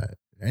tell me that.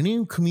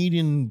 Any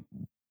comedian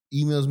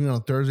emails me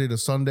on Thursday to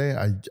Sunday,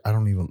 I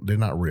don't even, they're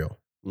not real.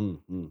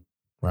 Mm-hmm.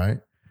 Right?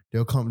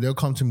 They'll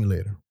come to me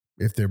later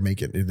if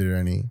they're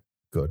any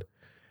good.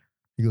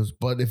 He goes,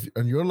 but if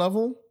on your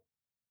level,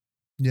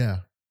 yeah.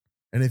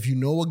 And if you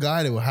know a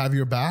guy that will have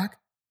your back,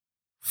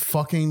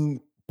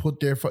 fucking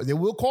they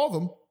will call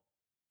them.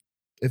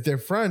 If they're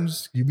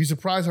friends, you'd be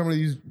surprised how many of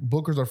these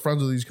bookers are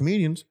friends with these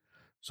comedians.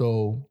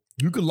 So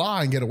you could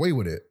lie and get away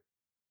with it.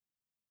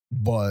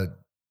 But,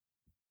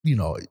 you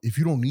know, if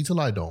you don't need to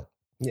lie, don't.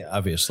 Yeah,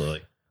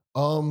 obviously.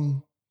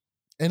 And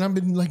I've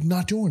been like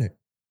not doing it.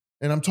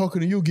 And I'm talking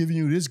to you, giving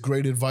you this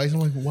great advice. I'm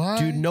like, why?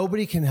 Dude,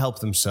 nobody can help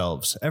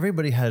themselves.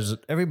 Everybody has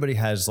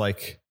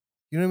like,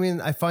 you know what I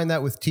mean? I find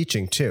that with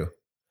teaching too.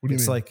 What do you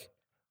it's mean? like,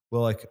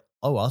 well, like,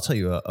 oh, I'll tell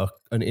you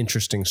an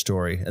interesting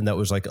story. And that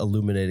was like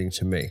illuminating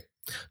to me.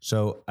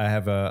 So I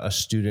have a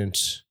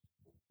student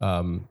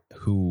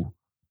who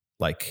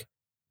like,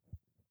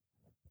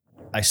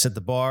 I set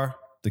the bar,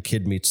 the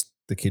kid meets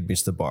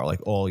the bar like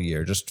all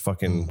year, just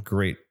fucking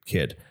great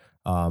kid.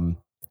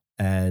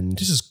 And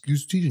this is, you're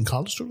teaching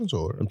college students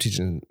or? I'm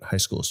teaching high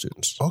school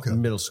students. Okay.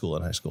 Middle school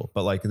and high school.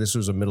 But like this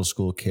was a middle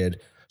school kid.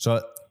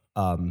 So,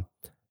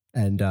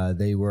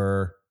 they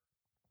were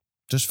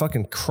just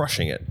fucking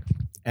crushing it.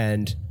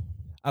 And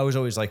I was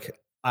always like,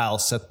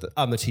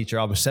 I'm the teacher.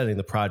 I'm setting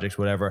the project,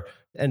 whatever.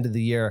 End of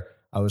the year,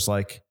 I was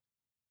like,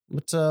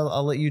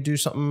 I'll let you do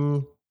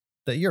something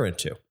that you're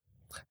into.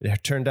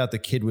 It turned out the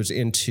kid was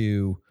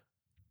into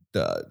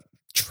the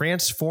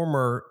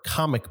Transformer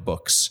comic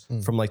books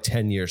from like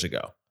 10 years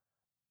ago.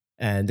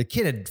 And the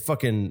kid had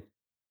fucking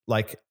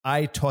like,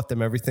 I taught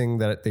them everything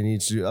that they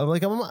need to do. I'm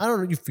like, I don't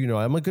know if you know,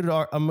 I'm a good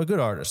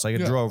artist. Like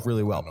I draw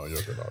really well. I know you're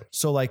a good artist.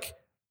 So like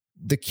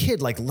the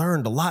kid like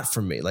learned a lot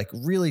from me, like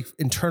really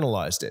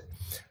internalized it.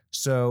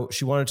 So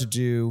she wanted to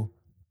do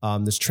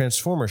this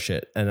Transformer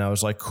shit. And I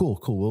was like, cool.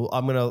 Well,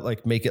 I'm going to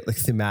like make it like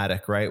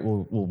thematic, right?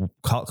 We'll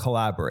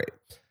collaborate.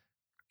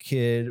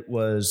 Kid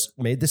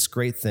made this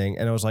great thing.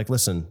 And I was like,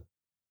 listen,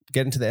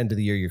 getting to the end of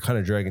the year, you're kind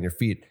of dragging your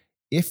feet.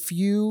 If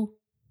you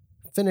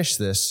finish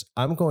this,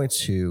 I'm going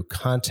to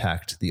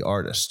contact the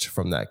artist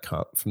from that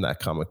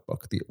comic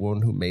book, the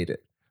one who made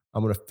it.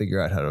 I'm going to figure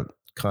out how to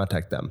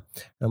contact them.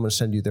 And I'm going to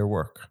send you their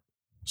work.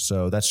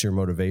 So that's your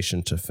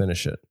motivation to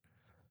finish it.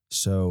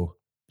 So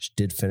she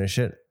did finish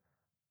it.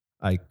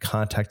 I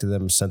contacted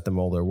them, sent them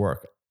all their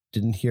work.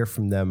 Didn't hear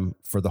from them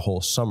for the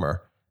whole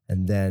summer.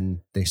 And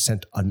then they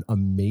sent an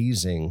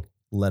amazing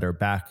letter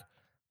back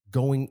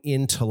going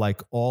into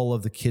like all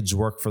of the kids'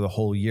 work for the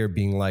whole year,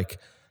 being like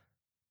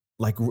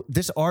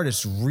this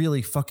artist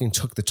really fucking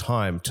took the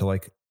time to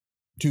like,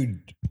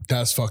 dude,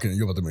 that's fucking,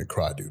 you're about to make me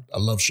cry, dude. I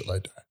love shit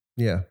like that.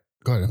 Yeah.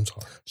 Go ahead, I'm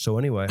sorry. So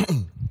anyway,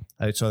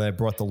 I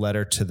brought the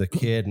letter to the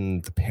kid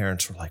and the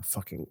parents were like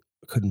fucking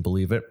couldn't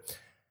believe it.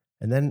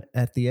 And then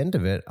at the end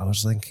of it, I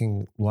was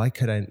thinking, why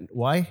can I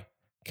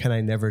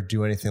never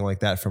do anything like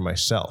that for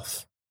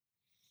myself?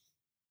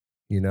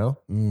 You know?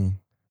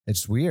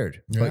 It's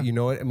weird. Yeah. But you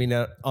know what? I mean,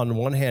 on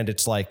one hand,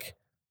 it's like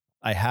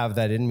I have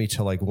that in me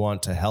to like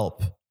want to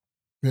help.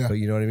 Yeah. But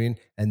you know what I mean?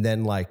 And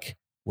then like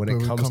when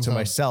it comes to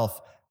myself,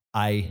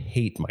 I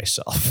hate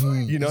myself.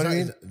 You know what I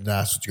mean?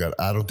 That's what you got.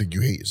 I don't think you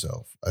hate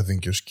yourself. I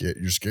think you're scared.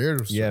 You're scared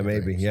of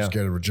maybe. Things. Yeah. You're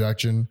scared of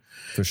rejection.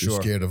 For sure.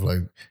 You're scared of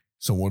like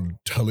someone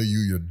telling you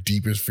your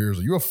deepest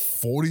fears. You're a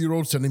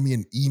 40-year-old sending me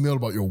an email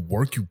about your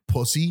work, you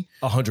pussy.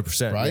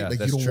 100%. Right? Yeah, like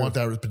you don't want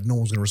that, but no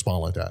one's going to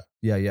respond like that.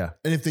 Yeah, yeah.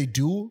 And if they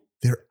do,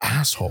 they're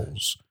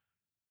assholes.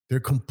 They're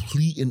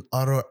complete and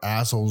utter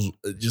assholes.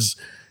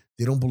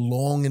 They don't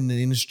belong in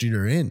the industry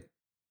they're in.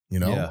 You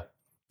know? Yeah.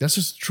 That's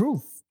just the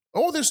truth.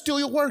 Oh, they're steal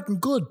your work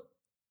and good.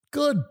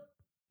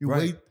 You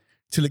wait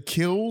till it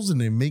kills and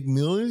they make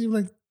millions. You're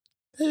like,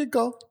 there you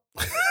go.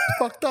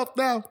 Fucked up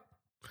now.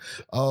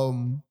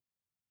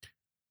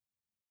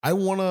 I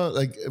want to,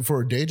 like,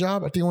 for a day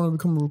job, I think I want to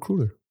become a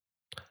recruiter.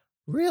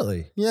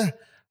 Really? Yeah.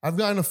 I've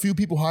gotten a few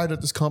people hired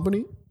at this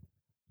company.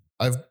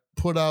 I've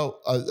put out,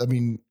 I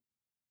mean,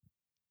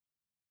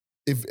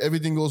 if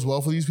everything goes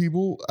well for these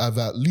people, I've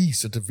at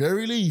the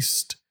very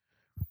least,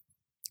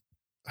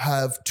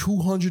 have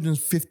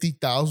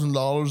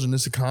 $250,000 in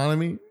this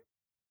economy,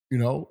 you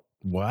know?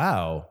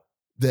 Wow.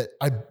 that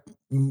I,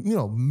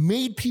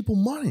 made people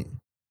money.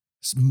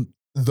 It's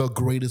the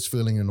greatest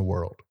feeling in the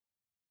world.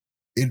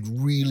 It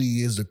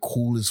really is the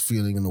coolest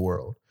feeling in the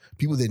world.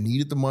 People that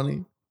needed the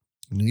money,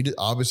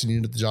 obviously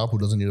needed the job, who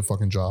doesn't need a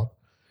fucking job.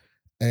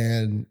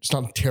 And it's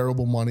not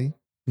terrible money,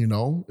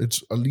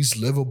 it's at least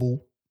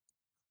livable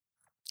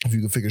if you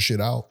can figure shit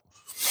out.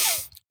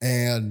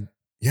 And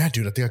yeah,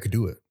 dude, I think I could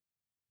do it.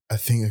 I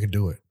think I could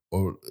do it.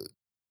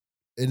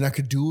 And I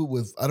could do it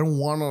with, I don't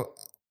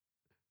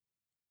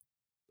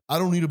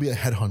need to be a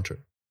headhunter.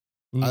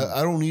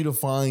 I don't need to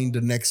find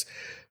the next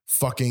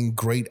fucking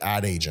great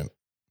ad agent.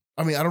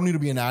 I mean, I don't need to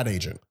be an ad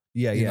agent.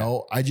 Yeah,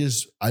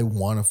 I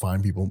want to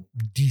find people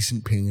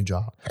decent paying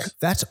jobs.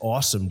 That's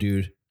awesome,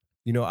 dude.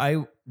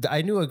 I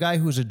knew a guy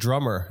who was a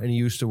drummer and he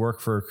used to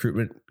work for a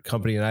recruitment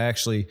company. And I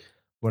actually,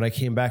 when I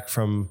came back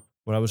from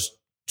when I was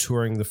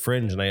touring the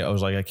Fringe, and I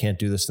was like, I can't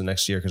do this the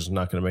next year because it's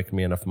not going to make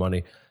me enough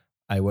money.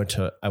 I went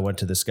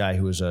to this guy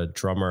who was a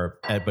drummer,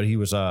 but he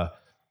was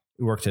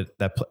he worked at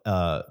that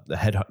the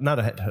head, not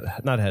a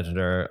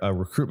headhunter, a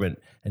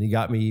recruitment, and he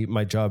got me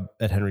my job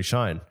at Henry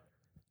Schein.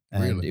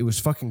 And really? It was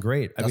fucking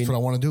great. That's what I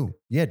want to do.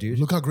 Yeah, dude.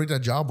 Look how great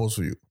that job was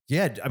for you.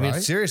 Yeah, I mean,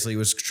 seriously, it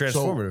was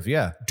transformative.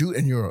 Yeah, dude,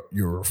 and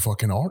you're a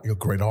fucking you're a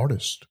great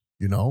artist,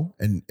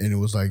 and it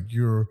was like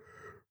you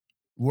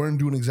weren't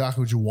doing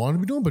exactly what you wanted to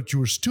be doing, but you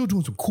were still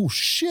doing some cool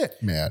shit,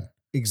 man.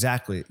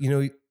 Exactly.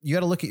 You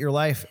got to look at your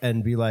life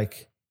and be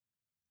like,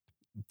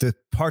 the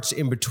parts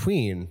in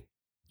between.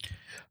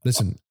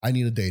 Listen, I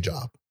need a day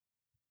job,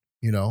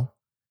 and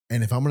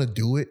if I'm going to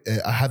do it,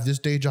 I have this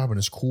day job and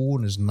it's cool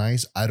and it's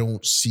nice. I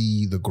don't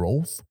see the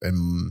growth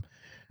in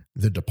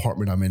the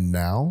department I'm in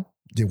now.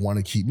 They want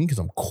to keep me because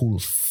I'm cool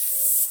as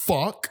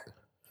fuck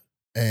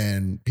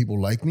and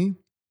people like me.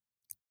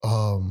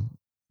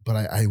 But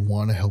I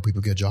want to help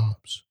people get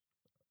jobs.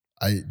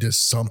 There's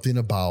something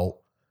about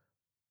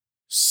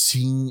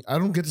seeing, I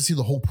don't get to see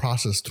the whole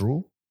process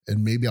through,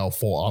 and maybe I'll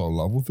fall out of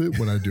love with it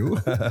when I do.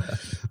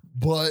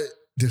 But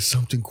there's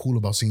something cool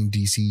about seeing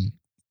DC.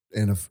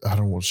 And if I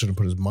shouldn't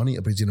put his money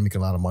up, he's going to make a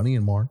lot of money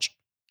in March.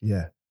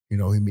 Yeah.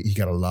 He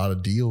got a lot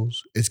of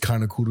deals. It's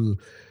kind of cool to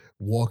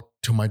walk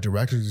to my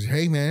director and say,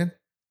 hey, man,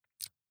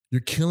 you're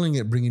killing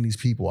it bringing these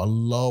people. I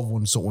love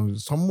when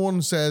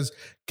someone says,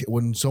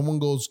 when someone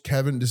goes,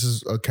 Kevin, this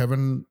is a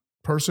Kevin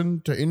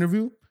person to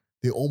interview,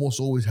 they almost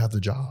always have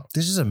the job.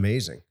 This is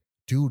amazing.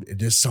 Dude,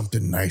 there's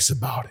something nice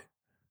about it.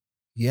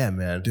 Yeah,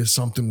 man. There's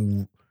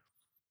something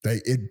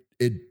that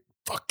it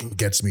fucking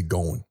gets me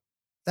going.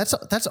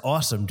 That's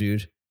awesome,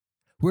 dude.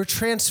 We're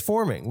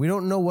transforming. We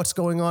don't know what's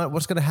going on,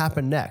 what's going to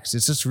happen next.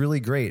 It's just really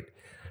great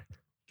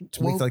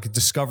to make like a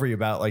discovery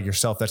about like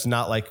yourself. That's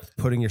not like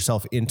putting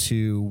yourself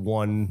into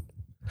one.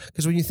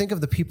 Because when you think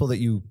of the people that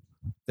you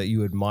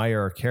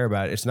admire or care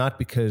about, it's not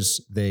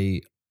because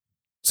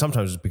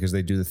sometimes it's because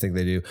they do the thing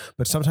they do,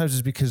 but sometimes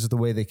it's because of the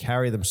way they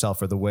carry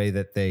themselves or the way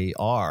that they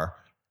are.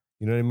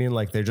 You know what I mean?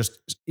 Like they're just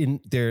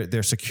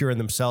they're secure in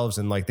themselves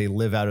and like they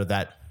live out of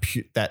that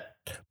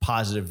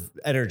positive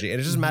energy.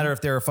 And it doesn't matter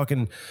if they're a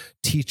fucking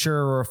teacher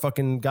or a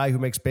fucking guy who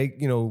makes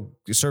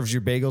serves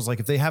you bagels. Like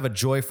if they have a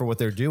joy for what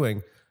they're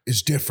doing,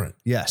 it's different.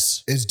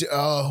 Yes.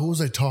 Who was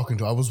I talking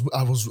to? I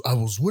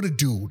was with a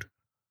dude.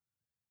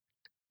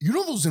 You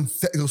know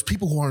those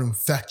people who are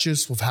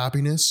infectious with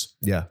happiness?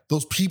 Yeah.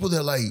 Those people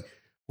that like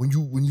when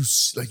you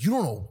like you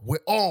don't know where.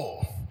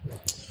 Oh,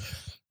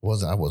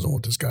 I wasn't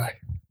with this guy.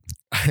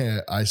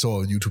 I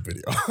saw a YouTube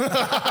video.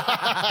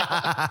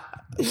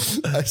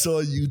 I saw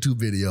a YouTube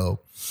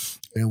video,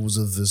 and it was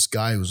of this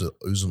guy who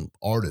was an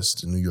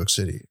artist in New York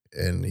City,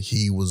 and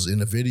he was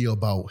in a video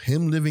about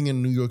him living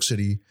in New York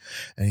City,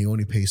 and he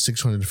only pays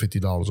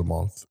 $650 a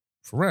month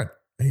for rent,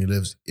 and he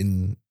lives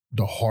in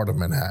the heart of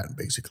Manhattan,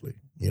 basically.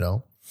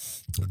 A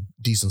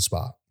decent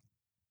spot,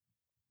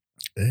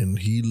 and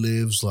he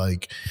lives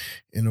like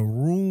in a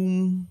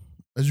room.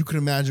 As you can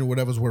imagine,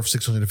 whatever's worth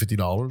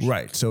 $650.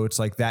 Right. So it's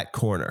like that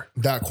corner.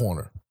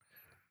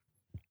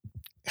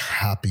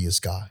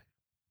 Happiest guy.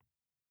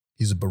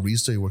 He's a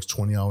barista. He works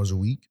 20 hours a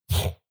week.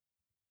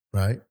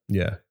 Right?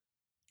 Yeah.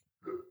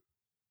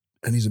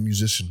 And he's a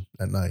musician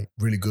at night.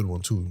 Really good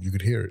one, too. You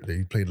could hear it.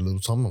 He played a little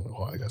something. I'm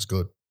like, oh, that's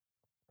good.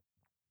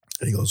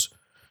 And he goes,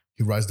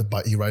 he rides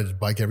his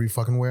bike every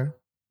fucking where.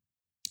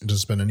 He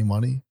doesn't spend any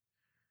money.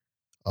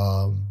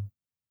 And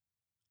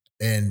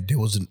there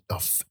was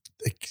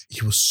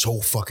he was so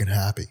fucking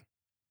happy.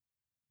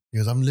 He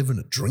goes, I'm living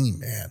a dream,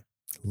 man.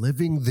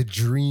 Living the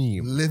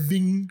dream.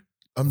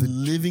 I'm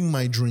living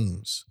my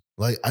dreams.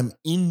 Like I'm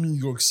in New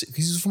York City.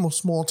 He's from a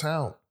small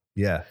town.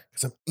 Yeah.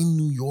 Because I'm in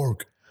New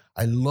York.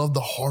 I love the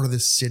heart of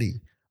this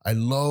city. I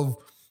love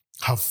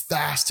how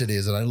fast it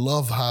is. And I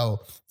love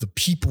how the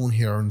people in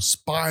here are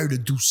inspired to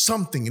do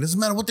something. It doesn't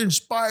matter what they're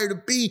inspired to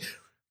be,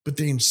 but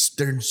they're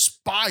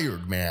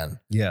inspired, man.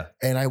 Yeah.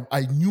 And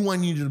I knew I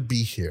needed to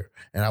be here.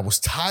 And I was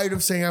tired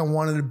of saying I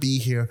wanted to be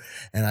here.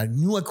 And I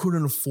knew I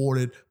couldn't afford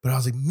it. But I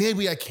was like,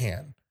 maybe I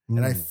can.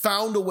 And I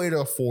found a way to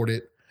afford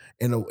it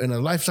in a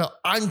lifestyle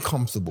I'm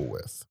comfortable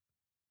with.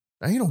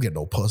 Now, you don't get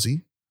no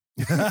pussy.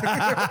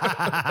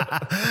 I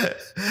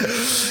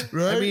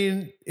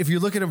mean, if you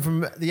look at him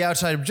from the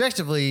outside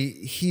objectively,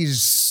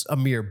 he's a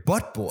mere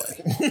butt boy.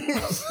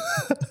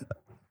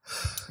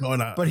 No,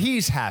 no. But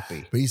he's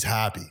happy. But he's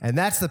happy. And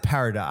that's the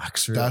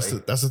paradox, really.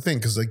 That's the thing.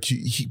 Because like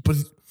but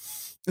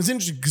it's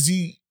interesting because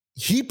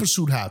he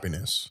pursued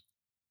happiness.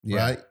 Yeah.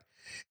 Right?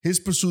 His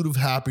pursuit of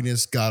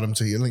happiness got him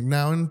to like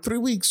now in 3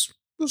 weeks,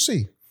 we'll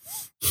see.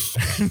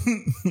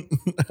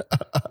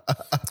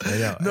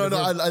 I know.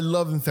 I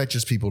love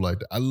infectious people like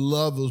that. I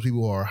love those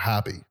people who are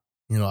happy.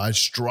 You know, I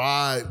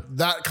strive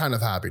that kind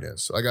of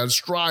happiness. Like I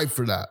strive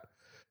for that.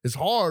 It's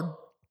hard.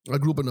 I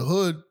grew up in the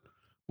hood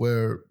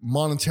where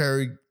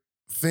monetary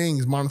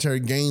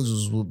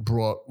gains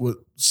would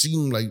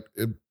seem like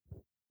it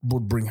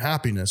would bring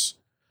happiness,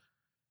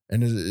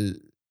 and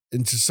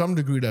to some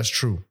degree that's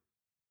true.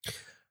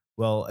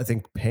 Well, I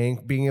think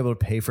being able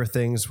to pay for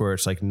things where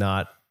it's like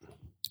not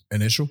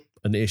an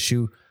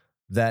issue,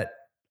 that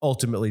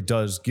ultimately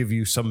does give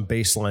you some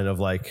baseline of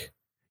like,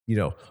 you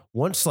know,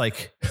 once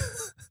like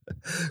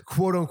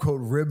quote unquote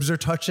ribs are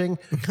touching,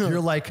 you're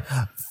like,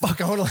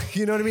 fuck, I want to, like,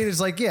 you know what I mean? It's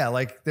like, yeah,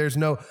 like there's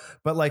no,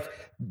 but like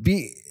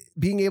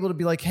being able to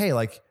be like, hey,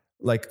 like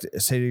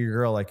say to your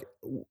girl, like,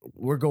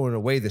 we're going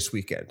away this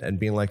weekend, and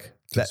being like,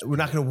 that we're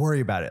not going to worry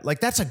about it. Like,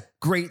 that's a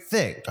great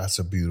thing. That's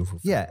a beautiful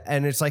thing. Yeah.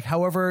 And it's like,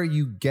 however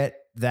you get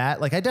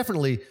that, like, I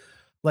definitely,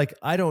 like,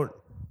 I don't,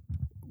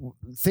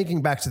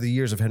 thinking back to the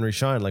years of Henry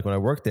Schein, like when I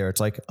worked there,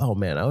 it's like, oh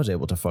man, I was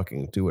able to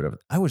fucking do whatever.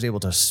 I was able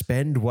to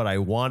spend what I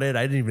wanted.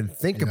 I didn't even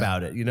think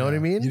about it. You know what I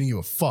mean? You didn't give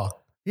a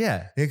fuck.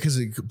 Yeah. Yeah,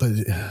 but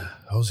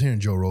I was hearing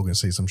Joe Rogan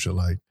say some shit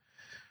like,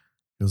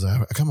 it was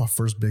like, I got my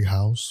first big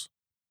house.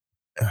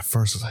 And at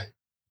first, I was like,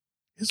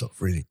 it's a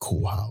really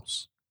cool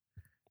house.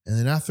 And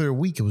then after a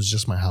week, it was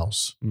just my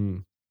house.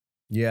 Mm.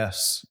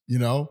 Yes. You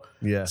know?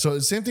 Yeah. So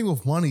the same thing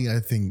with money, I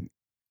think,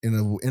 in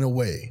a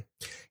way.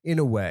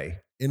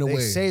 They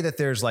say that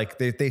there's like,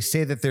 they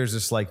say that there's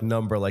this like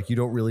number, like you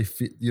don't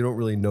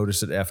really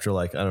notice it after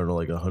like, I don't know,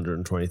 like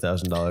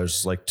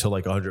 $120,000, like to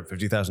like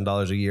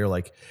 $150,000 a year.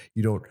 Like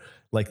you don't,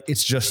 like,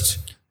 it's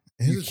just,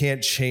 you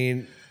can't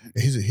change.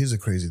 Here's a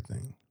crazy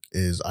thing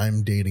is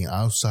I'm dating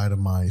outside of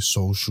my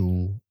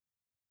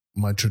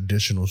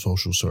traditional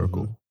social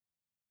circle.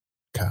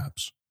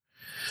 Caps.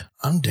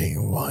 I'm dating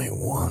a white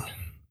one.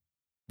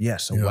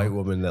 Yes, a white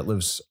woman that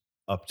lives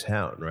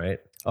uptown, right?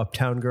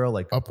 Uptown girl,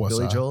 like Up West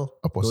Billy Side. Joel.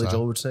 Up West Billy Side.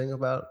 Joel would sing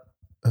about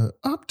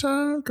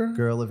uptown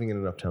girl living in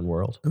an uptown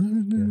world.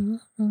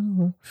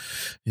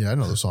 Yeah, I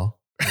know the song.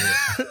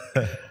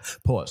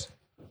 Pause.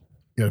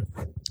 Yeah.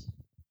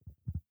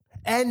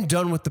 And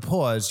done with the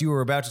pause, you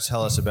were about to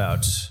tell us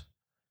about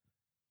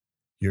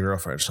your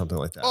girlfriend or something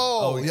like that.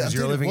 Oh, yeah. Because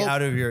you're living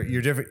out of you're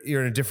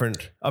in a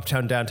different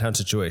uptown downtown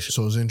situation.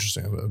 So it's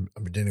interesting.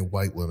 I'm dating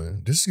white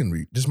women. This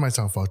might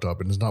sound fucked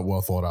up and it's not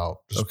well thought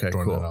out. Just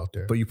throwing that out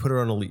there. But you put her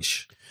on a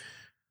leash.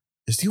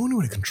 It's the only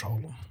way to control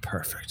them.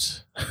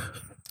 Perfect.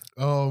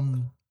 I've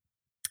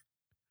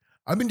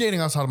been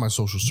dating outside of my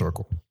social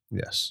circle.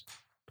 Yes.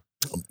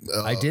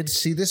 I did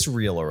see this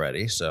reel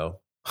already, so.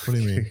 What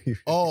do you mean?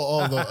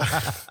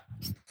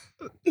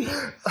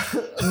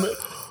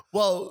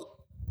 Well,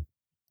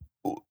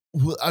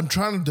 I'm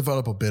trying to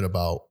develop a bit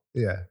about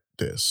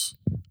this.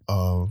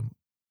 I'm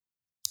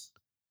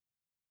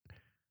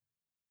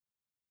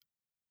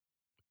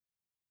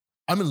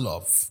in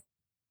love.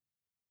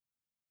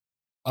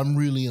 I'm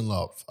really in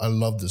love. I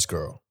love this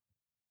girl.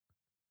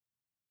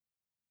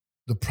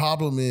 The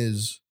problem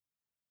is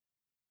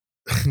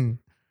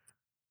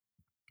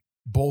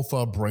both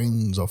our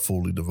brains are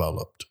fully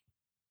developed.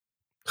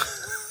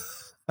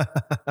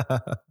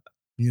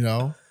 You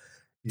know?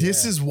 Yeah.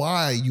 This is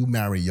why you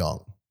marry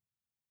young.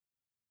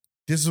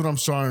 This is what I'm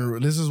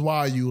starting. This is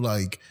why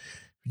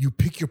you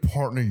pick your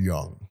partner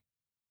young,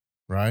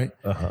 right?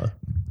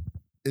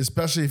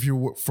 Especially if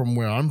you're from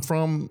where I'm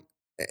from,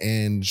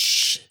 and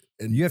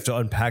you have to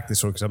unpack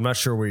this one because I'm not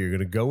sure where you're going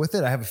to go with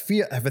it. I have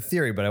a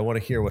theory, but I want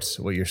to hear what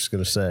you're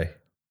going to say.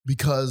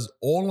 Because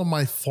all of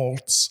my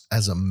faults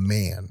as a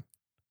man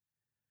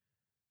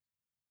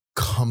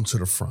come to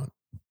the front.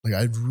 Like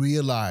I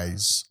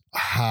realize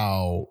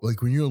how,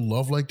 like when you're in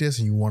love like this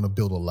and you want to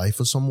build a life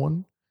with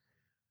someone,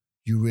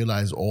 you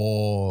realize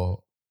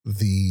all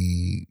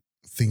the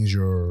things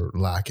you're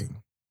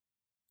lacking,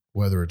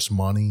 whether it's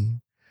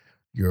money,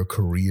 your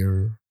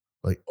career,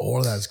 like all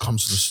of that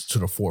comes to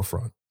the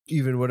forefront.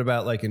 Even what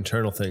about like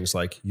internal things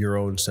like your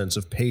own sense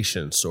of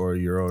patience or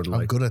your own?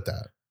 I'm good at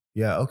that.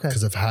 Yeah. Okay.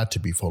 Because I've had to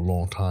be for a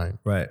long time.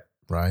 Right.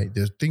 Right.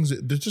 There's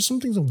just some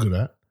things I'm good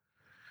at.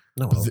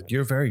 No,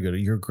 you're very good.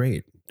 You're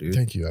great, dude.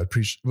 Thank you. I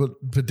appreciate.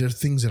 But there's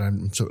things that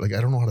I'm so like I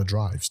don't know how to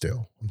drive.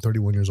 Still, I'm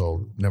 31 years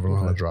old. Never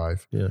learned how to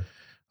drive. Yeah.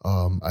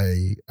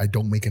 I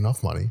don't make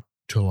enough money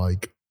to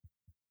like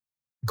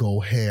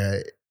go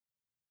ahead.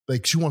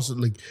 Like she wants to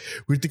like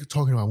we're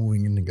talking about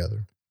moving in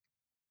together.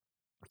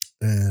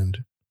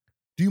 And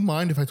do you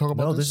mind if I talk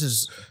about No, this? this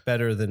is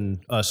better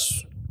than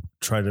us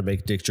trying to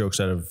make dick jokes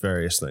out of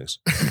various things.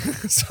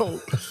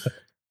 So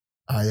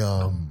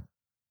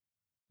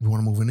we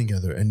want to move in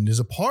together. And there's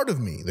a part of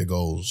me that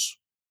goes,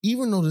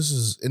 even though this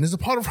is, and it's a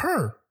part of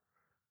her.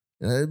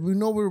 We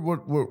know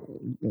what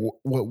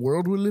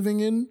world we're living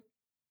in,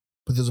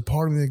 but there's a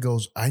part of me that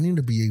goes, I need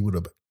to be able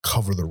to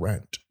cover the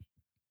rent.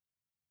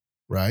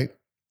 Right?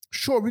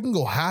 Sure, we can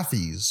go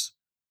halfies,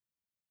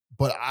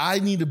 but I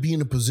need to be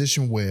in a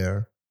position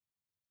where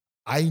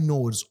I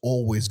know it's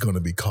always going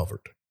to be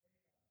covered.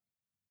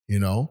 You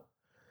know?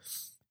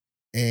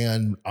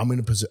 And I'm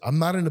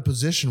not in a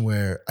position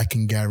where I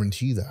can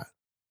guarantee that.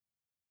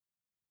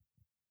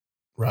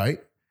 Right?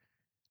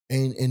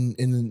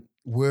 And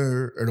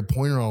we're at a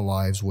point in our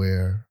lives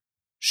where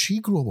she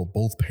grew up with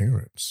both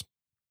parents.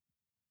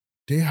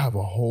 She has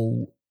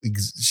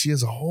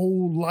a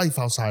whole life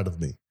outside of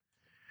me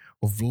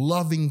of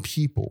loving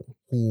people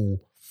who,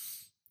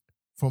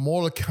 from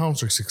all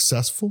accounts, are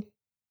successful,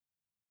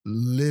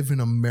 live an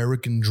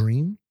American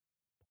dream,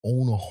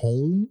 own a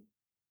home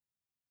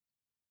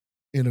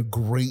in a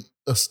great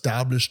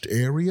established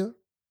area.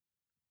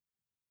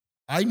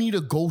 I need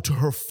to go to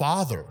her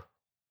father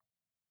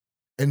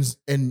and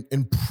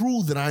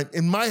prove that I'm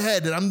in my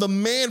head that I'm the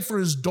man for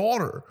his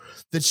daughter,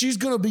 that she's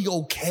gonna be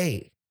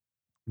okay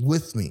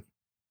with me,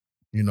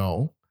 you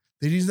know,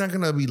 that he's not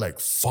gonna be like,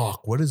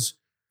 fuck,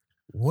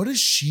 how's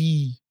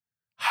she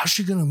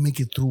gonna make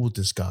it through with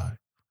this guy?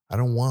 I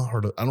don't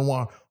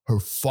want her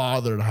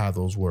father to have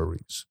those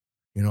worries.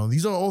 You know,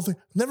 these are all things.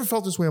 Never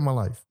felt this way in my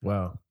life.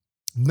 Wow.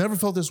 Never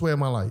felt this way in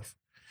my life.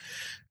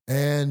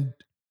 And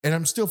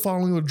I'm still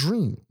following a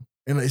dream.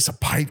 And it's a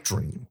pipe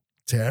dream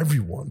to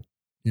everyone,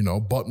 you know,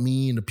 but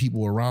me and the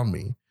people around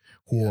me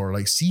who are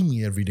like, see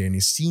me every day and they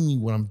see me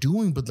what I'm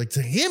doing. But like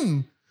to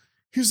him,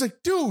 he's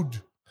like,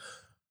 dude.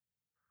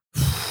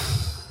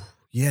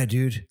 Yeah,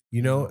 dude.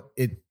 You know,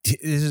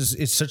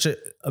 it's such an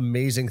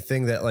amazing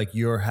thing that like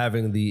you're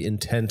having the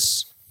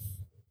intense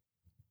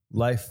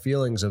life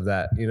feelings of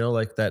that, you know,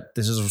 like that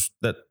this is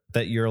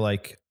that you're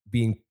like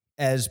being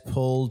as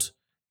pulled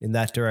in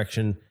that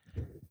direction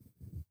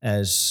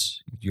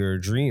as your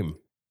dream,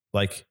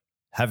 like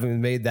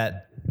having made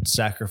that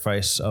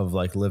sacrifice of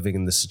like living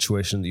in the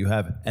situation that you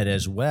have, and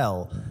as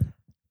well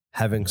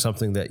having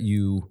something that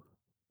you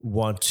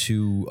want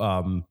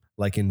to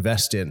like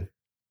invest in,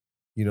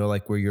 you know,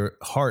 like where your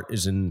heart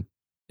is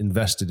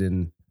invested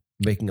in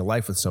making a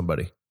life with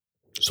somebody.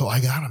 So I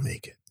gotta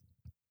make it.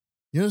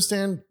 You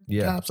understand?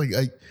 Yeah. Perhaps like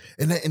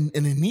and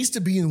it needs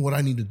to be in what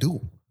I need to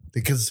do,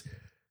 because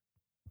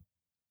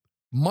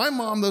my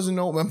mom doesn't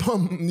know. My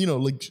mom, you know,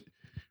 like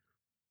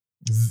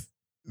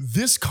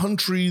this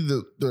country,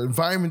 the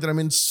environment that I'm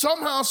in,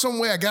 somehow, some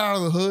way, I got out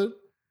of the hood.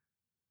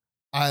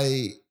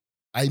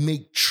 I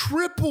make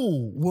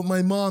triple what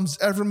my mom's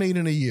ever made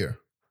in a year.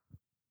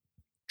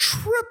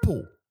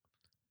 Triple.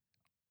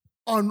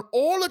 On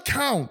all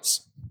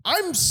accounts,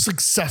 I'm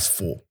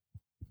successful.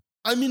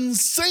 I'm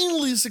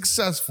insanely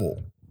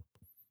successful.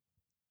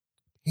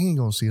 He ain't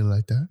gonna see it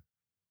like that.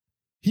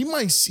 He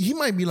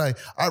might be like,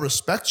 I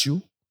respect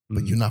you,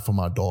 but you're not for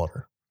my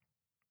daughter.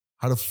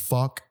 How the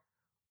fuck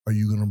are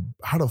you gonna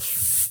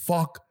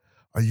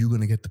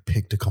get the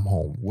pig to come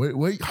home?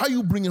 How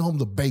you bringing home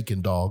the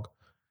bacon, dog?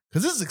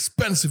 Because this is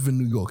expensive in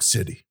New York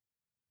City.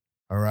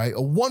 All right,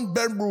 a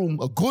 1-bedroom,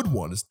 a good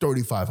one, is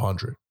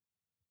 $3,500.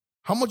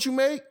 How much you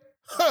make?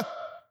 Huh.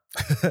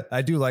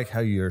 I do like how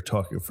you're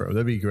talking for him.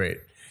 That'd be great.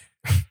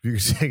 You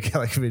could take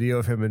like a video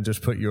of him and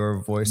just put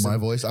your voice. My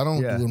voice? I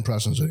don't do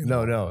impressions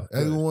anymore. No.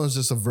 Everyone's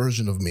just a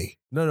version of me.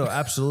 No,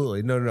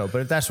 absolutely. No.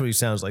 But if that's what he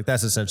sounds like,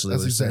 that's essentially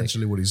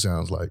what he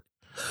sounds like.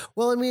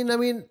 Well, I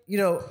mean, you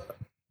know,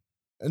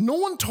 and no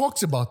one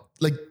talks about,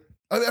 like,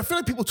 I feel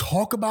like people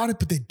talk about it,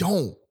 but they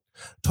don't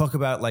talk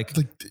about like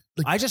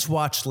I just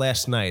watched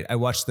last night. I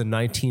watched the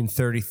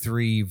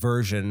 1933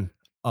 version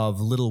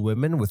of Little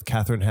Women with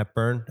Katharine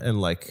Hepburn,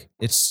 and like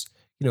it's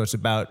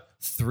about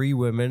three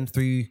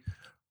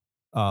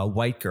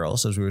white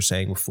girls, as we were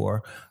saying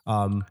before,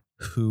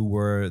 who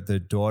were the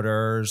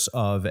daughters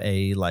of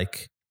a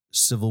like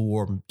Civil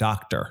War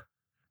doctor,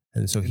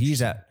 and so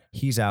he's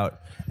out,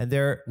 and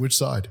they're which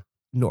side?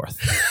 North.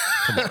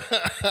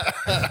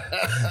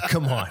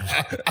 Come on.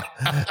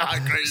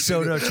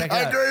 So no, check it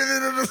out.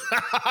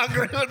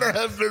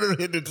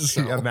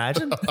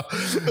 Imagine.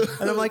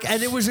 And I'm like,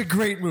 and it was a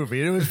great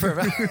movie. It was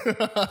perfect.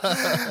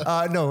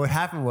 No, what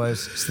happened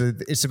was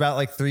it's about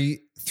like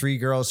three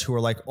girls who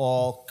are like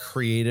all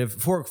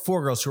creative. Four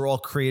girls who are all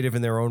creative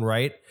in their own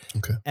right.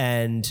 Okay.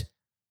 And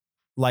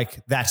like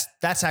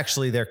that's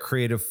actually their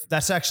creative.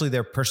 That's actually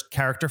their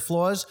character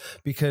flaws,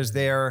 because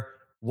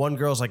one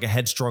girl's like a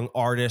headstrong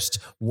artist,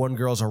 one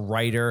girl's a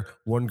writer,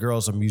 one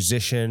girl's a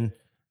musician.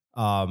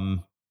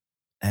 And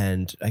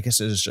I guess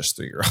it is just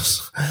three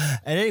girls.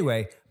 And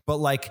anyway, but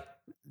like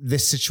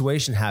this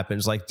situation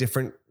happens, like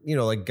different, you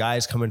know, like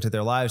guys come into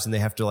their lives and they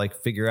have to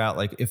like figure out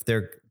like if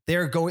they're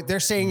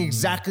saying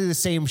exactly the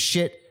same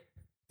shit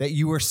that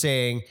you were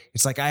saying.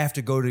 It's like, I have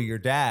to go to your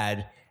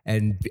dad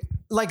and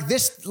like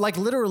this, like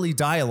literally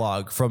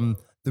dialogue from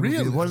the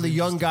movie. One of the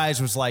young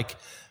guys was like,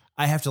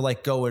 I have to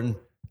like go and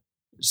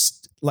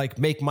like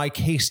make my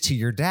case to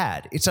your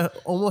dad. It's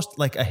almost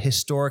like a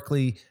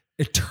historically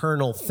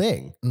eternal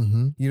thing.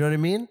 Mm-hmm. You know what I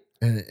mean?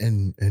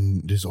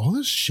 And there's all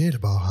this shit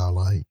about how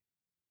like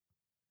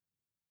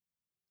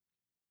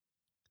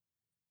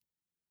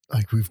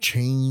we've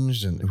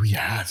changed and we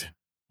had.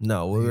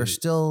 No, we're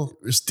still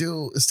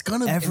it's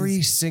gonna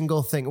every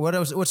single thing.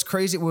 What's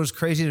crazy? What was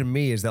crazy to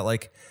me is that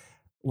like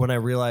when I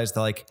realized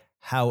that like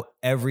how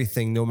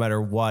everything, no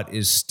matter what,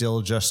 is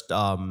still just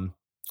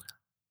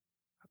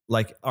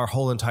like our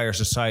whole entire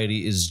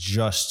society is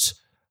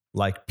just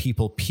like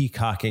people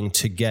peacocking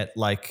to get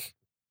like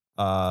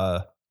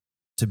to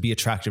be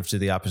attractive to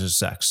the opposite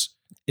sex.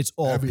 It's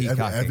all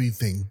peacocking.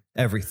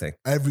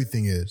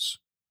 Everything is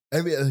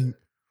everything.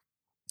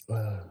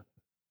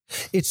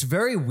 It's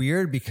very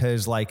weird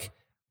because like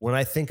when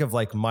I think of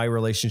like my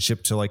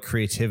relationship to like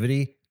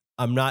creativity,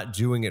 I'm not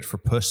doing it for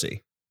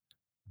pussy.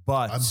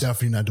 But I'm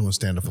definitely not doing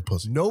stand-up for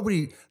pussy.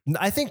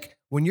 I think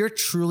when you're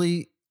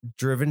truly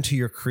driven to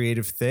your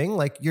creative thing,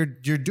 like you're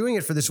doing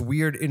it for this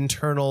weird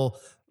internal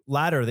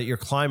ladder that you're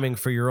climbing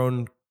for your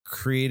own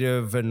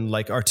creative and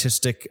like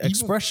artistic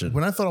expression.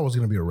 When I thought I was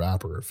going to be a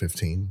rapper at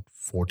 15,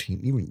 14,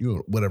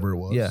 even whatever it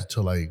was,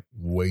 till like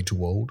way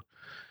too old,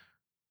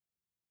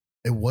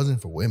 it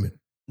wasn't for women.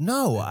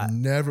 No,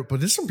 never. But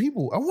there's some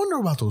people, I wonder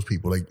about those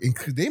people. Like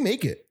they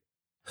make it.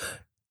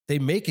 They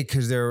make it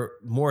because they're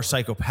more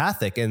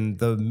psychopathic, and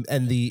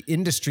the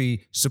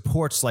industry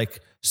supports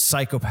like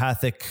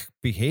psychopathic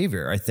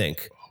behavior, I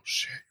think. Oh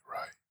shit, you're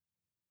right.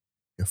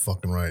 You're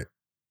fucking right.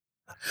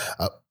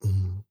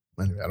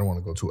 Anyway, I don't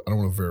want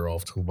to veer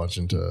off too much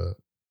into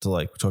to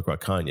like talk about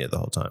Kanye the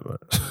whole time.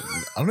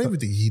 I don't even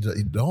think he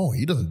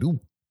doesn't do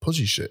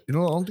pussy shit. You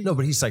know, I don't think. No,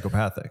 but he's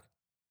psychopathic.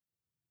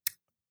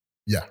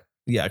 Yeah.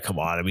 Yeah, come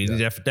on. I mean,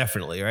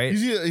 definitely, right?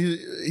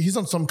 He's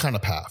on some kind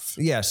of path.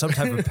 Yeah, some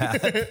type of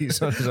path.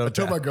 He's on his own I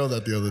told my girl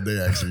that the other day,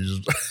 actually.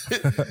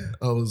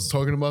 I was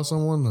talking about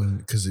someone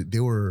because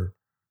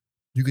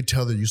you could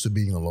tell they're used to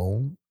being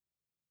alone.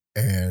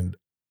 And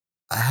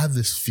I have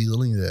this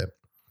feeling that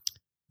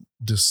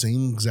the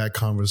same exact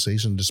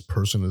conversation this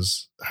person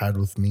has had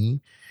with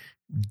me,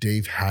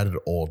 they've had it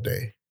all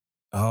day.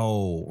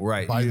 Oh,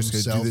 right. By You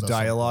just do the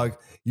dialogue.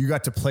 You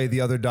got to play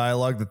the other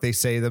dialogue that they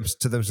say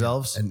to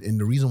themselves. And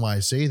the reason why I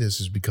say this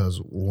is because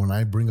when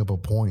I bring up a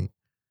point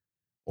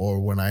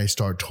or when I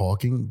start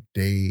talking,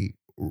 they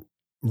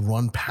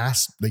run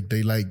past, like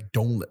they like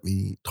don't let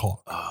me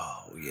talk.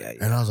 Oh, yeah.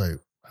 And I was like,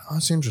 oh,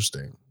 that's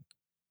interesting.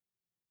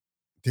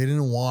 They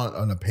didn't want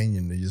an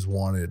opinion. They just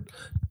wanted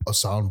a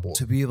soundboard.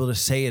 To be able to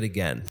say it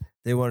again.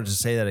 They wanted to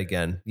say that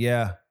again.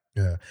 Yeah.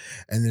 Yeah.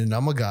 And then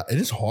I'm a guy, it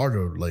is hard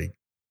to like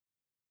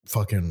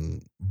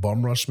fucking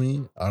bum rush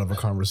me out of a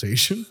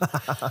conversation.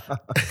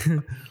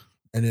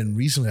 And then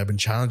recently I've been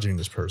challenging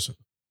this person.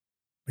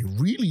 Like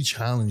really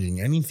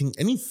challenging anything,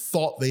 any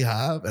thought they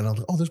have. And I was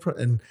like, oh, this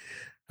person. And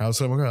I was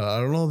like, oh my God,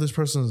 I don't know if this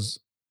person's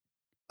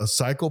a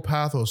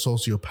psychopath or a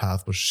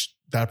sociopath, but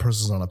that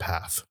person's on a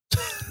path.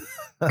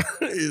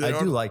 I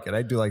do like it.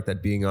 I do like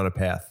that, being on a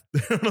path.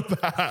 They're on a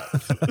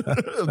path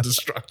of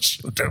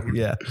destruction. Dude.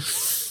 Yeah.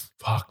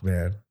 Fuck,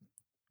 man.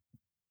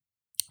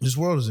 This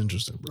world is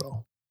interesting,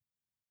 bro.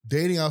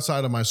 Dating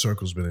outside of my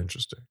circle has been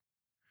interesting.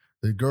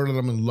 The girl that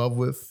I'm in love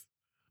with,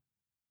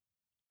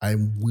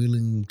 I'm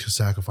willing to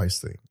sacrifice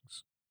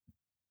things,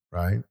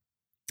 right?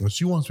 But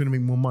she wants me to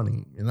make more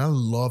money. And I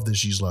love that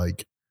she's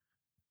like,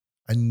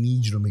 I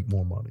need you to make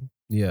more money.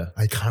 Yeah.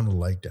 I kind of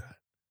like that,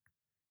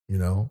 you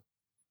know?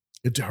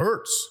 It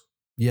hurts.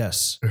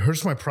 Yes. It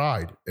hurts my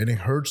pride. And it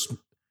hurts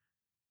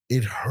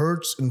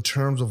in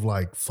terms of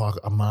like, fuck,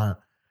 I'm not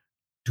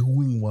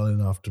doing well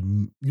enough to,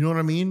 you know what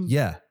I mean?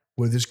 Yeah.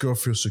 Where this girl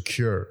feels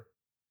secure,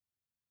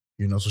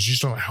 you know? So she's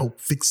trying to help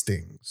fix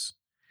things.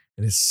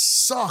 And it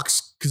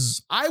sucks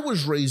because I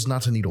was raised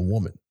not to need a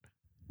woman,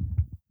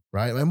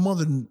 right? My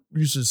mother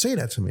used to say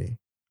that to me.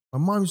 My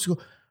mom used to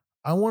go,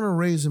 I want to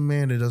raise a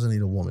man that doesn't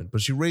need a woman.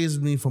 But she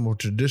raised me from a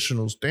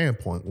traditional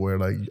standpoint where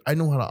like, I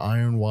know how to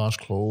iron, wash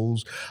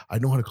clothes. I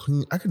know how to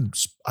clean. I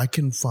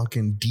can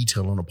fucking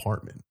detail an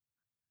apartment,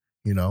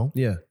 you know?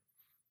 Yeah.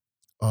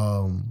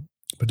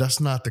 But that's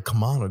not the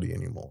commodity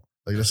anymore.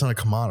 Like that's not a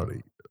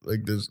commodity.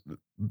 Like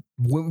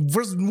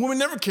women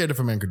never cared if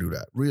a man could do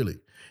that. Really,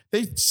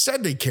 they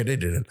said they cared, they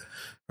didn't,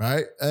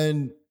 right?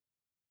 And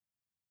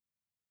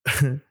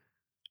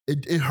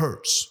it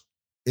hurts.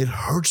 It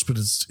hurts, but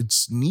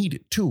it's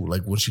needed too.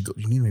 Like when she goes,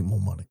 you need to make more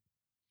money,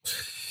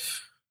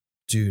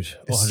 dude.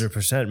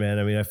 100%, man.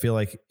 I mean, I feel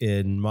like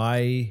when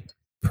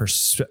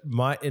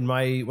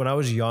I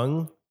was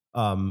young,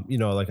 you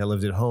know, like I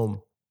lived at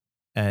home,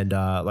 and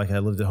like I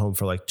lived at home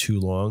for like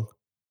too long.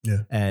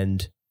 Yeah,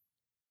 and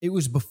it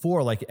was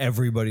before like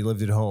everybody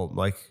lived at home.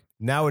 Like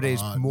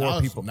nowadays, more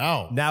people.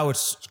 Now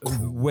it's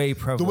way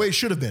prevalent. The way it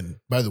should have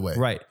been, by the way.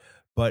 Right.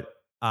 But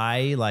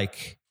I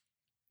like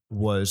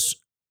was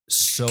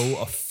so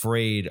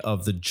afraid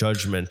of the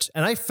judgment.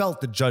 And I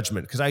felt the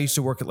judgment because I used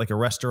to work at like a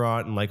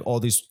restaurant, and like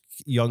all these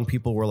young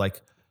people were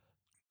like,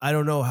 I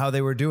don't know how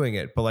they were doing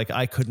it, but like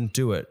I couldn't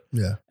do it.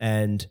 Yeah.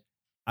 And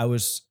I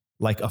was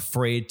like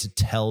afraid to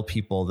tell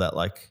people that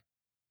like,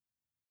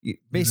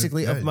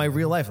 basically of my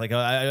real life. Like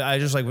I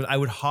just like, I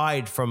would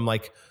hide from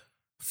like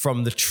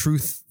from the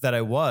truth that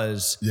I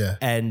was. Yeah.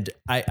 And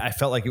I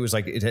felt like it was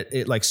like,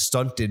 it like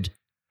stunted,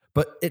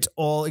 but it's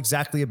all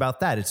exactly about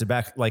that. It's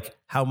about like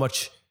how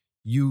much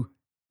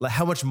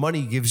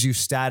money gives you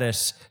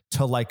status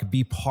to like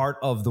be part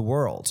of the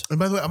world. And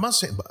by the way, I'm not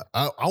saying, but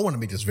I want to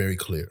make this very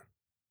clear.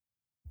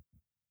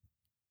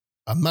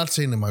 I'm not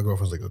saying that my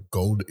girlfriend's like a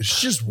gold.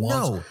 She just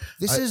wants. No,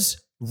 this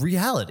is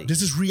reality.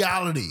 This is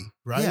reality,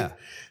 right? Yeah.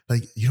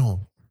 Like,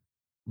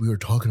 we were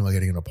talking about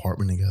getting an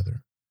apartment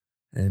together,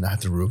 and I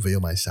had to reveal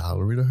my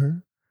salary to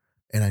her,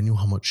 and I knew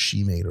how much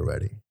she made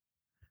already,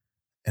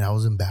 and I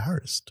was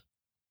embarrassed.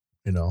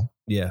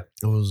 Yeah.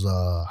 It was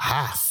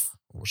half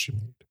of what she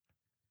made.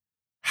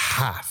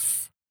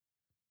 Half.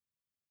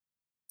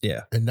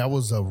 Yeah. And that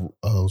was Are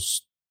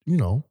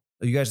you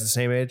guys the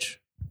same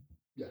age?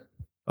 Yeah.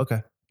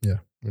 Okay. Yeah,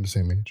 we're the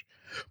same age.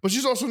 But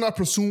she's also not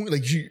pursuing,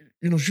 like, she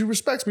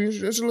respects me.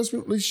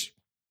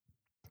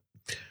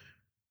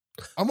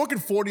 I'm working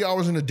 40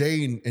 hours in a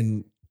day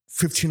and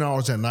 15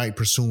 hours at night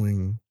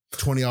pursuing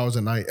 20 hours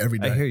a night every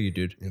day. I hear you,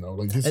 dude.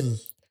 This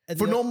is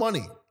for no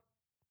money.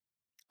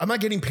 I'm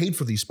not getting paid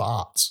for these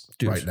spots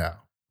right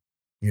now,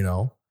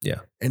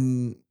 Yeah.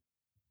 And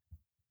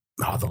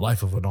the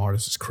life of an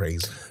artist is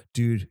crazy.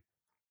 Dude,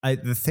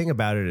 the thing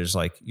about it is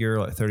like,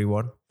 you're like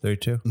 31,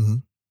 32. Mm-hmm.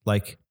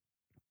 Like,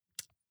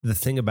 the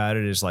thing about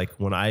it is like,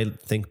 when I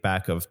think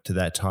back to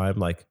that time,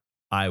 like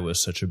I was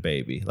such a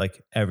baby.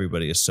 Like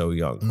everybody is so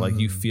young. Like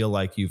you feel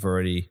like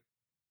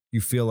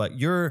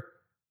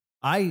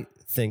I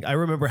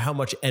remember how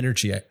much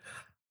energy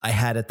I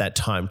had at that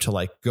time to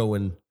like go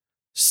and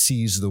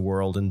seize the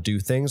world and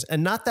do things.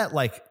 And not that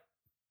like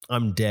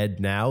I'm dead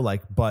now,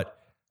 like, but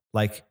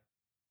like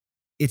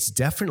it's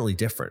definitely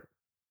different.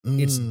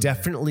 It's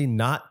definitely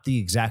not the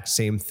exact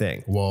same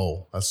thing.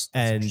 Whoa. That's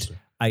and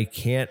I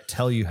can't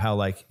tell you how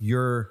like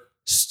you're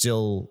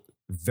still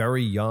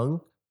very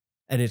young,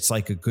 and it's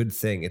like a good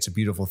thing. It's a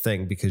beautiful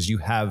thing because you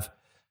have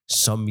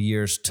some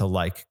years to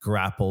like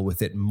grapple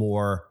with it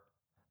more.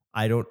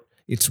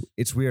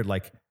 It's weird.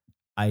 Like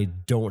I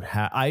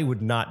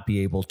would not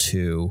be able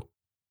to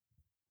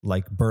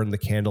like burn the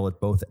candle at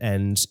both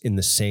ends in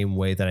the same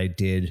way that I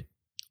did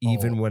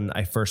even when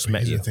I first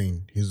met you.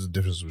 Here's the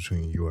difference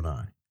between you and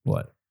I.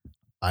 What?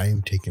 I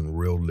am taking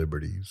real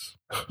liberties.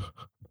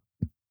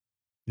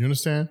 You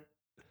understand?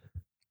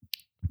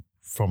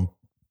 From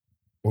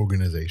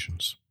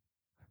organizations.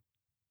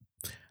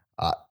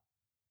 I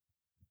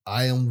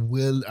am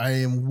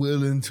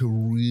willing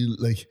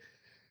to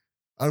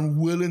I'm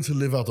willing to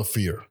live out the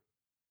fear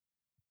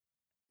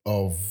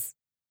of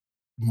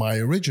my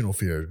original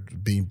fear,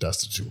 being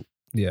destitute.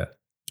 Yeah.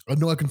 I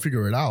know I can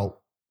figure it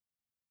out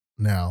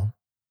now,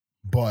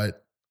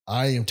 but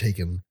I am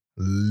taking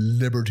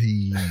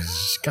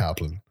liberties,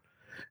 Kaplan.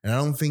 And I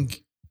don't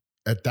think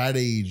at that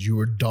age you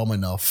were dumb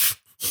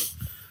enough.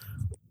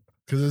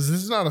 Because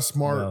this is not a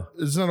smart. No.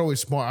 It's not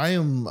always smart. I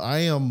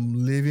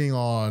am living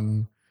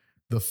on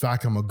the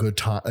fact I'm a good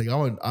time. Like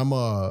I'm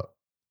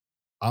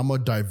a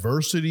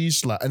diversity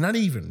and not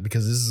even,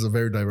 because this is a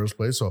very diverse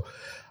place. So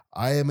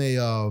I am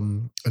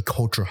a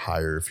culture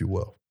hire, if you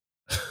will.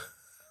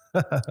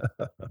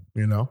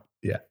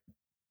 Yeah.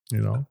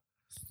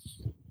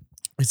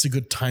 It's a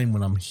good time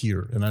when I'm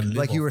here, and I live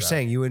like you were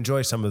saying, you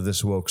enjoy some of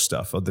this woke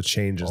stuff of the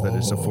changes that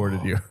it's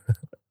afforded you.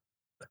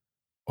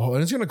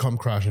 And it's gonna come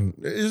crashing.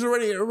 It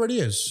already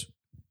is.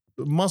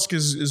 Musk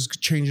is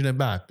changing it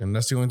back, and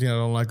that's the only thing I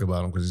don't like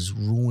about him, because he's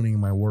ruining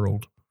my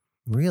world.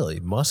 Really?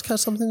 Musk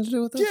has something to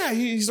do with it? Yeah,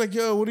 he's like,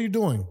 yo, what are you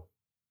doing?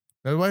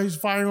 That's why he's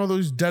firing all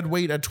those dead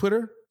weight at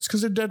Twitter. It's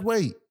because they're dead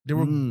weight. They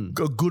were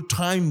a good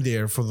time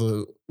there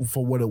for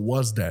what it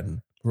was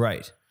then.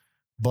 Right.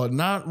 But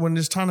not when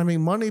it's time to make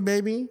money,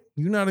 baby.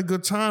 You're not a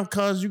good time,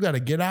 cuz you got to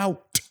get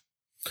out.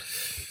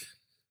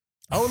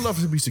 I would love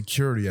to be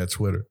security at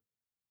Twitter.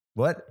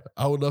 What?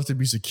 I would love to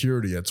be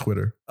security at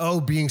Twitter. Oh,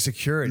 being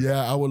security.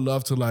 Yeah, I would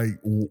love to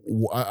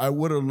I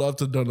would have loved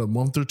to have done a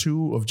month or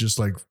two of just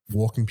like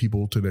walking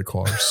people to their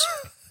cars.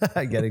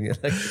 Getting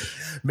it. Like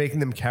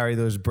making them carry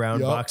those brown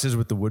boxes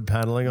with the wood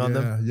paneling on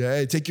them. Yeah,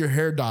 hey, take your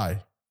hair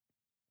dye.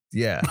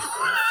 Yeah.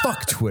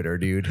 Fuck Twitter,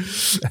 dude.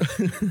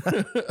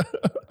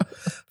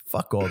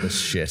 Fuck all this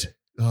shit.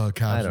 Oh,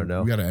 Cal, I don't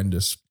know. We got to end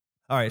this.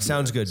 All right.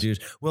 Sounds good,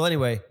 dude. Well,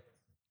 anyway,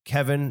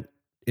 Kevin,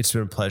 it's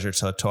been a pleasure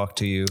to talk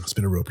to you. It's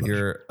been a real pleasure.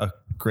 You're a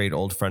great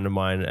old friend of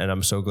mine, and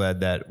I'm so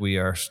glad that we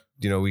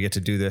get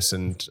to do this,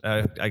 and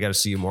I got to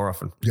see you more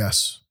often.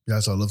 Yes.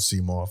 I'd love to see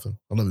you more often.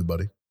 I love you,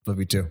 buddy. Love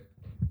you too.